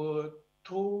 there were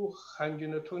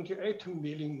 228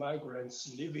 million migrants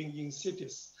living in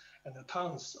cities and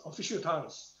towns, official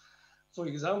towns. For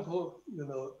example,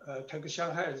 take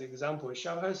Shanghai as an example.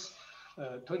 Shanghai's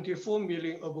 24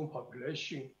 million urban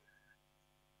population,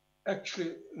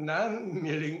 actually 9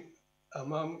 million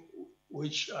among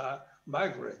which are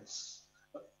migrants.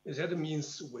 That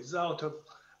means without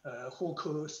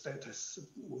Hukou status,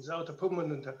 without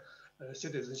permanent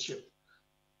citizenship.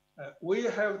 We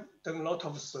have done a lot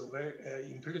of survey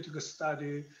in political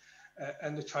study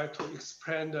and try to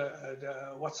explain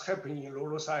what's happening in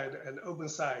rural side and urban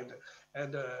side,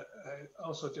 and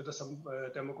also did some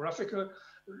demographic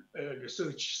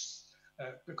research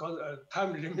because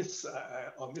time limits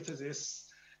omit this.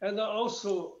 And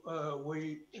also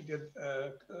we did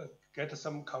get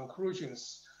some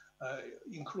conclusions,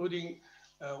 including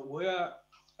where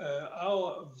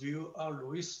our view on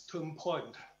Louis' turn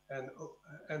point and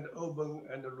urban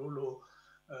and rural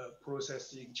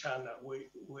process in China. We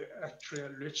actually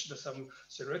reached some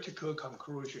theoretical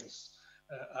conclusions.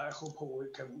 I hope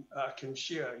I can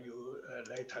share you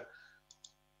later.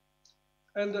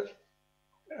 And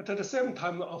at the same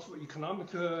time of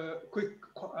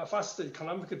fast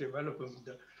economic development,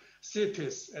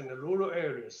 cities and rural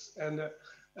areas, and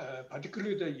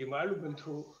particularly the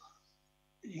environmental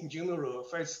in general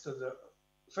faced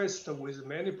with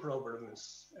many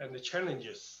problems and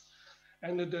challenges,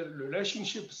 and the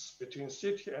relationships between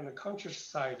city and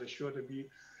countryside should be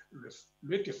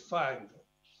redefined.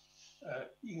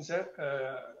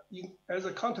 As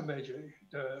a countermeasure,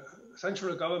 the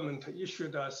central government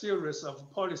issued a series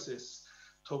of policies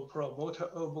to promote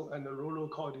urban and rural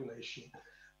coordination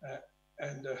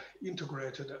and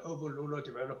integrated urban-rural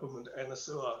development and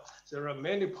so on. There are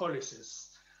many policies.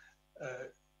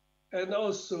 And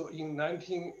also in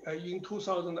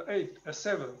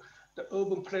 2007, the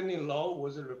urban planning law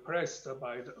was replaced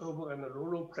by the urban and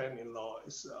rural planning law.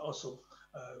 It's also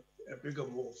a bigger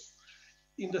move.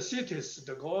 In the cities,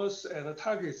 the goals and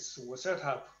targets were set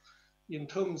up in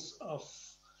terms of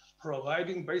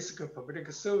providing basic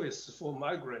public service for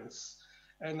migrants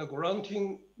and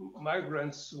granting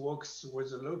migrants works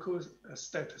with local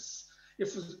status.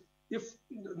 If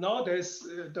nowadays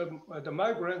the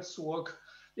migrants work,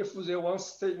 if they want to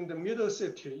stay in the middle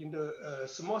city, in the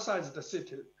small-sized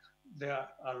city, they are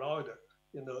allowed.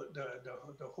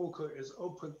 The hooker is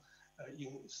open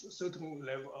in certain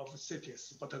level of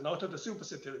cities, but not the super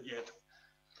city yet.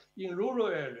 In rural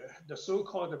area, the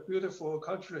so-called beautiful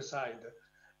countryside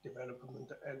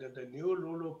development and the new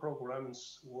rural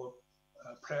programs were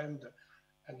planned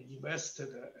and invested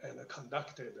and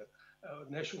conducted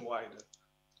nationwide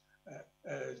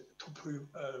to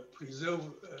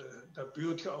preserve the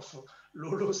beauty of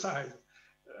rural side,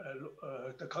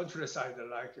 the countryside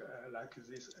like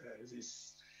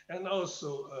this. And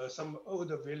also some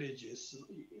older villages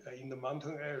in the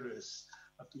mountain areas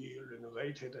be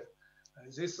renovated.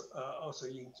 This also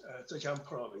in Zhejiang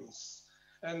province.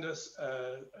 And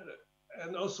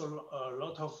also a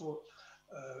lot of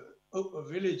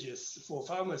villages for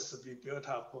farmers be built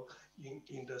up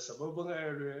in the suburban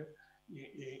area,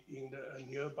 in the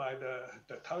nearby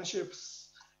the townships.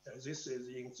 This is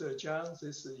in Zhejiang,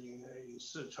 this is in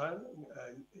Sichuan,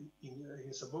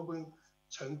 in suburban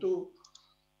Chengdu.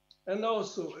 And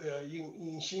also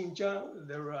in Xinjiang,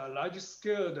 there are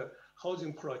large-scale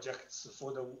housing projects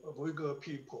for the Uyghur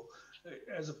people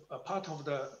as a part of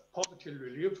the poverty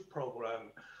relief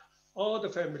program. All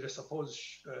the families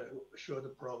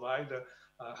should provide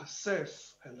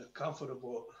safe and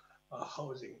comfortable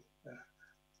housing.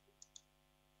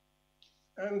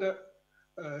 And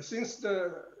since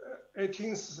the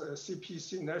 18th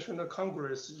CPC National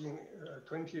Congress in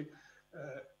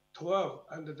 2012,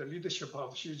 under the leadership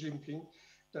of Xi Jinping,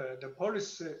 the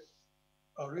policy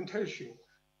orientation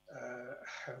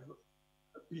have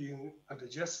been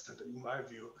adjusted, in my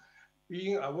view.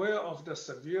 Being aware of the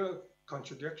severe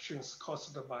contradictions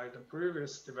caused by the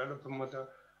previous development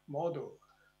model,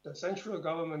 the central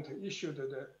government issued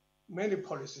many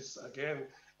policies again,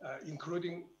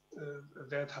 including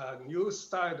that new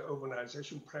style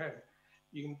urbanization plan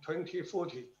in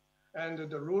 2040 and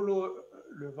the Rural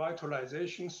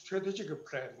Revitalization Strategic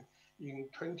Plan in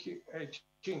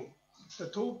 2018. The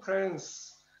two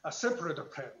plans are separate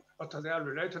plans, but they are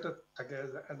related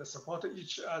together and support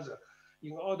each other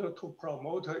in order to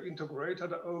promote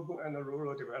integrated urban and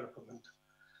rural development.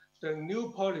 The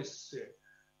new policy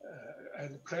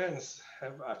and plans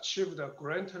have achieved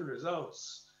great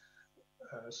results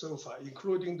so far,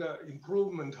 including the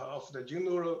improvement of the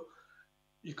general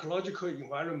ecological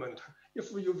environment.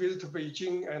 If you visit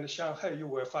Beijing and Shanghai, you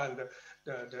will find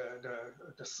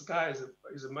the sky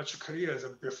is much clearer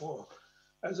than before,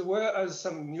 as well as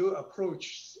some new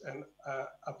approaches and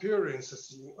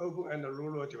appearances in urban and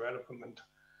rural development.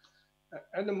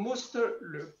 And most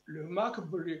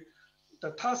remarkably,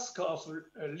 the task of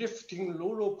lifting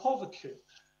rural poverty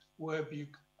will be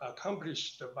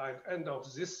accomplished by the end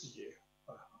of this year.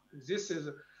 This is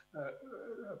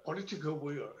political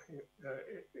will.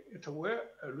 It will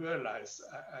realize,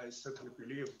 I certainly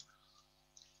believe.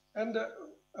 And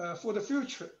for the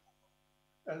future,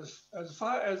 as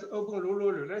far as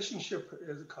urban-rural relationship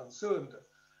is concerned,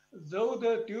 though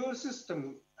the dual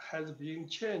system has been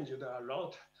changed a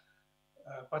lot,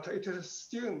 but it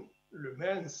still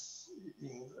remains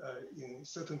in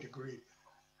certain degree,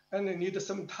 and they need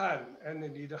some time and they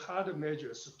need hard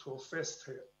measures to phase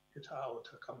it out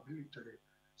completely.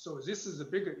 So this is a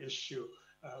bigger issue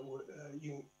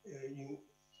in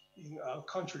our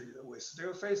country that we're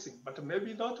still facing, but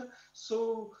maybe not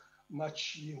so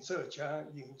much in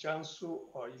Zhejiang, in Jiangsu,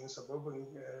 or in suburban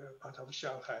part of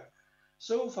Shanghai.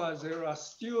 So far, there are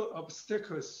still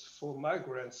obstacles for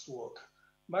migrant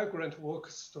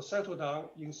workers to settle down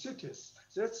in cities.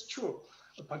 That's true,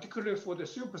 particularly for the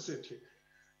super city.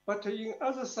 But in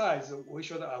other sides, we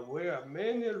should be aware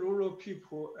many rural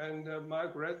people and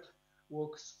migrant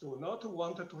workers do not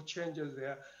want to change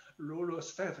their rural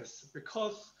status,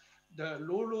 because the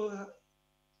rural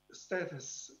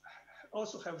status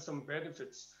also have some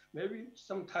benefits, maybe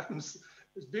sometimes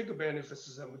big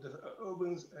benefits than the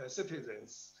urban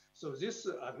citizens. So this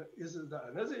is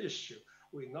another issue.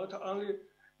 We not only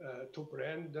to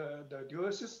blame the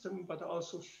dual system, but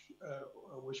also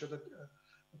we should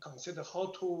consider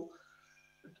how to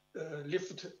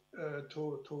lift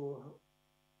to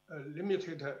limit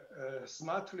it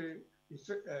smartly,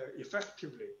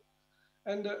 effectively.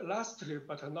 And lastly,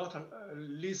 but not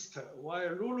least, while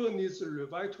rural needs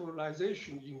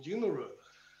revitalization in general,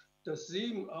 the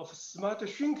theme of smart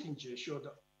shrinkage should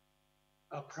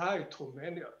apply to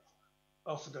many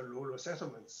of the rural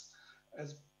settlements.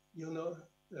 As you know,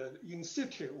 in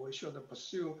city, we should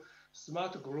pursue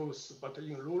smart growth, but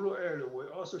in rural area, we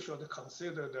also should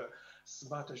consider the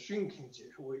smart shrinkage.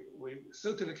 We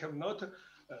certainly cannot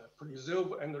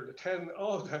preserve and retain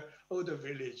all the older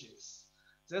villages.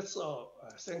 That's all.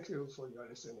 Thank you for your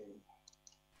listening.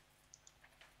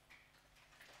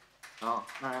 好，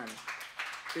那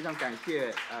非常感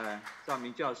谢赵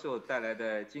明教授带来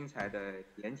的精彩的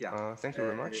演讲。Thank you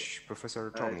very much,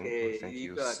 Professor Zhao Ming. Thank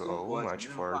you so much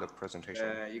for the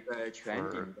presentation, 一个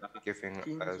全景的、 giving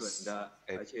精 us 准的，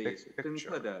 a 而且也 big 是深刻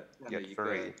picture, 的这样的 yet 一个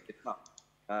very 介绍。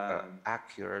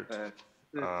accurate 是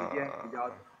时间比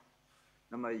较。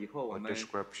 那么以后我们希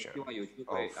望有机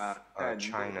会在能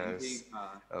够聆听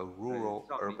rural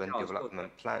urban development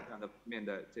plan 这样的方面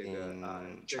的这个 in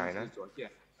真 China. 实所见。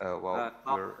 Well,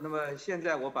 好，那么现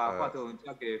在我把话筒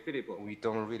交给 Philipp。 We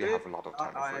don't really have a lot of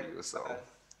time for you, so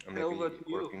maybe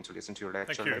we're going to listen to your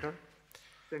lecture later.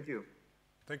 Thank you.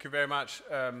 Thank you very much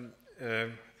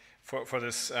for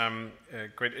this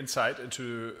great insight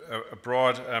into a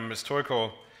broad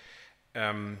historical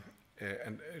and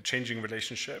changing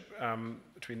relationship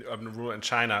between urban and rural and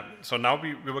China. So now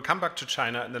we will come back to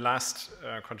China in the last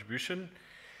contribution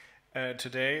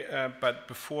today, but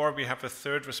before we have a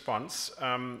third response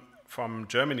from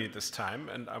Germany this time,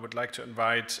 and I would like to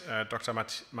invite Dr.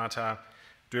 Marta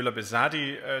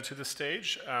Döhler-Besadi to the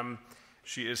stage.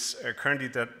 She is currently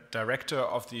the director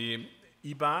of the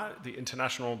IBA, the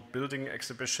International Building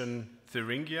Exhibition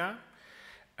Thuringia,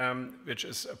 which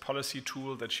is a policy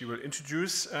tool that she will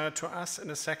introduce to us in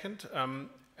a second,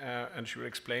 and she will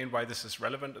explain why this is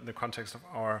relevant in the context of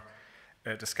our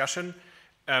discussion.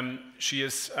 She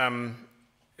is,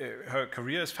 her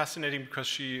career is fascinating because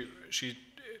she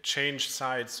changed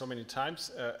sides so many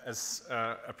times as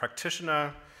a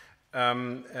practitioner,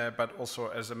 but also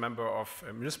as a member of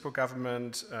a municipal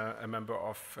government, a member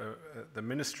of the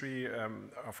Ministry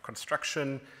of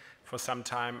Construction for some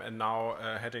time, and now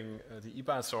heading the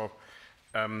IBA. So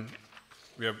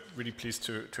we are really pleased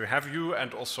to have you,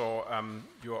 and also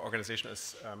your organization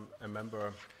is a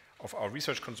member of our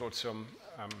research consortium.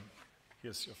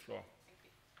 Here's your floor.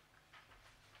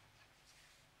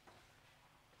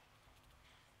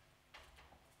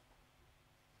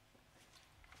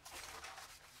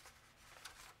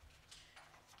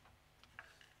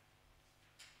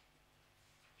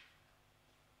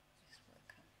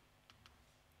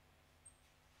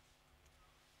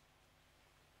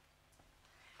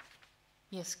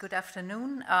 Yes, good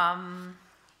afternoon.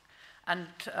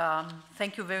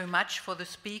 Thank you very much for the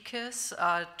speakers.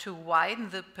 To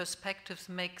widen the perspectives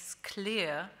makes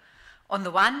clear, on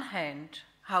the one hand,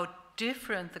 how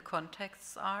different the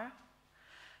contexts are,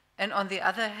 and on the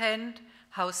other hand,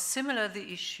 how similar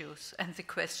the issues and the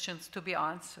questions to be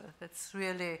answered. That's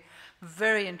really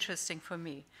very interesting for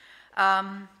me.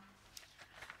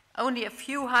 Only a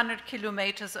few hundred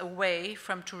kilometers away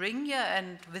from Thuringia,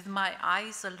 and with my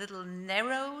eyes a little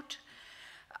narrowed,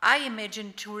 I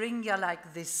imagine Thuringia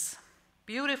like this: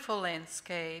 beautiful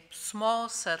landscape, small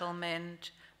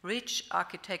settlement, rich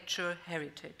architecture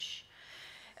heritage.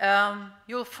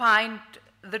 You'll find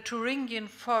the Thuringian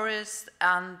forest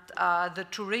and the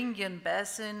Thuringian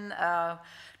basin,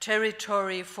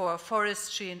 territory for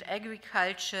forestry and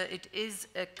agriculture. It is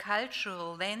a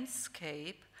cultural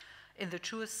landscape in the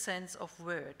truest sense of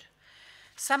word.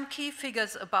 Some key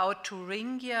figures about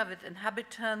Thuringia with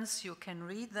inhabitants, you can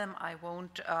read them. I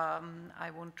won't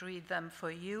read them for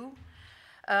you.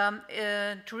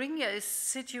 Thuringia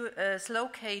is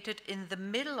located in the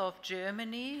middle of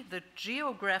Germany. The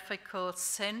geographical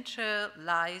center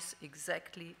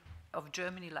of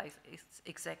Germany lies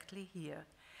exactly here.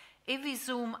 If we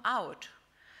zoom out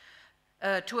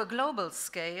to a global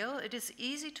scale, it is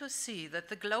easy to see that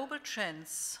the global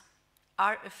trends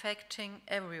are affecting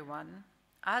everyone,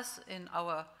 us in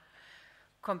our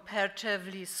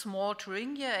comparatively small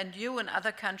Thuringia and you in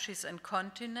other countries and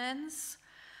continents.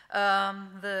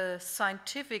 The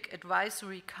Scientific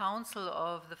Advisory Council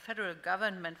of the federal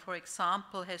government, for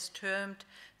example, has termed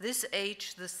this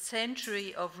age the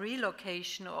century of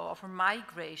relocation or of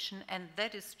migration, and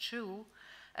that is true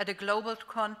at a global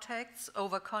context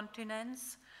over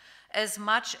continents, as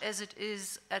much as it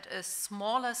is at a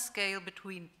smaller scale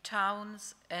between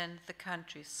towns and the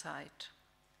countryside.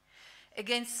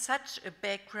 Against such a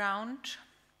background,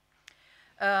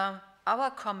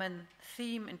 our common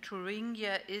theme in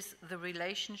Thuringia is the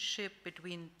relationship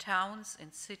between towns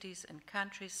and cities and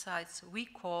countrysides. We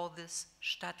call this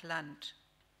Stadt-Land.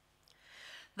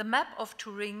 The map of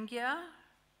Thuringia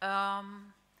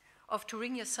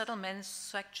settlement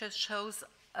structure shows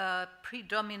a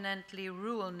predominantly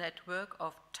rural network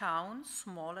of towns,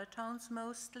 smaller towns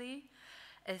mostly,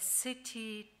 a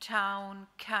city, town,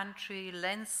 country,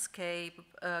 landscape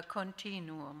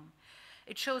continuum.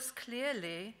 It shows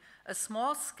clearly a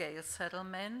small-scale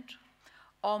settlement.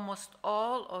 Almost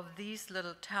all of these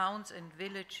little towns and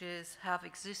villages have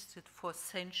existed for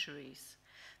centuries.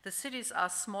 The cities are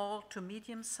small to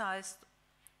medium-sized.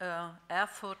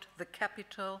 Erfurt, the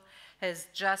capital, has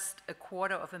just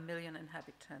 250,000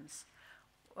 inhabitants.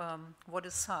 What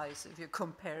a size if you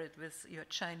compare it with your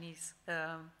Chinese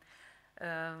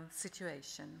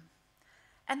situation.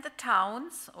 And the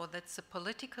towns, or that's the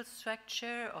political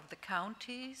structure of the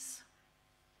counties.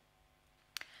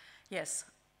 Yes,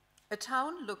 a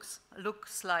town looks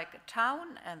like a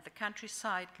town, and the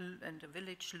countryside and a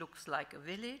village looks like a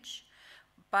village,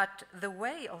 but the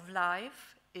way of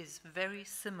life is very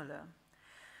similar.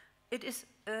 It is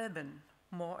urban,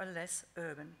 more or less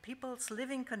urban. People's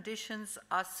living conditions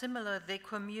are similar. They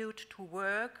commute to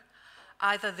work.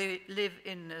 Either they live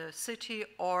in a city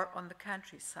or on the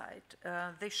countryside.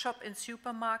 They shop in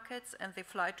supermarkets and they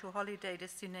fly to holiday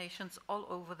destinations all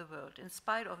over the world. In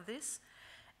spite of this,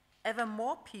 ever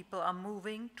more people are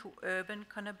moving to urban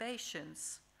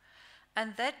conurbations.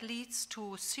 And that leads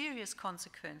to serious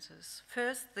consequences.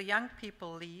 First, the young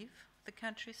people leave the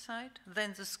countryside,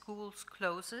 then the schools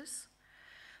closes,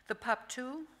 the pub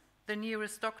too, the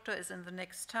nearest doctor is in the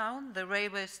next town, the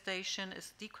railway station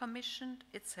is decommissioned,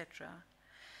 etc.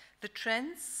 The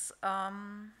trends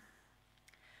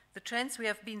we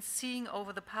have been seeing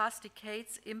over the past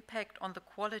decades impact on the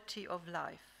quality of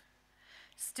life.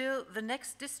 Still, the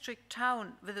next district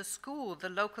town with a school, the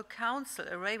local council,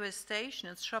 a railway station,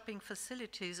 and shopping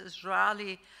facilities is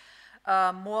rarely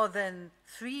more than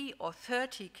 3 or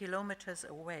 30 kilometers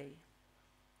away.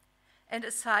 And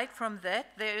aside from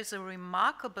that, there is a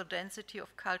remarkable density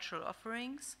of cultural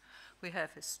offerings. We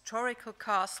have historical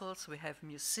castles, we have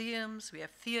museums, we have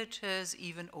theaters,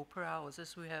 even opera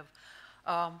houses. We have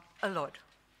a lot.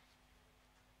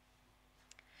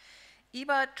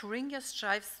 IBA Thuringia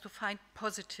strives to find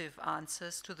positive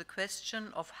answers to the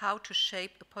question of how to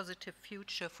shape a positive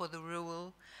future for the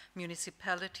rural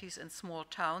municipalities and small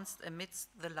towns amidst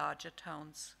the larger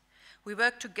towns. We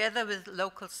work together with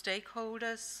local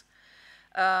stakeholders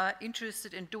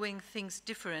interested in doing things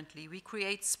differently. We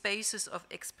create spaces of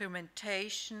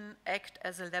experimentation, act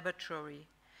as a laboratory.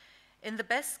 In the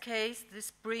best case,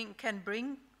 this can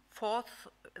bring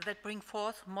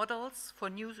forth models for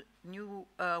new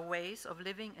ways of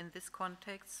living in this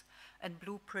context and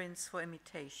blueprints for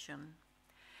imitation.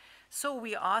 So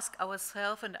we ask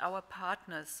ourselves and our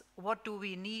partners, what do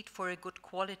we need for a good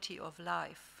quality of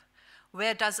life?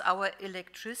 Where does our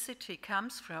electricity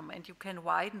comes from? And you can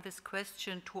widen this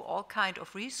question to all kinds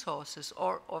of resources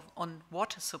or on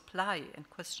water supply and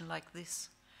question like this.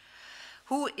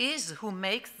 Who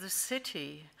makes the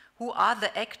city? Who are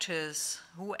the actors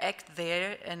who act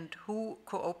there and who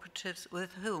cooperatives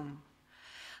with whom?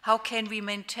 How can we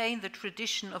maintain the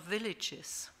tradition of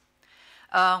villages?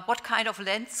 What kind of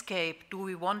landscape do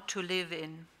we want to live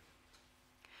in?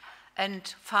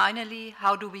 And finally,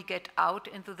 how do we get out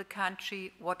into the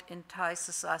country? What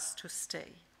entices us to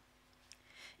stay?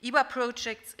 IBA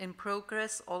projects in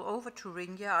progress all over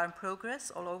Thuringia are in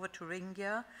progress all over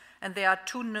Thuringia, and they are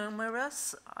too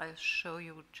numerous. I'll show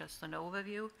you just an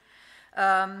overview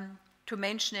to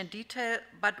mention in detail.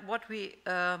 But what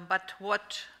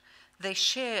they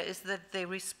share is that they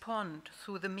respond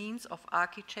through the means of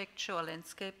architecture or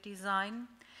landscape design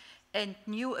and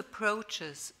new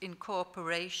approaches in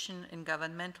cooperation, in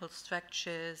governmental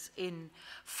structures, in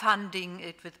funding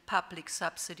it with public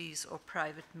subsidies or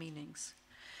private meanings,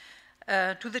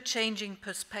 to the changing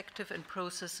perspective and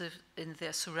processes in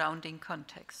their surrounding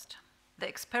context. They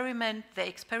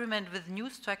experiment with new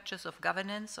structures of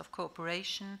governance, of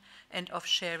cooperation, and of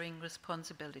sharing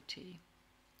responsibility.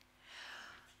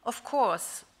 Of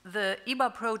course, the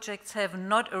IBA projects have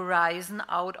not arisen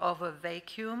out of a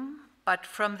vacuum, but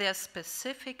from their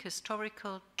specific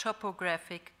historical,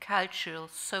 topographic, cultural,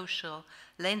 social,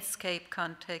 landscape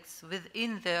context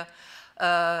within their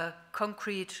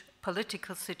concrete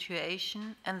political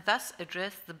situation, and thus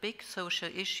address the big social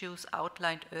issues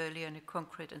outlined earlier in a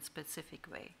concrete and specific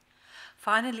way.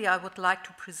 Finally, I would like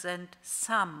to present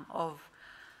some of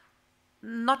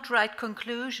not right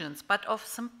conclusions, but of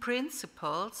some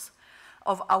principles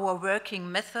of our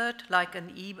working method, like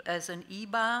as an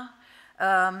IBA.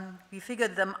 We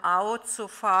figured them out so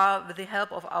far with the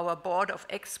help of our board of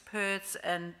experts,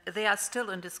 and they are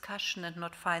still in discussion and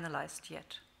not finalized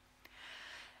yet.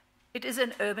 It is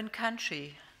an urban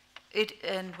country,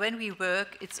 and when we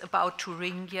work, it's about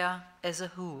Thuringia as a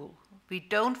whole. We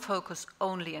don't focus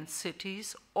only on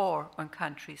cities or on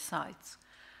countrysides.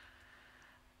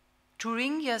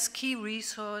 Thuringia's key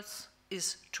resource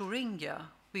is Thuringia.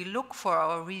 We look for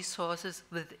our resources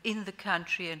within the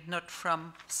country and not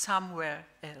from somewhere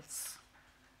else.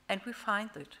 And we find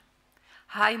it.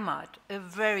 Heimat, a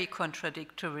very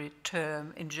contradictory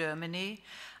term in Germany,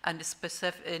 and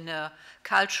in a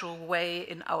cultural way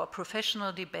in our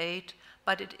professional debate,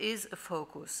 but it is a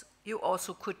focus. You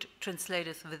also could translate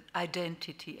it with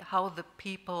identity, how the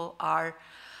people are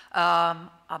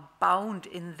bound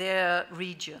in their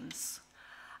regions.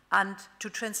 And to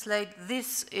translate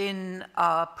this in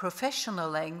professional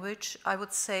language, I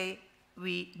would say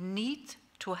we need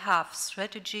to have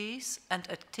strategies and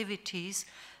activities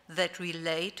that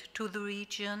relate to the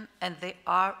region, and they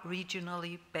are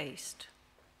regionally based.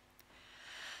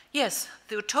 Yes,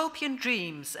 the utopian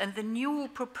dreams and the new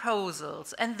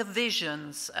proposals and the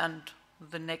visions and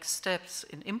the next steps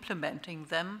in implementing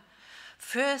them,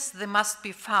 first they must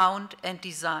be found and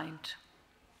designed.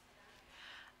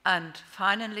 And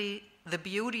finally, the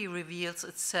beauty reveals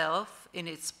itself in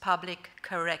its public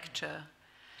character.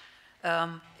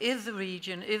 If the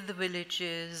region, if the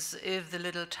villages, if the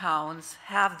little towns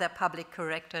have their public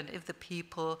character, and if the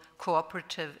people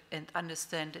cooperative and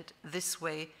understand it this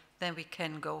way, then we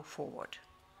can go forward.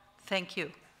 Thank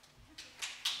you.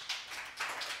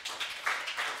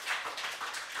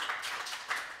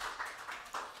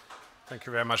 Thank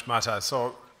you very much, Marta.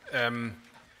 So,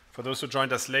 for those who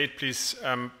joined us late, please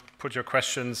put your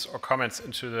questions or comments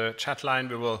into the chat line.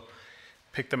 We will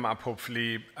pick them up,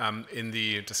 hopefully, in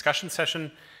the discussion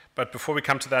session. But before we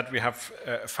come to that, we have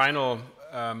a final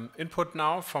input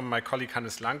now from my colleague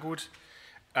Hannes Langgut,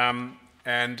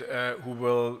 who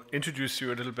will introduce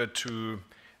you a little bit to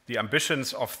the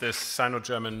ambitions of this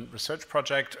Sino-German research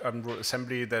project, UrbanRural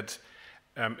Assembly, that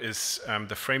is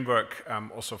the framework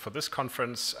also for this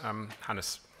conference.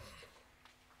 Hannes.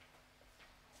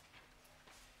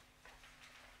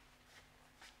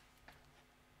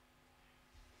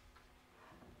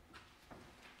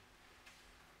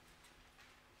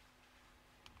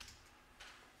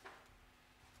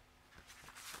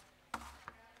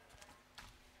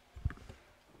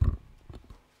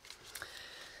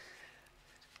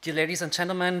 Dear ladies and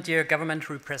gentlemen, dear government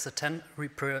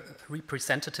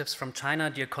representatives from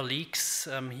China, dear colleagues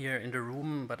here in the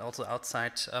room, but also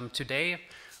outside, today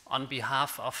On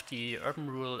behalf of the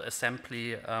UrbanRural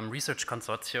Assembly Research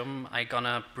Consortium, I'm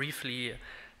gonna briefly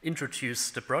introduce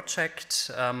the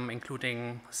project,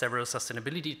 including several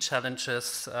sustainability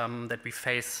challenges that we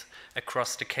face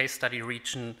across the case study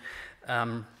region,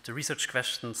 the research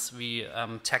questions we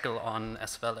tackle on,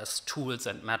 as well as tools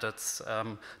and methods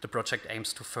the project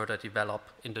aims to further develop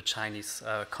in the Chinese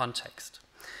context.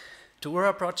 The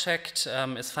URA project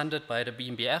is funded by the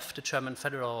BMBF, the German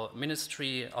Federal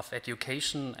Ministry of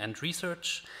Education and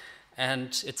Research,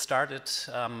 and it started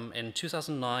in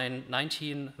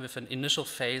 2019 with an initial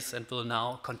phase and will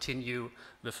now continue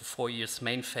with a 4 years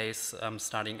main phase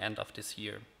starting end of this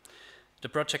year. The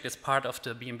project is part of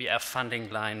the BMBF funding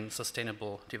line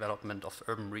Sustainable Development of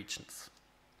Urban Regions.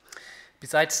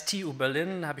 Besides TU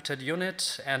Berlin Habitat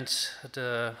Unit and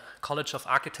the College of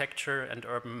Architecture and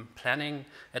Urban Planning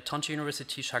at Tongji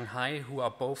University Shanghai, who are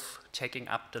both taking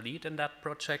up the lead in that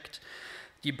project,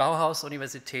 the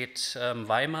Bauhaus-Universität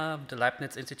Weimar, the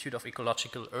Leibniz Institute of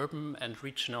Ecological Urban and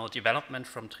Regional Development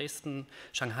from Dresden,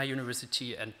 Shanghai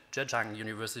University and Zhejiang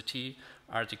University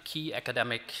are the key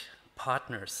academic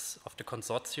partners of the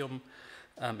consortium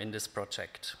in this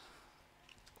project.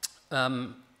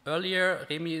 Earlier,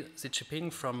 Remy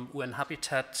Sietchiping from UN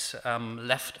Habitat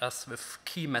left us with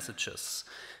key messages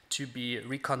to be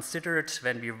reconsidered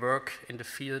when we work in the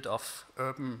field of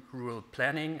urban-rural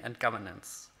planning and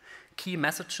governance. Key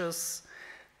messages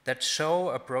that show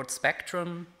a broad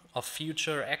spectrum of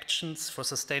future actions for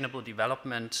sustainable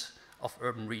development of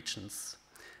urban regions.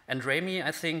 And Remy,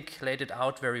 I think, laid it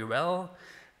out very well.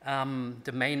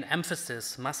 The main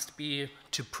emphasis must be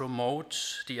to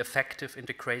promote the effective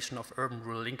integration of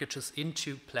urban-rural linkages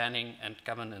into planning and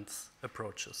governance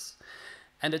approaches.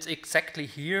 And it's exactly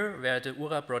here where the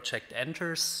URA project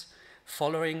enters,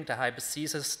 following the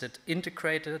hypothesis that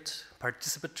integrated,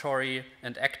 participatory,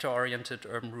 and actor-oriented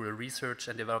urban-rural research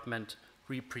and development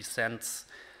represents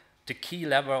the key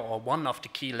lever, or one of the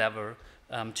key levers,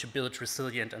 to build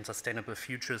resilient and sustainable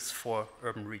futures for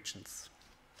urban regions.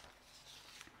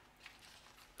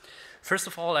 First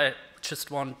of all, I just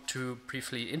want to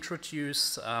briefly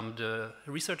introduce the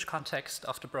research context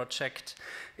of the project.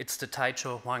 It's the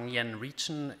Taichung-Huangyan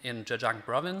region in Zhejiang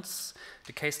province.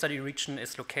 The case study region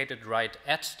is located right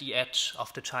at the edge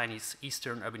of the Chinese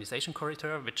Eastern Urbanization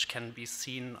Corridor, which can be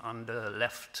seen on the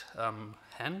left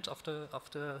hand of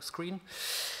the screen.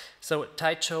 So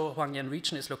Taichung-Huangyan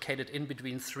region is located in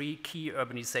between three key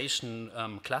urbanization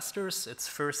clusters. It's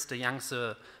first the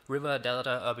Yangtze River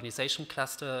Delta urbanization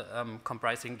cluster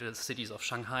comprising the cities of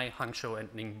Shanghai, Hangzhou,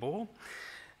 and Ningbo.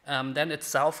 Then it's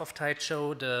south of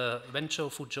Taichung, the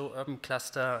Wenzhou-Fuzhou urban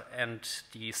cluster, and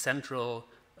the central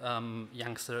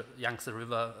Yangtze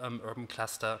River urban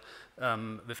cluster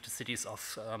with the cities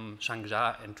of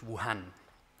Shanghai and Wuhan.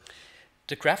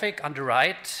 The graphic on the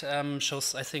right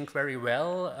shows, I think, very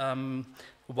well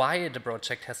why the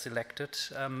project has selected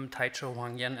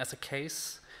Taichung-Huangyan as a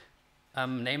case,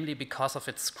 namely because of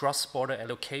its cross-border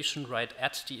allocation right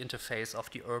at the interface of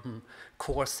the urban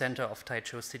core center of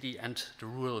Taichung City and the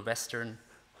rural western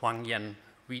Huangyan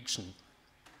region.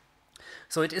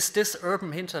 So it is this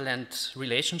urban hinterland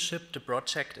relationship the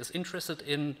project is interested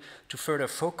in to further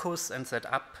focus and set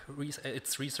up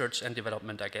its research and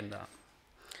development agenda.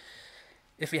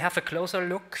 If we have a closer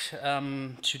look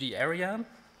to the area,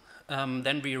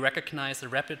 then we recognize a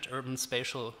rapid urban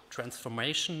spatial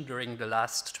transformation during the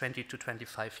last 20 to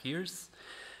 25 years.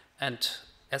 And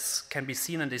as can be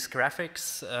seen in these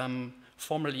graphics,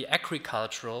 formerly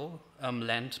agricultural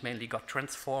land mainly got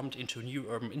transformed into new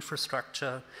urban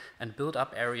infrastructure and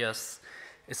built-up areas,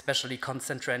 especially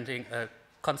concentrating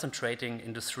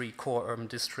in the three core urban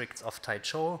districts of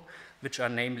Taichung, which are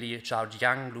namely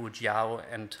Zhaojiang, Lujiao,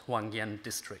 and Huangyan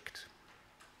district.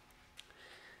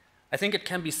 I think it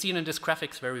can be seen in these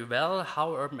graphics very well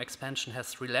how urban expansion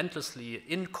has relentlessly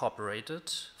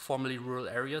incorporated formerly rural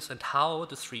areas and how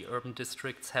the three urban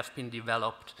districts have been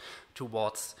developed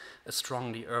towards a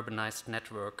strongly urbanized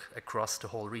network across the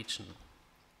whole region.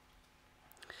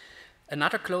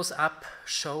 Another close-up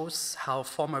shows how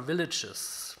former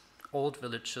villages, old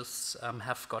villages,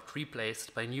 have got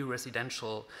replaced by new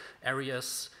residential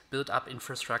areas, built-up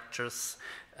infrastructures,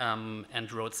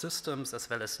 and road systems, as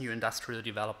well as new industrial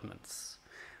developments.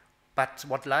 But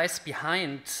what lies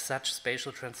behind such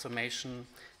spatial transformation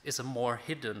is a more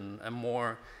hidden, a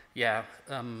more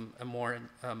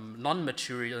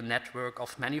non-material network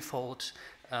of manifold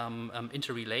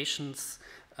interrelations,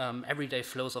 everyday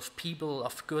flows of people,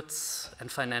 of goods,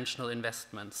 and financial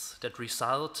investments that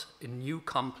result in new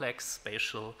complex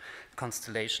spatial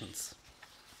constellations.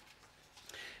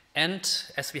 And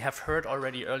as we have heard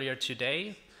already earlier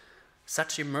today,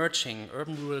 Such emerging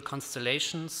urban-rural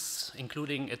constellations,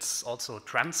 including its also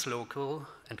translocal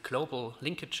and global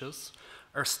linkages,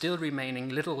 are still remaining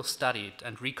little studied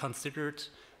and reconsidered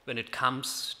when it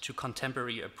comes to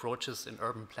contemporary approaches in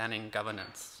urban planning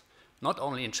governance, not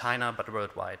only in China, but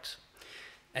worldwide.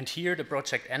 And here the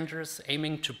project enters,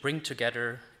 aiming to bring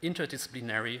together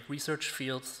interdisciplinary research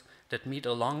fields that meet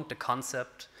along the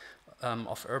concept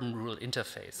of urban-rural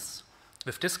interface.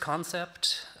 With this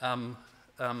concept,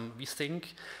 we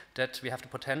think that we have the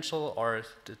potential, or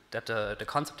that the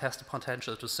concept has the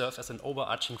potential to serve as an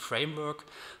overarching framework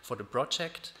for the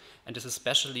project, and is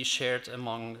especially shared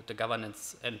among the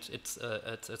governance, and it's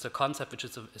a concept which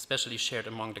is especially shared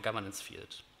among the governance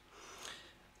field.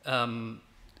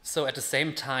 So at the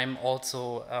same time,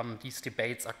 also, these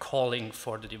debates are calling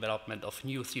for the development of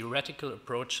new theoretical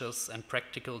approaches and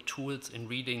practical tools in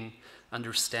reading,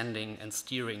 understanding, and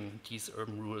steering these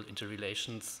urban-rural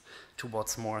interrelations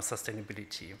towards more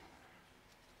sustainability.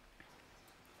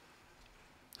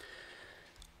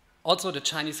 Also, the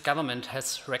Chinese government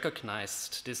has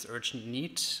recognized this urgent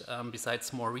need,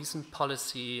 besides more recent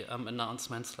policy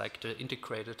announcements like the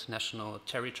integrated national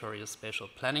territorial spatial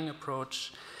planning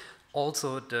approach.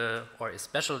 Also,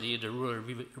 especially the rural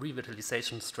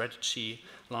revitalization strategy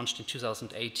launched in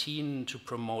 2018 to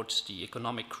promote the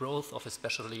economic growth of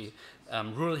especially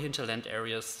rural hinterland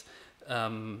areas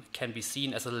can be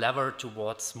seen as a lever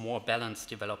towards more balanced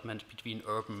development between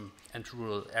urban and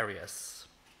rural areas.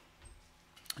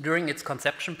 During its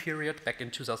conception period back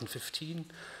in 2015,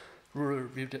 rural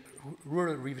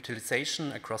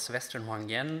revitalization across Western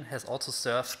Huangyan has also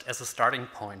served as a starting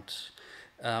point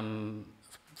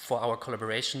for our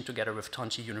collaboration together with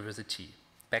Tongji University.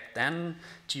 Back then,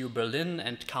 TU Berlin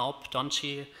and CAUP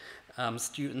Tongji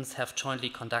students have jointly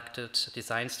conducted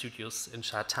design studios in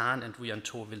Shanghai and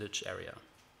Wuyantou village area.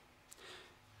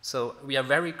 So we are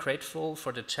very grateful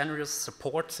for the generous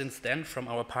support since then from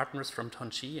our partners from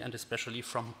Tongji and especially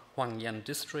from Huangyan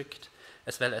district,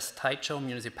 as well as Taichou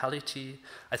municipality.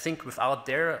 I think without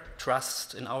their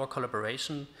trust in our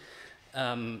collaboration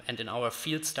and in our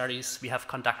field studies we have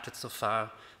conducted so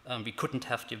far, we couldn't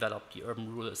have developed the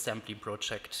Urban Rural Assembly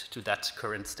project to that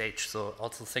current stage. So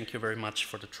also thank you very much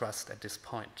for the trust at this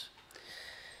point.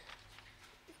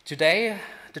 Today,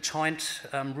 the joint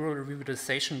rural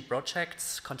revitalization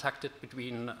projects conducted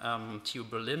between TU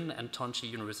Berlin and Tongji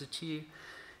University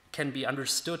can be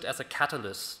understood as a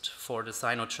catalyst for the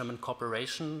Sino-German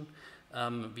cooperation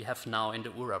we have now in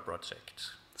the URA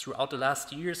project. Throughout the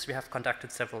last years, we have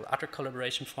conducted several other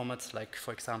collaboration formats, like,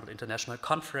 for example, international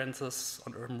conferences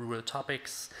on urban-rural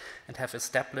topics, and have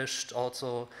established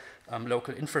also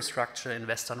local infrastructure in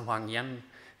Western Huangyan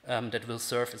that will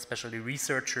serve especially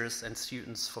researchers and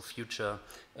students for future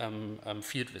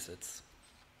field visits.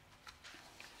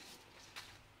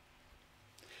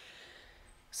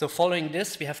 So following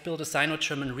this, we have built a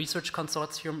Sino-German research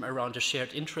consortium around the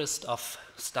shared interest of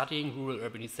studying rural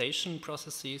urbanization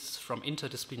processes from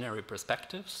interdisciplinary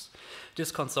perspectives. This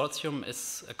consortium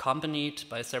is accompanied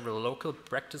by several local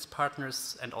practice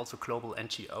partners and also global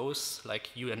NGOs like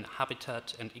UN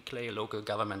Habitat and ICLEI, local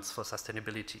governments for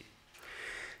sustainability.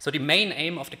 So the main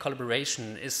aim of the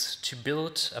collaboration is to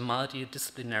build a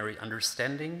multidisciplinary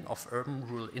understanding of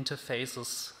urban-rural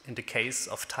interfaces in the case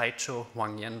of Taichou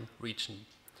Huangyan region.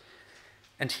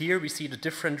 And here we see the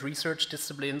different research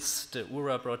disciplines the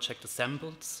URA project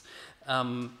assembles.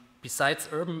 Besides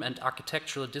urban and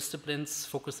architectural disciplines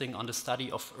focusing on the study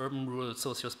of urban-rural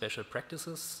socio-spatial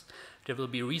practices, there will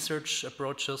be research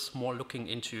approaches more looking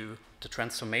into the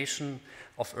transformation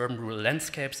of urban-rural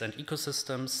landscapes and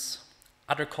ecosystems.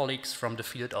 Other colleagues from the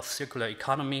field of circular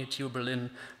economy, TU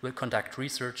Berlin, will conduct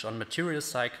research on material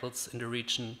cycles in the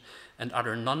region, and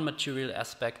other non-material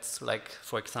aspects, like,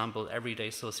 for example, everyday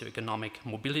socioeconomic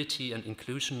mobility and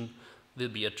inclusion, will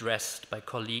be addressed by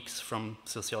colleagues from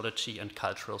sociology and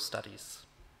cultural studies.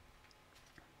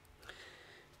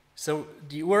 So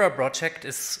the URA project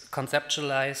is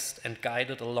conceptualized and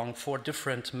guided along 4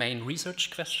 different main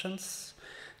research questions.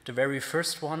 The very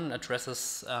first one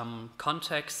addresses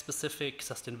context-specific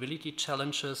sustainability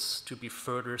challenges to be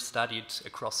further studied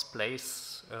across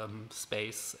place,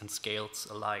 space, and scales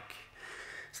alike.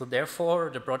 So therefore,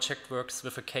 the project works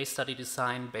with a case study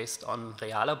design based on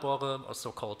Reallabore, or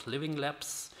so-called living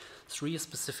labs. 3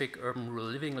 specific urban-rural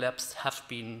living labs have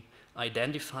been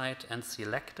identified and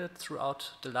selected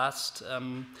throughout the last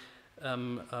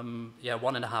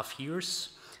 1.5 years.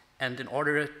 And in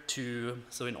order to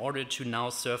now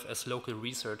serve as local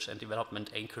research and development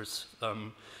anchors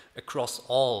across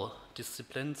all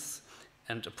disciplines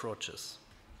and approaches.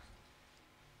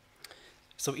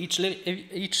 So each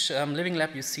living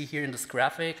lab you see here in this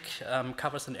graphic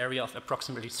covers an area of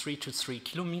approximately 3 to 3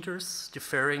 kilometers,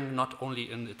 differing not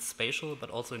only in its spatial but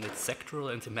also in its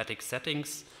sectoral and thematic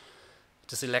settings.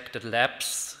 The selected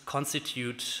labs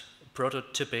constitute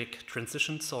prototypic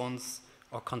transition zones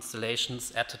or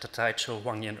constellations at the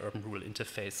Taichung-Huangyan urban-rural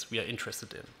interface we are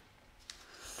interested in.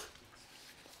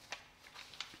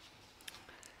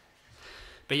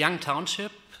 Beiyang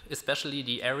Township, especially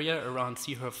the area around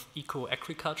Seehof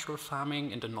eco-agricultural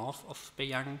farming in the north of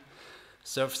Beiyang,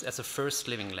 serves as a first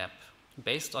living lab.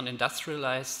 Based on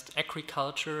industrialized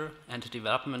agriculture and the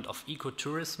development of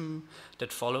ecotourism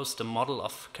that follows the model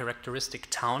of characteristic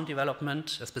town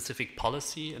development, a specific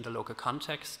policy in the local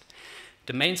context,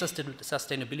 the main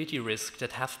sustainability risks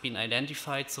that have been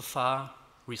identified so far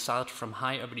result from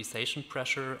high urbanization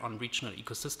pressure on regional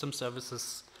ecosystem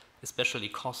services, especially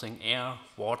causing air,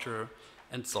 water,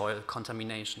 and soil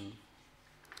contamination.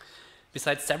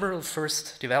 Besides, several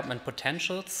first development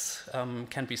potentials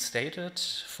can be stated,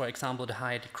 for example, the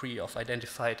high degree of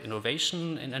identified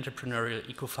innovation in entrepreneurial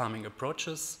eco-farming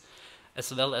approaches,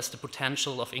 as well as the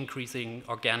potential of increasing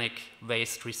organic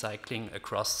waste recycling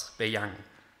across Beiyang.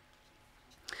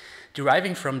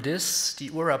 Deriving from this, the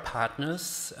URA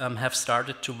partners have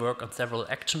started to work on several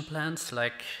action plans,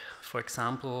 like, for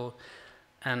example,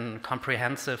 a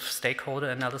comprehensive stakeholder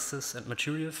analysis and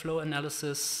material flow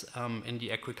analysis in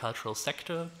the agricultural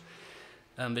sector,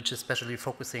 which is especially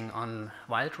focusing on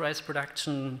wild rice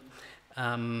production.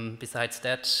 Besides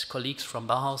that, colleagues from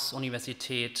Bauhaus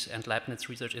Universität and Leibniz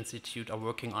Research Institute are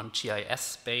working on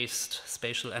GIS-based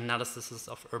spatial analysis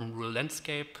of urban-rural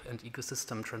landscape and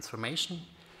ecosystem transformation.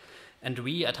 And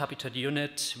we at Habitat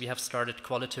Unit, we have started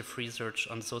qualitative research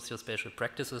on socio-spatial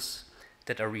practices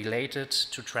that are related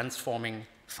to transforming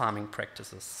farming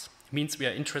practices. It means we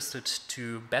are interested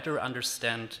to better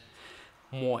understand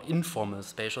more informal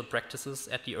spatial practices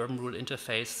at the urban-rural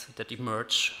interface that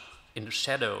emerge in the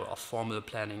shadow of formal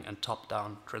planning and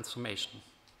top-down transformation.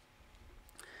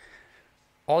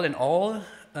 All in all,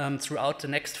 throughout the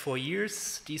next 4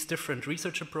 years, these different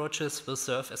research approaches will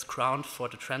serve as ground for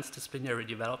the transdisciplinary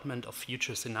development of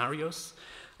future scenarios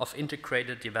of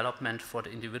integrated development for the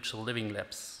individual living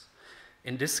labs.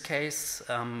 In this case,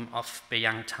 of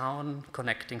Beiyang Town,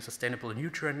 connecting sustainable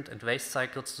nutrient and waste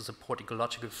cycles to support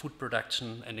ecological food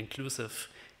production and inclusive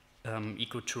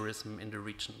ecotourism in the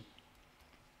region.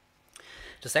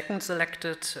 The second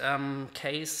selected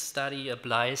case study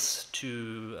applies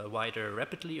to a wider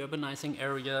rapidly urbanizing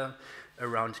area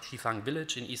around Qifang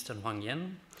village in eastern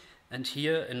Huangyan. And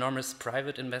here, enormous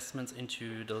private investments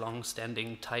into the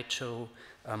long-standing Taichung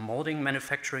molding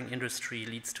manufacturing industry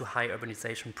leads to high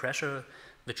urbanization pressure,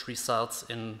 which results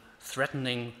in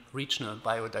threatening regional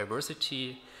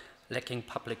biodiversity, lacking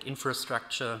public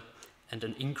infrastructure, and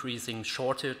an increasing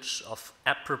shortage of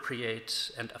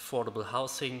appropriate and affordable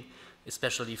housing,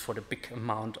 especially for the big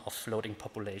amount of floating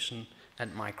population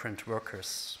and migrant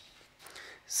workers.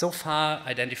 So far,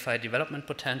 identified development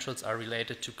potentials are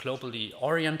related to globally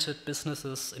oriented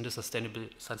businesses in the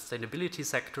sustainability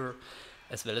sector,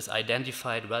 as well as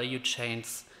identified value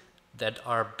chains that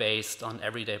are based on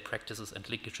everyday practices and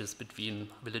linkages between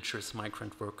villagers,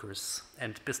 migrant workers,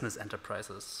 and business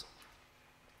enterprises.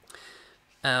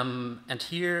 And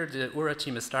here, the URA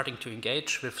team is starting to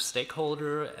engage with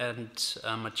stakeholder and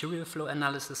material flow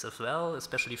analysis as well,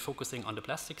 especially focusing on the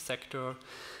plastic sector,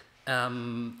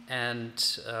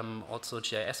 and also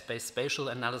GIS-based spatial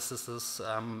analysis,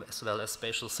 as well as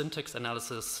spatial syntax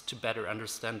analysis to better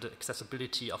understand the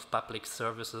accessibility of public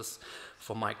services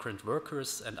for migrant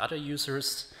workers and other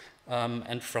users.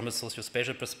 And from a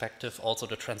socio-spatial perspective, also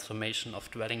the transformation of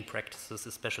dwelling practices,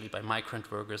 especially by migrant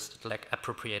workers that lack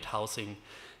appropriate housing,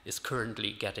 is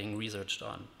currently getting researched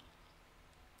on.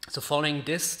 So following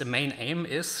this, the main aim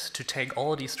is to take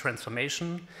all these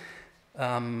transforming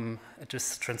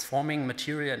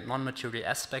material and non-material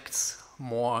aspects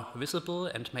more visible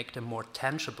and make them more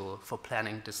tangible for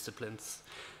planning disciplines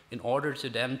in order to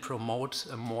then promote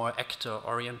a more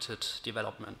actor-oriented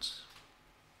development.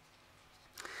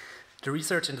 The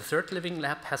research in the third living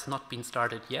lab has not been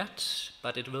started yet,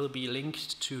 but it will be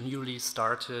linked to newly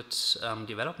started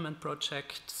development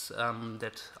projects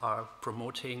that are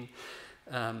promoted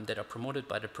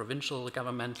by the provincial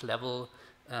government level,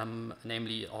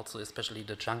 namely also especially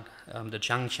the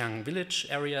Jiangqiang village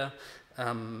area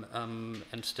and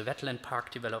the wetland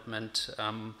park development,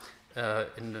 and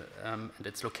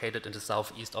it's located in the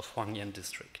southeast of Huangyan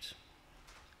district.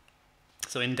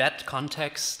 So in that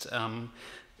context,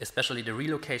 especially the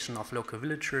relocation of local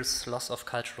villagers, loss of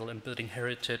cultural and building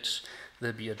heritage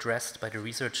will be addressed by the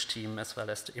research team, as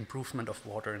well as the improvement of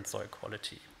water and soil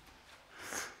quality.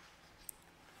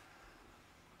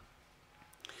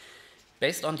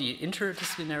 Based on the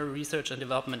interdisciplinary research and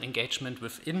development engagement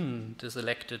within the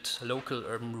selected local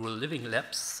urban-rural living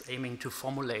labs, aiming to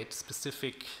formulate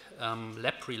specific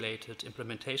lab-related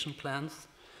implementation plans,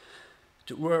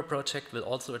 the URA project will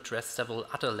also address several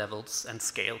other levels and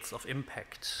scales of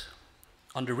impact.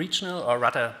 On the regional, or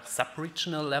rather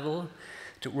sub-regional level,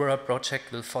 the URA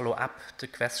project will follow up the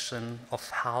question of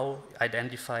how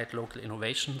identified local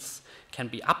innovations can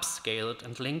be upscaled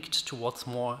and linked towards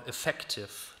more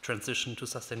effective transition to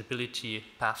sustainability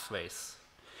pathways.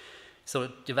 So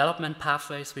development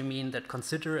pathways, we mean that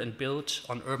consider and build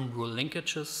on urban-rural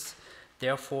linkages.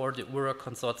 Therefore, the URA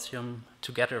consortium,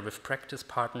 together with practice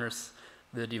partners,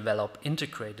 will develop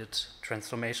integrated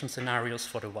transformation scenarios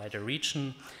for the wider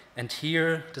region. And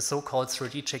here, the so-called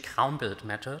strategic Raumbild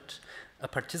method, a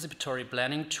participatory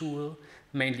planning tool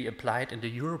mainly applied in the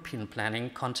European planning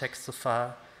context so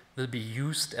far, will be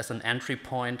used as an entry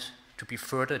point to be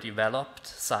further developed,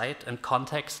 site and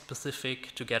context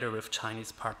specific, together with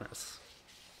Chinese partners.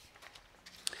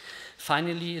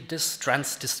 Finally, this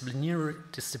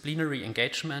transdisciplinary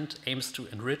engagement aims to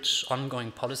enrich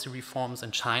ongoing policy reforms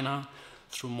in China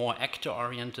through more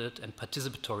actor-oriented and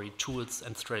participatory tools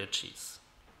and strategies.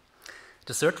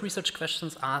 The third research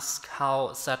questions ask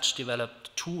how such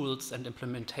developed tools and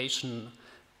implementation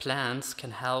plans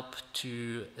can help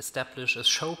to establish a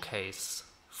showcase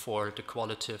for the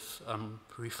qualitative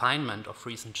refinement of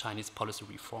recent Chinese policy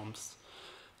reforms.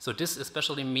 So this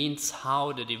especially means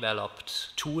how the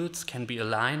developed tools can be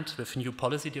aligned with new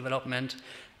policy development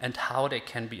and how they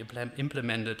can be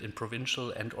implemented in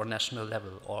provincial and or national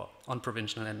level, or on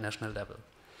provincial and national level.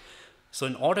 So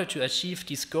in order to achieve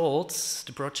these goals,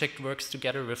 the project works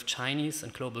together with Chinese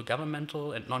and global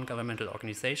governmental and non-governmental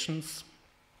organizations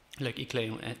like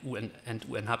Guiqing and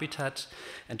UN Habitat,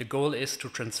 and the goal is to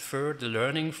transfer the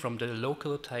learning from the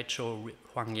local Taichung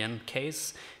Huangyan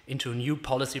case into new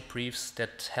policy briefs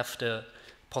that have the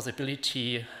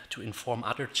possibility to inform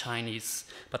other Chinese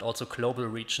but also global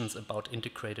regions about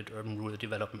integrated urban-rural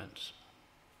development.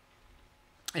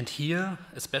 And here,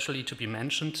 especially to be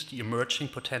mentioned, the emerging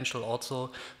potential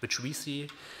also, which we see,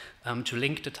 to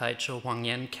link the Taichung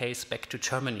Huangyan case back to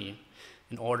Germany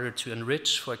in order to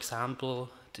enrich, for example,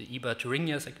 the IBA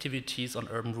Thuringia's activities on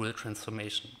urban-rural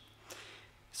transformation.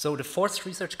 So the fourth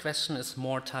research question is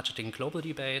more targeting global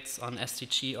debates on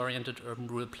SDG-oriented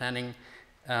urban-rural planning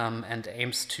and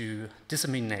aims to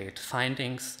disseminate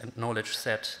findings and knowledge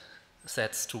sets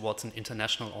towards an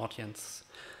international audience.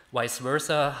 Vice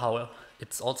versa, how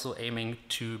it's also aiming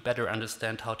to better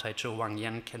understand how Taichung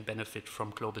Huangyan can benefit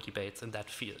from global debates in that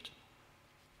field.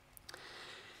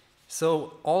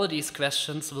 So all of these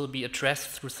questions will be addressed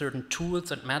through certain tools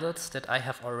and methods that I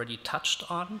have already touched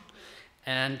on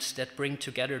and that bring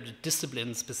together the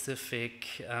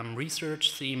discipline-specific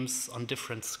research themes on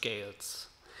different scales.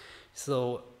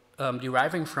 So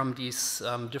deriving from these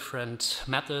different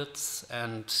methods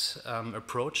and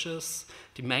approaches,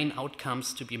 the main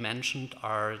outcomes to be mentioned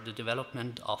are the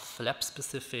development of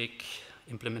lab-specific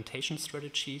implementation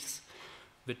strategies,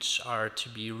 which are to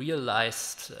be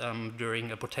realized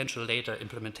during a potential later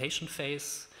implementation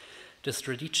phase, the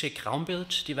strategic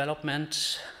Raumbild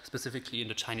development, specifically in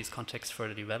the Chinese context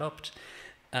further developed,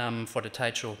 for the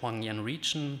Taichung Huangyan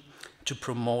region to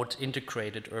promote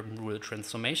integrated urban-rural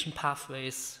transformation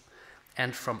pathways,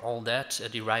 and from all that, a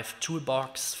derived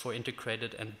toolbox for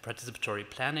integrated and participatory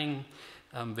planning,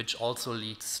 which also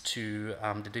leads to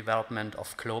the development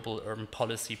of global urban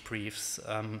policy briefs.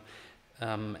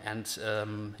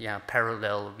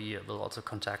 Parallel, we will also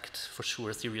conduct for sure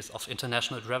a series of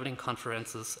international traveling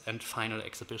conferences and final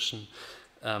exhibition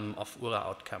of URA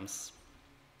outcomes.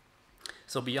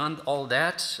 So beyond all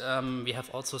that, we have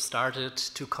also started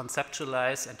to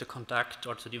conceptualize and to conduct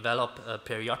or to develop a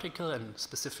periodical and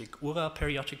specific URA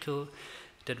periodical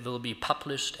that will be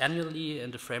published annually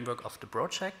in the framework of the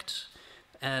project.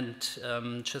 And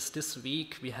just this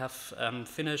week, we have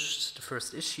finished the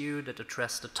first issue that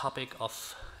addressed the topic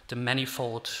of the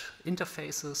manifold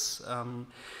interfaces,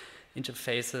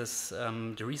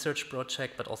 the research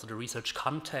project, but also the research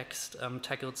context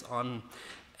tackles on.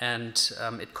 And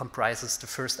it comprises the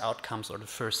first outcomes or the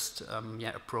first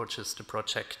approaches the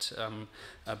project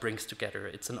brings together.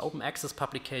 It's an open access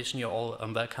publication. You're all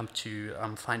welcome to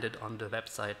find it on the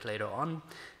website later on.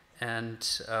 And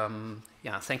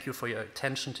thank you for your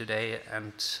attention today.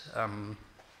 And I'm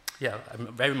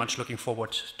very much looking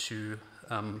forward to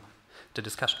the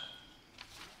discussion.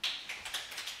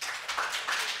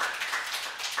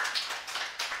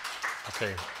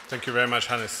 Okay, thank you very much,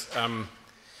 Hannes.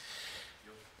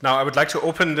 Now I would like to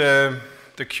open the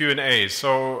Q&A.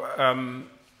 So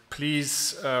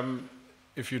please,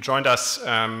 if you joined us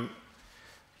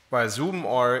via Zoom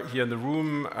or here in the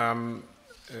room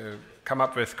come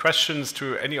up with questions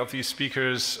to any of these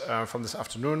speakers from this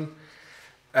afternoon.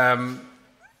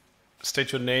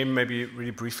 State your name maybe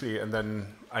really briefly and then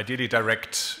ideally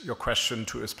direct your question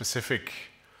to a specific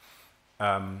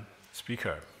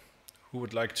speaker. Who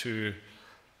would like to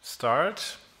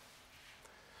start?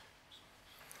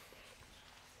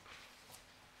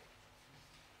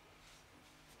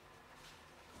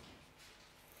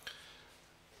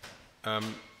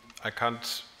 I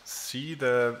can't see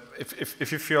the,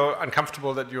 if you feel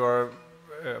uncomfortable that you are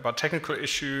about technical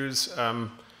issues,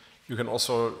 you can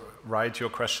also write your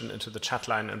question into the chat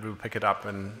line and we'll pick it up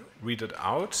and read it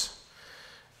out.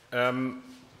 I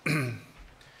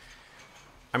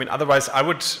mean, otherwise I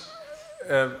would,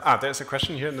 there's a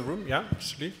question here in the room. Yeah,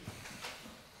 Suli?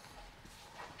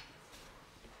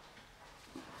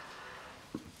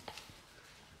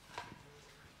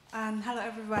 Hello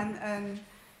everyone.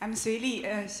 I'm Suli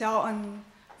Xiao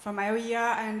from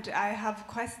URA, and I have a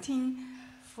question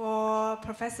for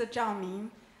Professor Zhang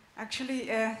Ming.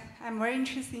 Actually, I'm very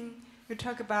interested. You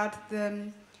talk about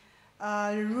the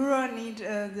rural need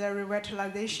the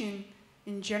revitalization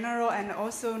in general, and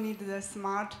also need the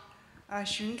smart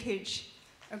shrinkage.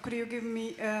 Could you give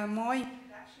me more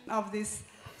introduction of this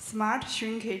smart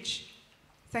shrinkage?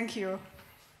 Thank you.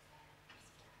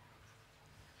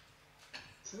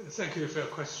 Thank you for your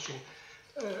question.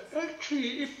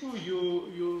 Actually, if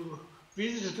you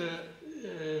visit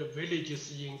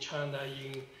villages in China,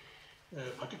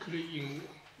 particularly in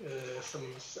some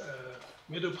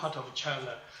middle part of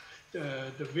China,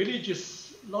 the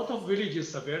villages, a lot of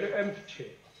villages are very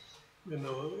empty. You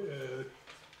know,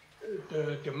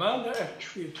 the demand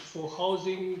actually for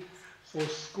housing, for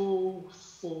school,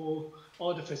 for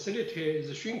all the facilities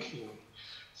is shrinking.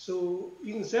 So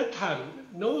in that time,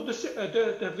 no,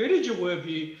 the village will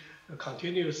be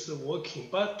continuous working,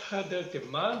 but the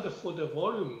demand for the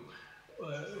volume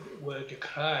will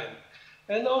decline.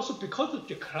 And also because of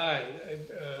decline,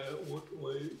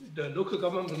 the local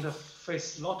government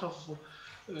face a lot of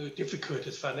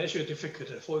difficulties, financial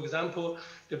difficulties. For example,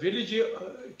 the village,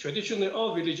 traditionally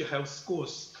all villages have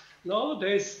schools.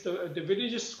 Nowadays, the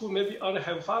village school maybe only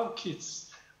have 5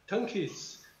 kids, 10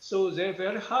 kids. So they're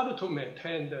very hard to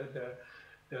maintain the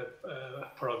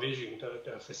provision,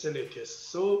 the facilities.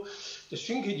 So the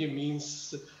shrinkage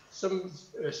means some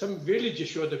villages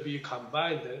should be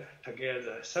combined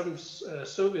together. Some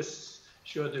service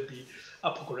should be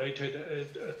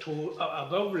upgraded to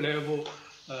above level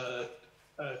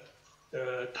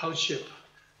township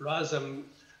rather than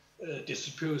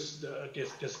dispose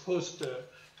the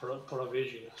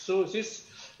provision. So this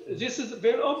is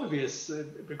very obvious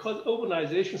because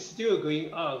urbanization is still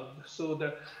going on. So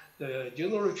the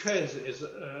general trend is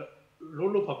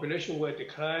rural population will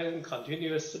decline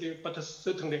continuously, but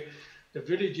certainly the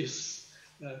villages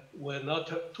will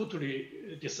not totally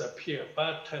disappear,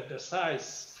 but the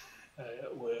size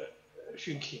will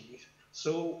shrinking.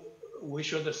 So we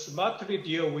should smartly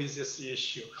deal with this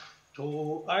issue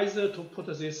to either to put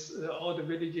this all the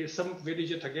villages, some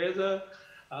villages together,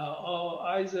 or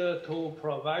either to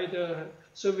provide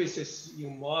services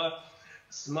in more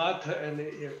smart and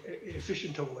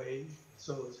efficient way.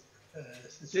 So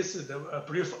this is a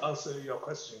brief answer to your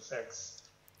question. Thanks.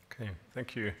 Okay,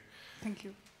 thank you. Thank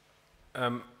you.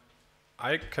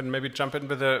 I can maybe jump in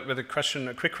with a question,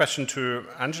 a quick question to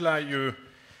Angela. You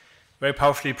very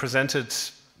powerfully presented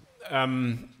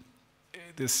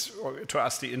this, to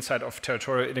us, the insight of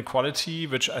territorial inequality,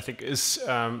 which I think is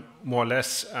more or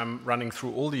less running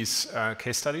through all these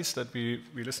case studies that we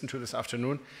listened to this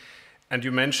afternoon. And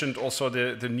you mentioned also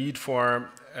the need for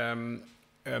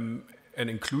an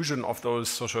inclusion of those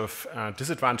sort of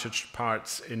disadvantaged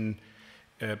parts in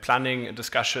planning and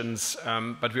discussions,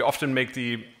 but we often make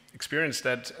the experience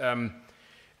that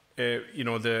you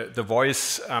know, the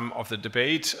voice of the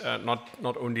debate,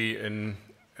 not only in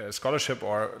scholarship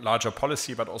or larger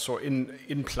policy, but also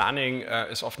in planning,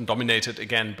 is often dominated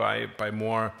again by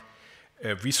more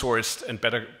resourced and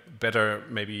better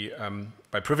maybe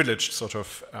by privileged sort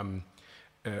of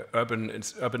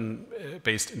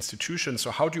urban-based institutions. So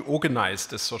how do you organize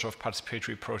this sort of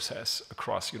participatory process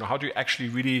across? You know, how do you actually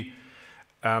really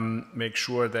make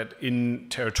sure that in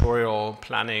territorial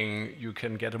planning you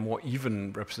can get a more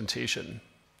even representation?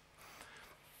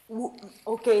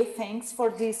 Okay, thanks for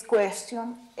this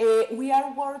question. We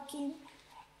are working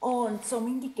on some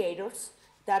indicators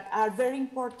that are very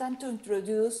important to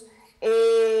introduce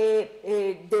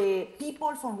the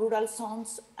people from rural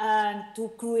zones and to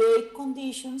create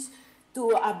conditions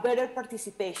to a better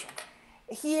participation.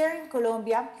 Here in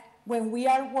Colombia, when we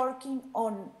are working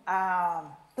on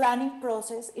planning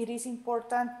process, it is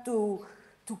important to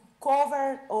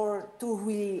cover or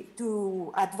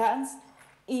to advance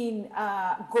in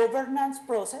a governance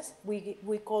process,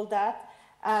 we call that,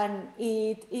 and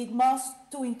it must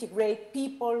to integrate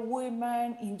people,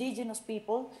 women, indigenous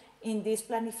people in this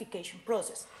planification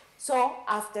process. So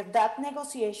after that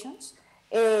negotiations,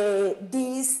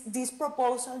 this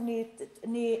proposal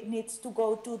needs to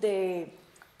go to the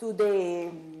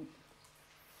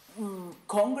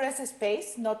Congress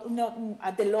space, not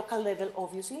at the local level,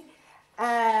 obviously.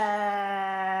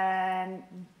 And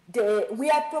we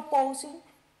are proposing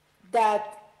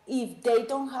that if they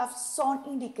don't have some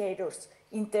indicators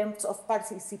in terms of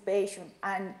participation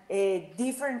and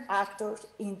different actors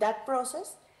in that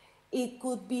process, it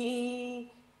couldn't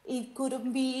be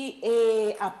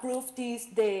approved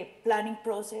the planning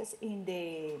process in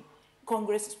the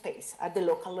Congress space at the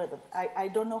local level. I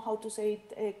don't know how to say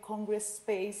it, Congress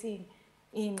space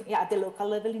at the local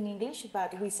level in English,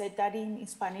 but we said that in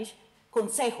Spanish,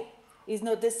 Consejo. Is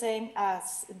not the same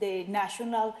as the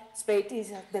national space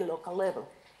is at the local level.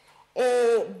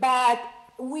 But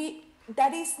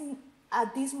that is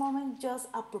at this moment just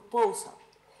a proposal.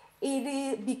 It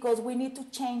is because we need to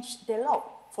change the law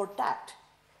for that.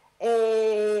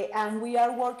 And we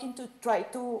are working to try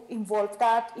to involve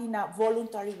that in a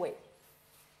voluntary way.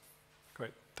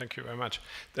 Great, thank you very much.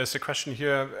 There's a question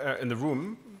here in the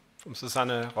room from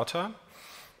Susanne Rotter.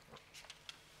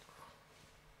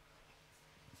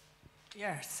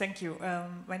 Yes, thank you.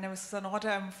 My name is Susanne Rotter.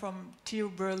 I'm from TU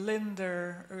Berlin,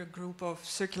 they're a group of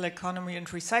circular economy and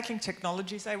recycling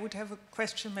technologies. I would have a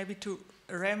question maybe to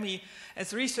Remy.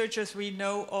 As researchers, we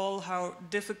know all how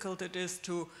difficult it is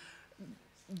to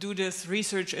do this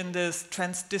research in this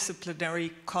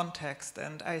transdisciplinary context.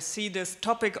 And I see this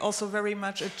topic also very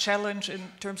much a challenge in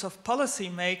terms of policy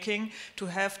making, to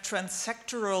have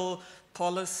transsectoral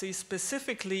policy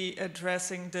specifically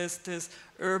addressing this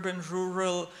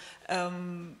urban-rural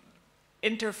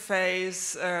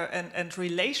interface and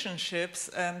relationships.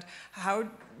 And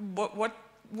what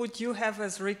would you have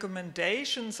as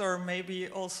recommendations, or maybe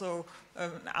also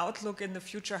an outlook in the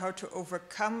future, how to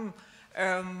overcome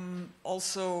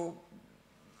also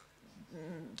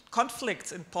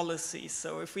conflicts in policies?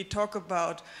 So if we talk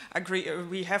about,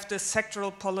 we have the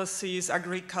sectoral policies,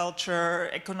 agriculture,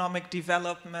 economic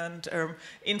development,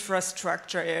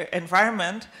 infrastructure,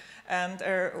 environment, and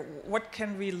what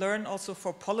can we learn also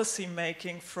for policy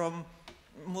making from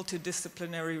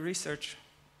multidisciplinary research?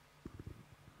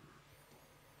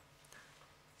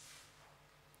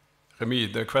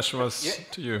 Remy, the question was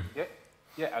to you.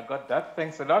 Yeah, I got that.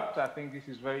 Thanks a lot. I think this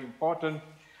is very important.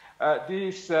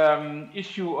 This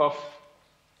issue of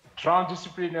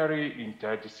transdisciplinary,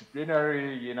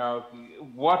 interdisciplinary, you know,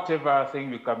 whatever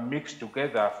thing we can mix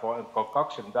together for a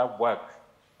concoction that works,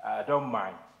 I don't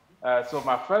mind. So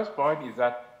my first point is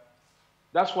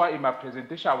that's why in my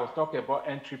presentation I was talking about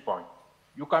entry point.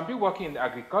 You can be working in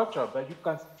agriculture, but you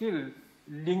can still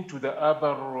link to the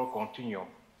urban-rural continuum.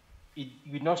 It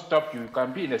will not stop you. You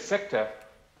can be in a sector,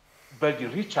 but you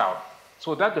reach out.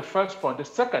 So that's the first point. The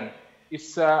second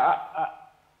is,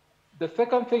 the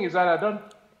second thing is that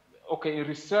in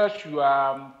research you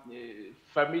are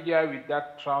familiar with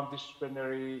that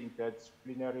transdisciplinary,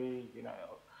 interdisciplinary, you know,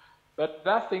 but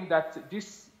that thing that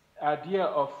this idea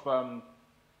of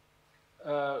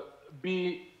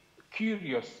be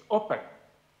curious, open.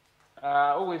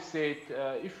 I always say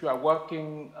if you are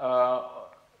working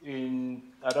in,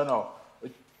 I don't know,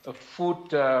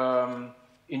 food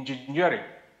engineering,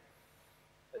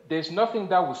 there's nothing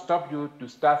that will stop you to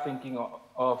start thinking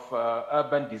of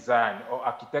urban design or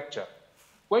architecture.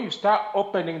 When you start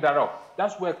opening that up,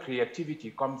 that's where creativity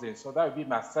comes in. So that would be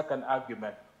my second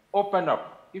argument. Open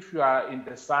up. If you are in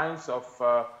the science of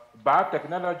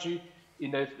biotechnology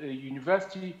in a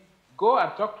university, go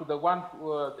and talk to the one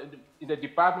who, in the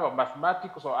department of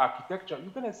mathematics or architecture.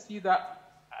 You're going to see that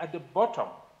at the bottom,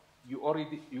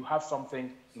 you have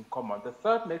something in common. The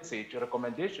third message,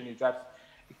 recommendation, is that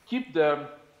keep the,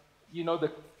 you know,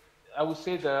 I would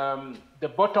say the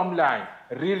bottom line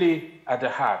really at the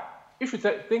heart. If you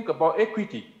think about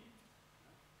equity,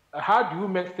 how do you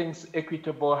make things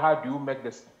equitable? How do you make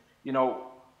this, you know,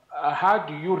 how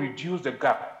do you reduce the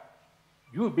gap?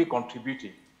 You will be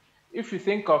contributing. If you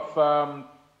think of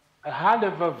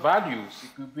high-level values,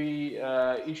 it could be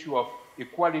issue of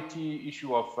equality,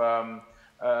 issue of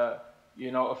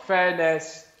you know,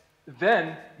 fairness,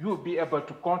 then you will be able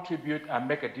to contribute and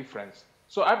make a difference.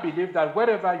 So I believe that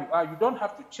wherever you are, you don't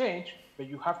have to change, but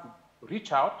you have to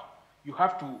reach out. You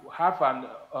have to have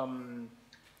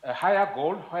a higher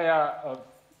goal, higher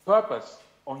purpose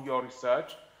on your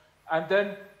research, and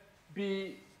then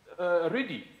be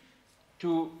ready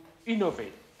to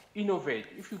innovate.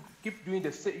 If you keep doing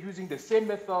using the same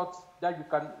methods that you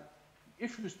can,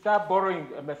 if you start borrowing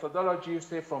a methodology,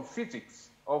 say from physics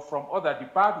or from other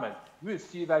departments, you will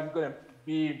see that you're going to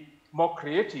be more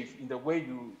creative in the way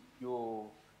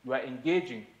you are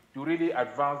engaging to really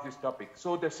advance this topic.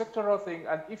 So the sectoral thing,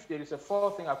 and if there is a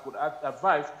fourth thing I could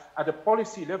advise at the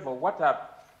policy level, what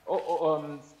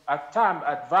at time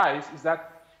advice is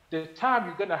that the time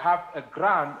you're going to have a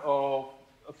grant or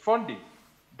funding,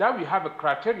 that we have a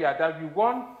criteria that we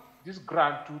want this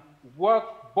grant to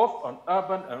work both on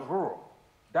urban and rural.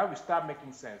 That will start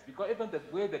making sense, because even the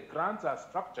way the grants are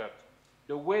structured,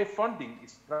 the way funding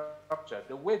is structured,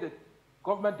 the way the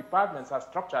government departments are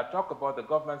structured, I talk about the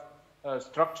government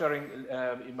structuring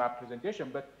in my presentation,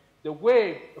 but the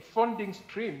way a funding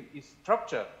stream is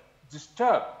structured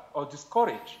disturb or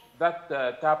discourage that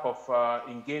type of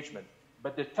engagement.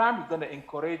 But the time we're going to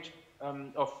encourage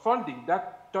of funding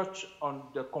that touch on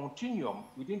the continuum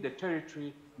within the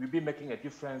territory will be making a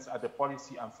difference at the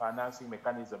policy and financing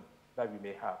mechanism that we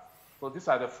may have. So these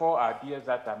are the 4 ideas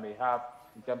that I may have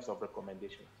in terms of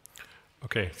recommendations.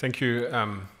 Okay, thank you,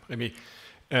 Remy.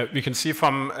 We can see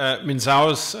from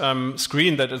Minzao's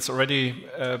screen that it's already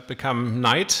become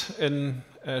night in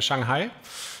Shanghai.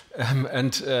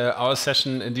 And our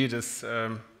session indeed is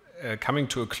coming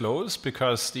to a close,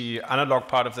 because the analog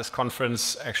part of this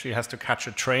conference actually has to catch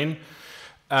a train.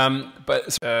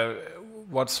 But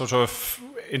what sort of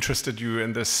interested you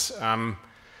in this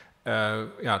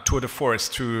tour de force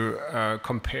to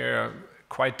compare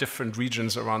quite different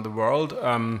regions around the world?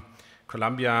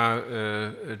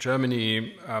 Colombia,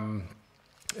 Germany,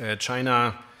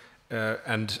 China,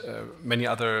 and many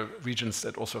other regions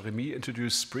that also Remy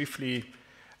introduced briefly.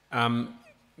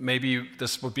 Maybe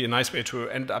this would be a nice way to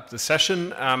end up the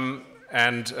session.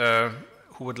 And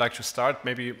who would like to start?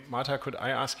 Maybe Marta, could I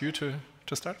ask you to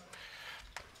start?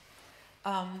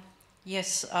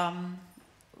 Yes.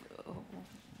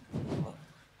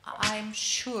 I'm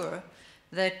sure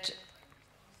that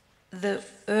the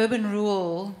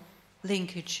urban-rural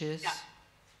linkages,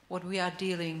 what we are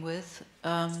dealing with,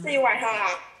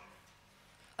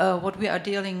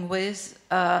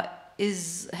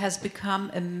 has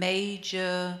become a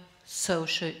major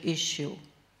social issue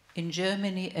in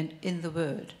Germany and in the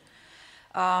world.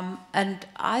 And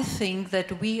I think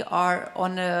that we are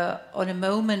on a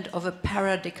moment of a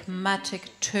paradigmatic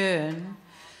turn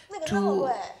to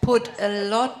put a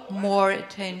lot more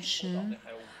attention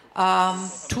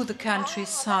to the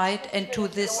countryside, and to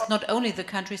this, not only the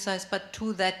countryside, but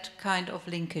to that kind of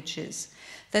linkages.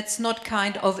 That's not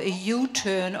kind of a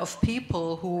U-turn of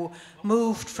people who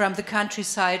moved from the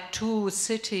countryside to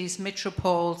cities,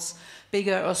 metropoles,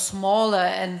 bigger or smaller,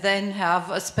 and then have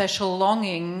a special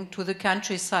longing to the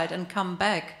countryside and come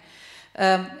back.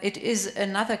 It is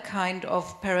another kind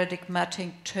of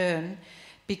paradigmatic turn,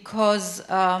 because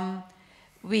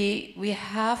we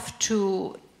have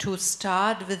to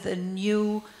start with a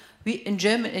new, in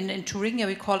German, in Thuringia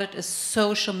we call it a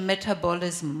social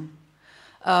metabolism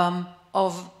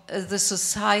of the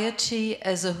society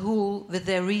as a whole with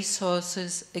their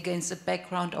resources against a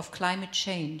background of climate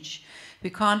change. We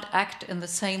can't act in the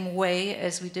same way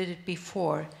as we did it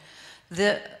before.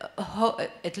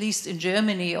 At least in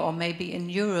Germany, or maybe in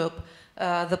Europe,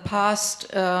 the past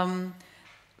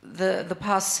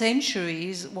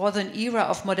centuries was an era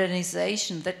of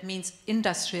modernization. That means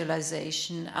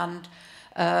industrialization, and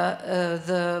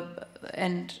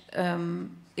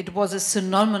it was a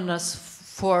synonymous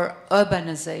for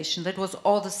urbanization. That was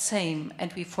all the same,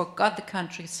 and we forgot the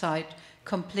countryside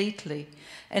completely.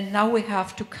 And now we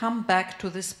have to come back to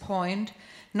this point,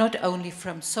 not only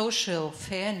from social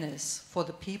fairness for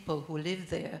the people who live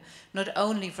there, not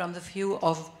only from the view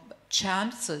of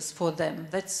chances for them.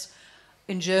 That's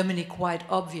in Germany quite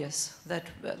obvious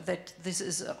that this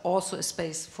is also a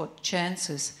space for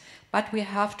chances. But we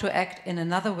have to act in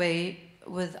another way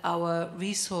with our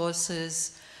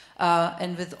resources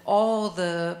and with all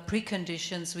the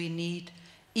preconditions we need,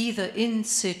 either in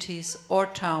cities or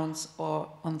towns or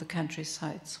on the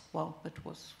countrysides. Well, that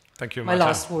was my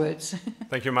last words.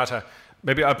 Thank you, Marta.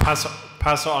 Maybe I'll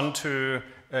pass on to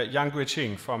Yang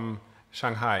Guiqing from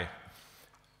Shanghai.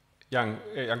 Yang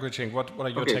Guiqing, what are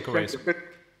your takeaways?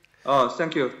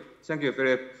 Thank you. Thank you,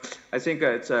 Philip. I think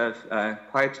it's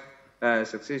quite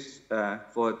success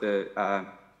for the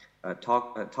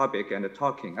topic and the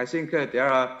talking. I think there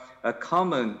are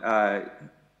common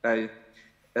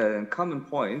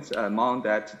points among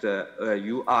that the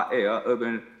URA,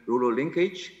 urban-rural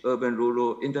linkage,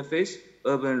 urban-rural interface,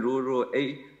 urban-rural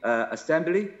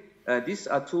assembly. These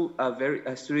are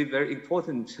three very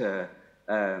important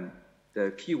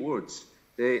the keywords,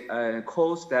 they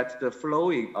cause that the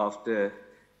flowing of the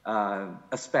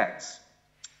aspects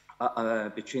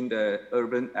between the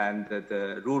urban and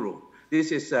the rural.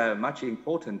 This is much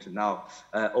important now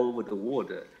over the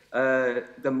world.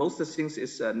 The most things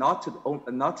is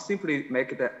not simply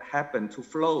make it happen to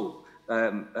flow,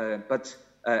 but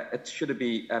it should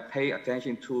be pay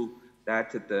attention to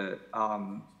that the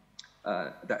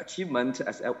achievement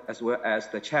as well as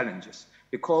the challenges.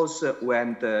 Because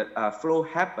when the flow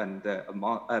happened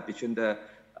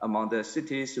among the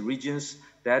cities, regions,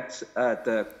 that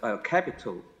the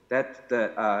capital, that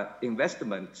the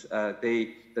investment,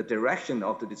 the direction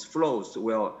of these flows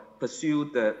will pursue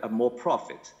the more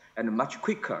profit and much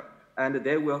quicker. And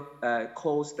they will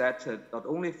cause that not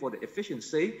only for the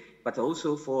efficiency, but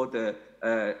also for the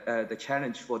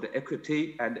challenge for the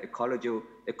equity and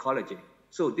ecology.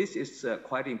 So this is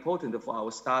quite important for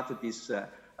our start this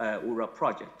URA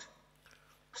project.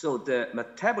 So the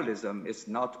metabolism is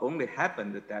not only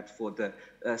happened that for the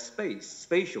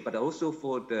spatial, but also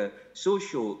for the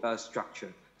social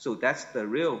structure. So that's the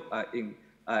real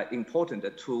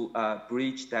important to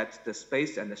bridge that the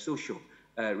space and the social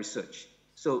research.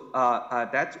 So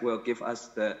that will give us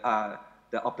the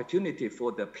opportunity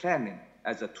for the planning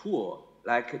as a tool,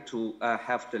 like to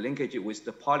have the linkage with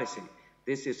the policy.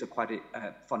 This is a quite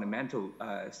fundamental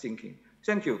thinking.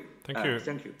 Thank you. Thank you.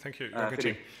 Thank you. Thank you,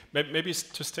 Guiqing. Maybe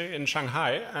to stay in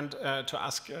Shanghai and to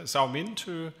ask Zhao Min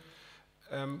to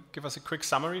give us a quick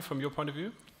summary from your point of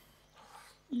view.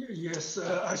 Yes,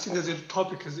 I think the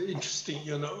topic is interesting.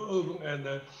 You know, urban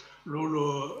and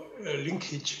rural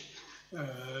linkage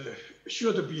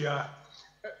should be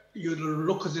you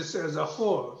look at this as a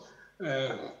whole,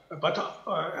 but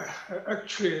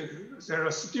actually there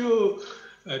are still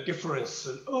difference.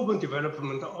 Urban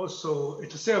development also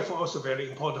itself also very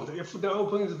important. If the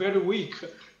urban is very weak,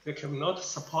 they cannot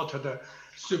support the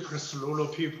surplus rural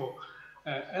people.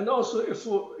 And also if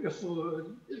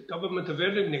government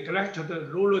very neglect the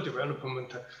rural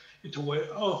development, it will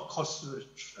all cause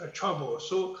trouble.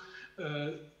 So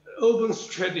urban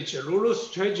strategy, rural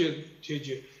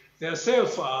strategy,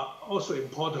 themselves are also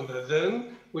important.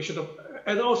 Then we should,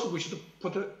 and also we should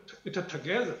put it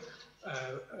together.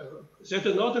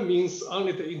 That not means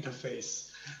only the interface.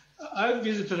 I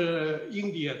visited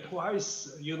India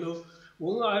twice. You know,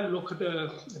 when I look at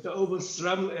the urban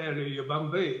slum area,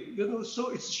 Bombay, you know, so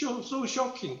it's so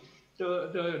shocking.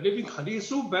 The living condition is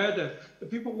so bad. The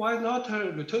people, why not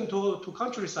return to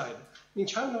countryside? In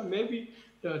China, maybe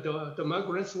the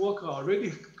migrants worker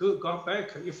already gone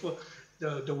back. If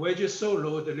the wages so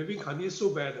low, the living condition is so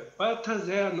bad. But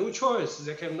there are no choice.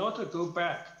 They cannot go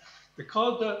back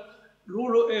because the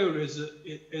rural areas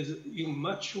is in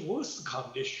much worse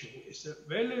condition. It's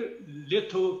very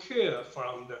little care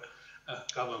from the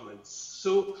governments.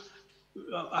 So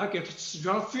I get a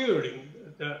strong feeling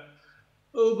the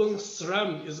urban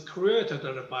slum is created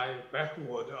by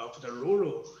backward of the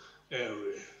rural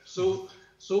area. So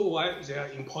why they are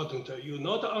important? You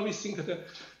not only think that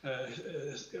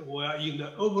we are in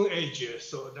the urban age,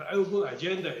 so the urban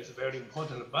agenda is very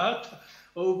important, but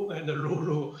urban and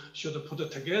rural should put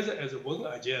it together as one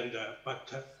agenda.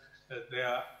 But there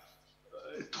are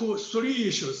three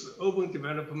issues: urban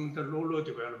development, rural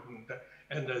development,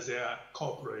 and their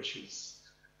cooperations.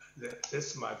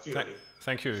 That's my feeling.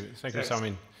 Thank you, Zhao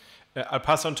Min. I'll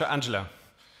pass on to Angela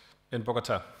in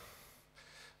Bogota.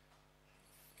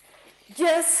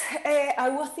 Yes, I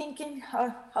was thinking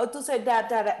how to say that,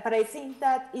 but I think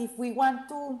that if we want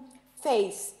to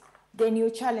face the new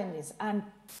challenges, and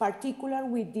particular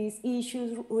with these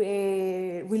issues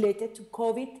related to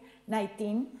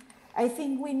COVID-19, I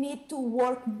think we need to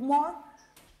work more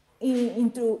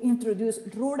to introduce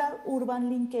rural-urban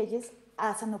linkages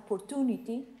as an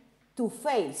opportunity to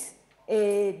face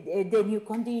the new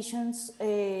conditions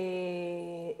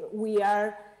we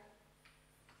are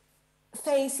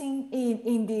facing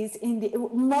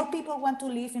more people want to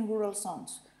live in rural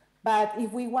zones, but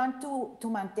if we want to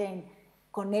maintain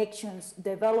connections,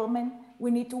 development,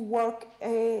 we need to work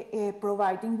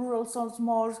providing rural zones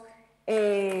more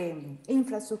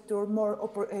infrastructure, more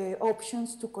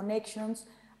options to connections,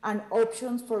 and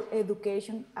options for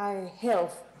education and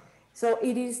health. So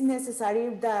it is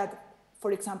necessary that,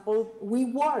 for example, we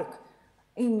work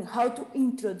in how to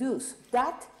introduce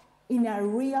that in a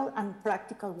real and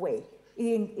practical way.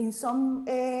 In some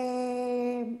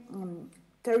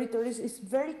territories, it's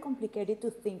very complicated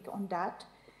to think on that.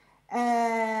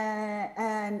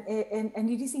 And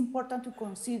it is important to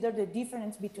consider the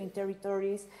difference between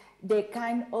territories, the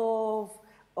kind of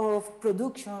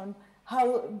production,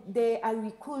 how the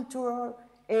agriculture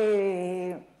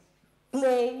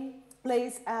play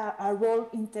plays a role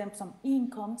in terms of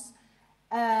incomes,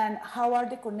 and how are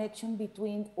the connection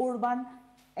between urban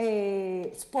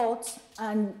spots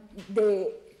and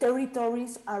the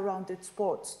territories around the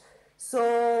spots.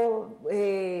 So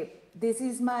this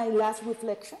is my last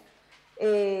reflection.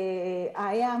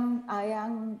 I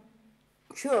am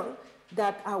sure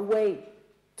that a way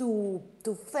to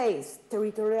face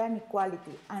territorial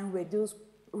inequality and reduce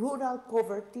rural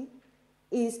poverty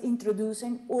is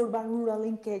introducing urban-rural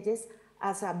linkages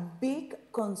as a big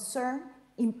concern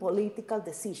in political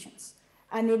decisions.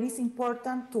 And it is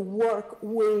important to work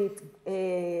with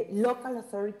local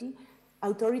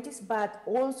authorities, but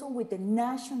also with the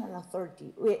national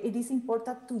authority. It is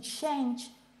important to change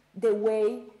the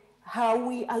way how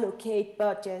we allocate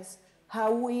budgets,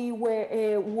 how we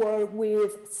work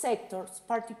with sectors,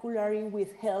 particularly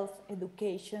with health,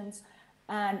 education,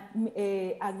 and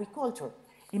agriculture.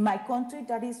 In my country,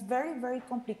 that is very, very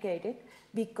complicated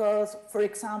because, for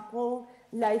example,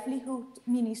 livelihood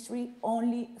ministry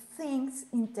only thinks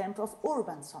in terms of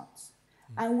urban zones.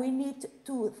 And we need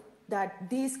to, that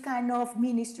this kind of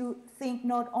ministry think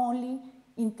not only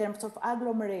in terms of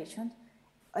agglomeration,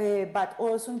 but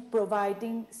also in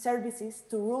providing services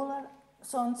to rural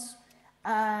zones.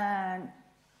 And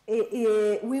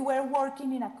we were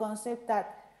working in a concept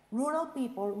that rural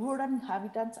people, rural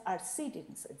inhabitants are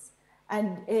citizens.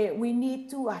 And we need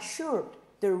to assure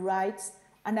their rights,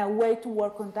 and a way to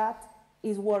work on that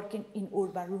is working in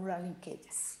urban-rural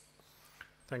linkages.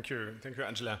 Thank you,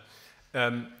 Angela.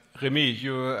 Remy,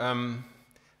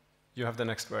 you have the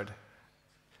next word.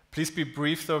 Please be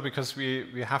brief, though, because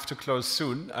we have to close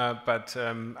soon. But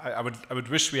I would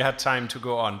wish we had time to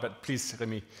go on. But please,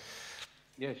 Remy.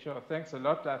 Yeah, sure. Thanks a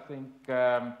lot. I think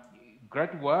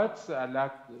great words. I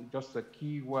like just the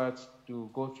key words to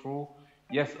go through.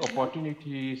 Yes,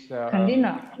 opportunities. 肯定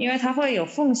的，因为它会有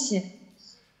缝隙。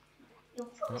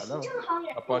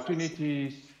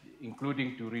 Opportunities,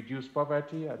 including to reduce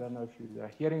poverty. I don't know if you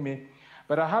are hearing me,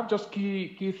 but I have just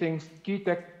key things,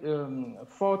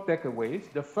 4 takeaways.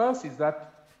 The first is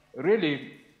that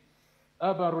really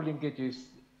urban-rural linkages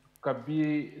can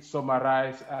be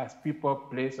summarized as people,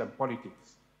 place, and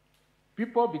politics.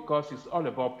 People because it's all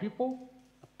about people.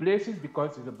 Places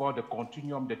because it's about the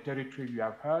continuum, the territory you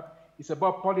have heard. It's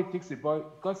about politics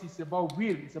because it's about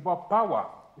will, it's about power,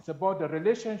 it's about the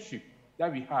relationship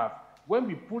that we have. When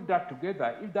we put that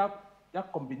together, if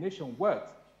that combination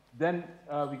works, then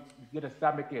we're going to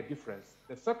start making a difference.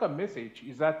 The second message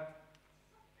is that,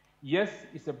 yes,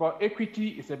 it's about equity,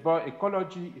 it's about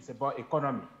ecology, it's about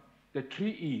economy. The 3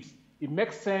 E's. It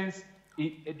makes sense.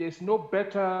 There's no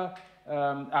better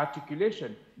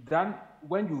articulation than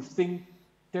when you think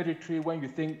territory, when you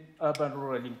think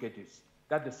urban-rural linkages.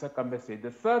 That's the second message.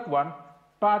 The third one,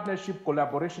 partnership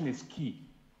collaboration is key.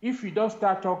 If we don't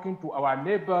start talking to our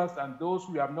neighbors and those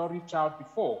who have not reached out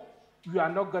before, we are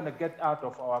not going to get out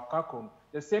of our cocoon.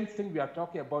 The same thing we are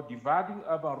talking about dividing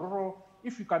urban-rural.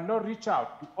 If you cannot reach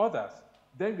out to others,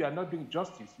 then we are not doing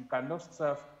justice. You cannot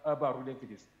serve urban-rural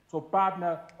linkages. So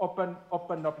partner, open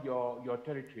up your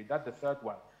territory. That's the third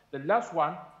one. The last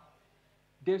one,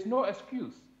 there's no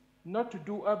excuse not to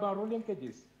do urban-rural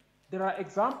linkages. There are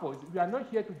examples. We are not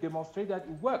here to demonstrate that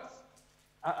it works.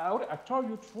 I told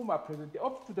you through my presentation,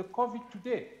 up to the COVID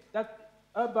today, that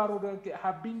urban-rural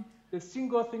have been the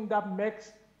single thing that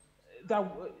makes,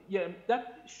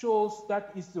 that shows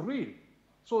that it's real.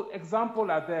 So examples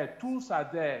are there, tools are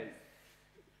there.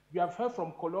 We have heard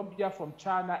from Colombia, from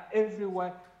China,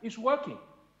 everywhere. It's working.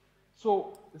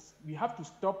 So we have to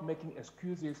stop making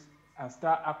excuses and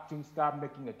start acting, start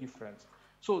making a difference.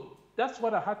 So that's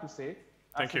what I had to say.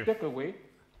 Thank you. As a takeaway,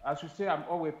 as you say, I'm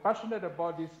always passionate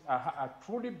about this. I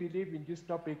truly believe in this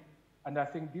topic, and I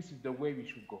think this is the way we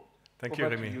should go. Thank you,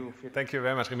 Remy. Thank you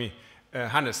very much, Remy.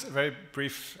 Hannes, a very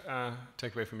brief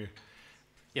takeaway from you.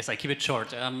 Yes, I keep it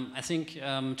short. I think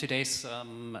today's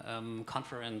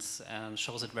conference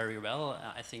shows it very well.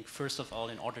 I think, first of all,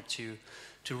 in order to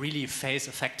really face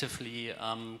effectively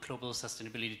global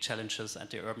sustainability challenges at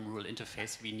the urban-rural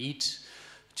interface, we need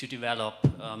to develop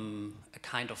a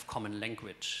kind of common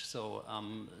language. So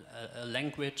a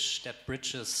language that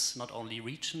bridges not only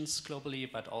regions globally,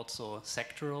 but also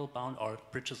sectoral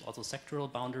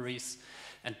boundaries,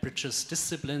 and bridges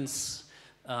disciplines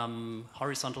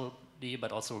horizontally,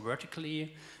 but also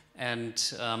vertically. And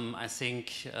I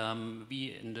think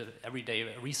we in the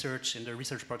everyday research, in the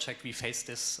research project, we face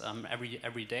this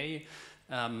every day.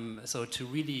 So to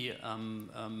really,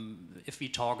 if we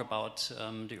talk about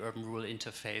the urban-rural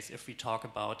interface, if we talk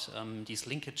about these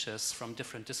linkages from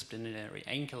different disciplinary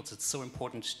angles, it's so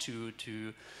important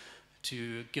to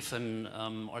to give an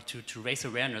or to raise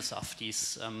awareness of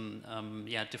these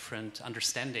different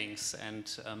understandings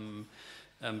and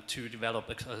to develop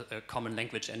a common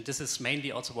language. And this is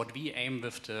mainly also what we aim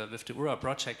with the URA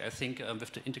project, I think,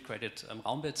 with the integrated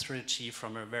Raumbild strategy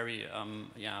from a very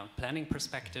planning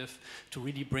perspective, to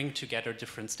really bring together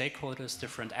different stakeholders,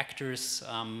 different actors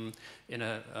in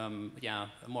a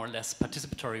more or less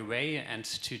participatory way, and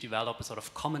to develop a sort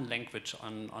of common language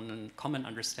on a common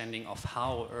understanding of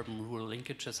how urban-rural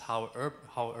linkages, how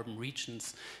urban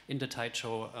regions in the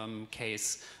Taichung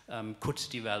case could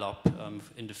develop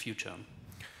in the future.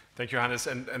 Thank you, Hannes.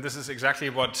 And this is exactly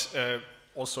what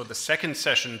also the second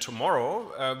session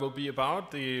tomorrow will be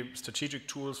about, the strategic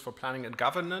tools for planning and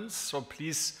governance. So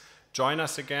please join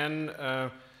us again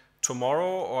tomorrow,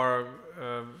 or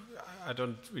I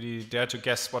don't really dare to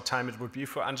guess what time it would be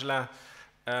for Angela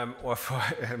or for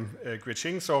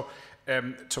Guiqing. So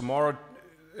tomorrow,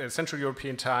 Central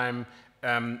European time,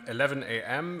 11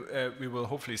 a.m., we will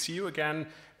hopefully see you again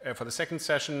for the second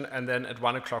session, and then at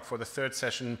 1 o'clock for the third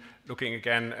session, looking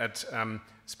again at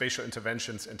spatial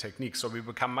interventions and techniques. So we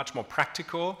become much more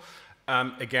practical,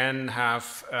 again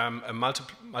have a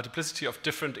multiplicity of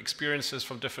different experiences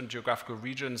from different geographical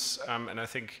regions, and I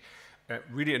think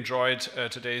really enjoyed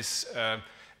today's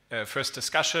first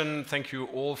discussion. Thank you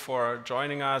all for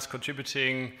joining us,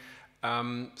 contributing.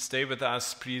 Stay with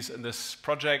us, please, in this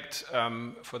project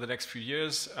for the next few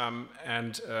years,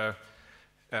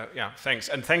 thanks.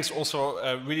 And thanks also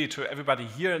really to everybody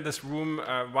here in this room,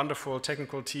 a wonderful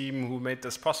technical team who made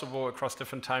this possible across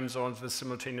different time zones with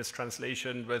simultaneous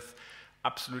translation, with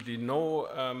absolutely no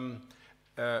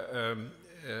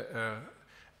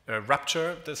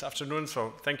rupture this afternoon.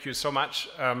 So thank you so much.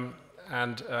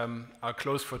 And I'll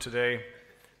close for today.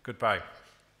 Goodbye.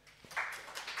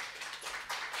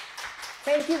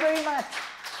 Thank you very much.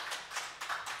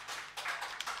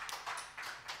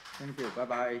 Thank you.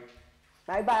 Bye-bye.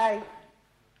 Bye-bye.